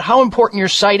 Think about how important your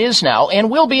sight is now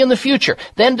and will be in the future.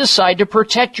 Then decide to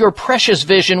protect your precious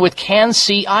vision with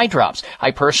Can-C eye drops. I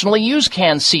personally use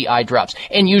Can-C eye drops,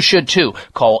 and you should too.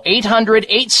 Call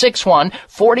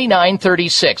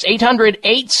 800-861-4936.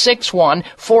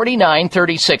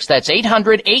 800-861-4936. That's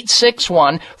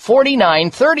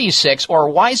 800-861-4936 or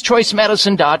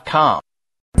wisechoicemedicine.com.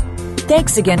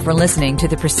 Thanks again for listening to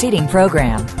the preceding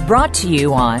program, brought to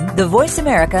you on the Voice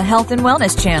America Health and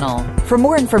Wellness Channel. For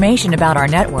more information about our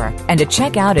network and to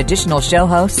check out additional show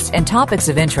hosts and topics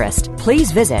of interest,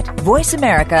 please visit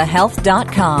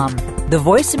voiceamericahealth.com. The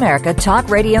Voice America Talk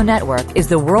Radio Network is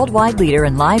the worldwide leader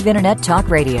in live Internet talk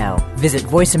radio. Visit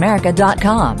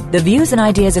voiceamerica.com. The views and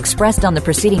ideas expressed on the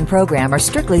preceding program are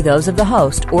strictly those of the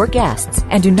host or guests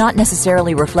and do not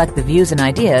necessarily reflect the views and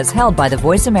ideas held by the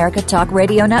Voice America Talk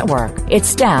Radio Network, its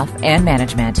staff, and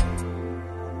management.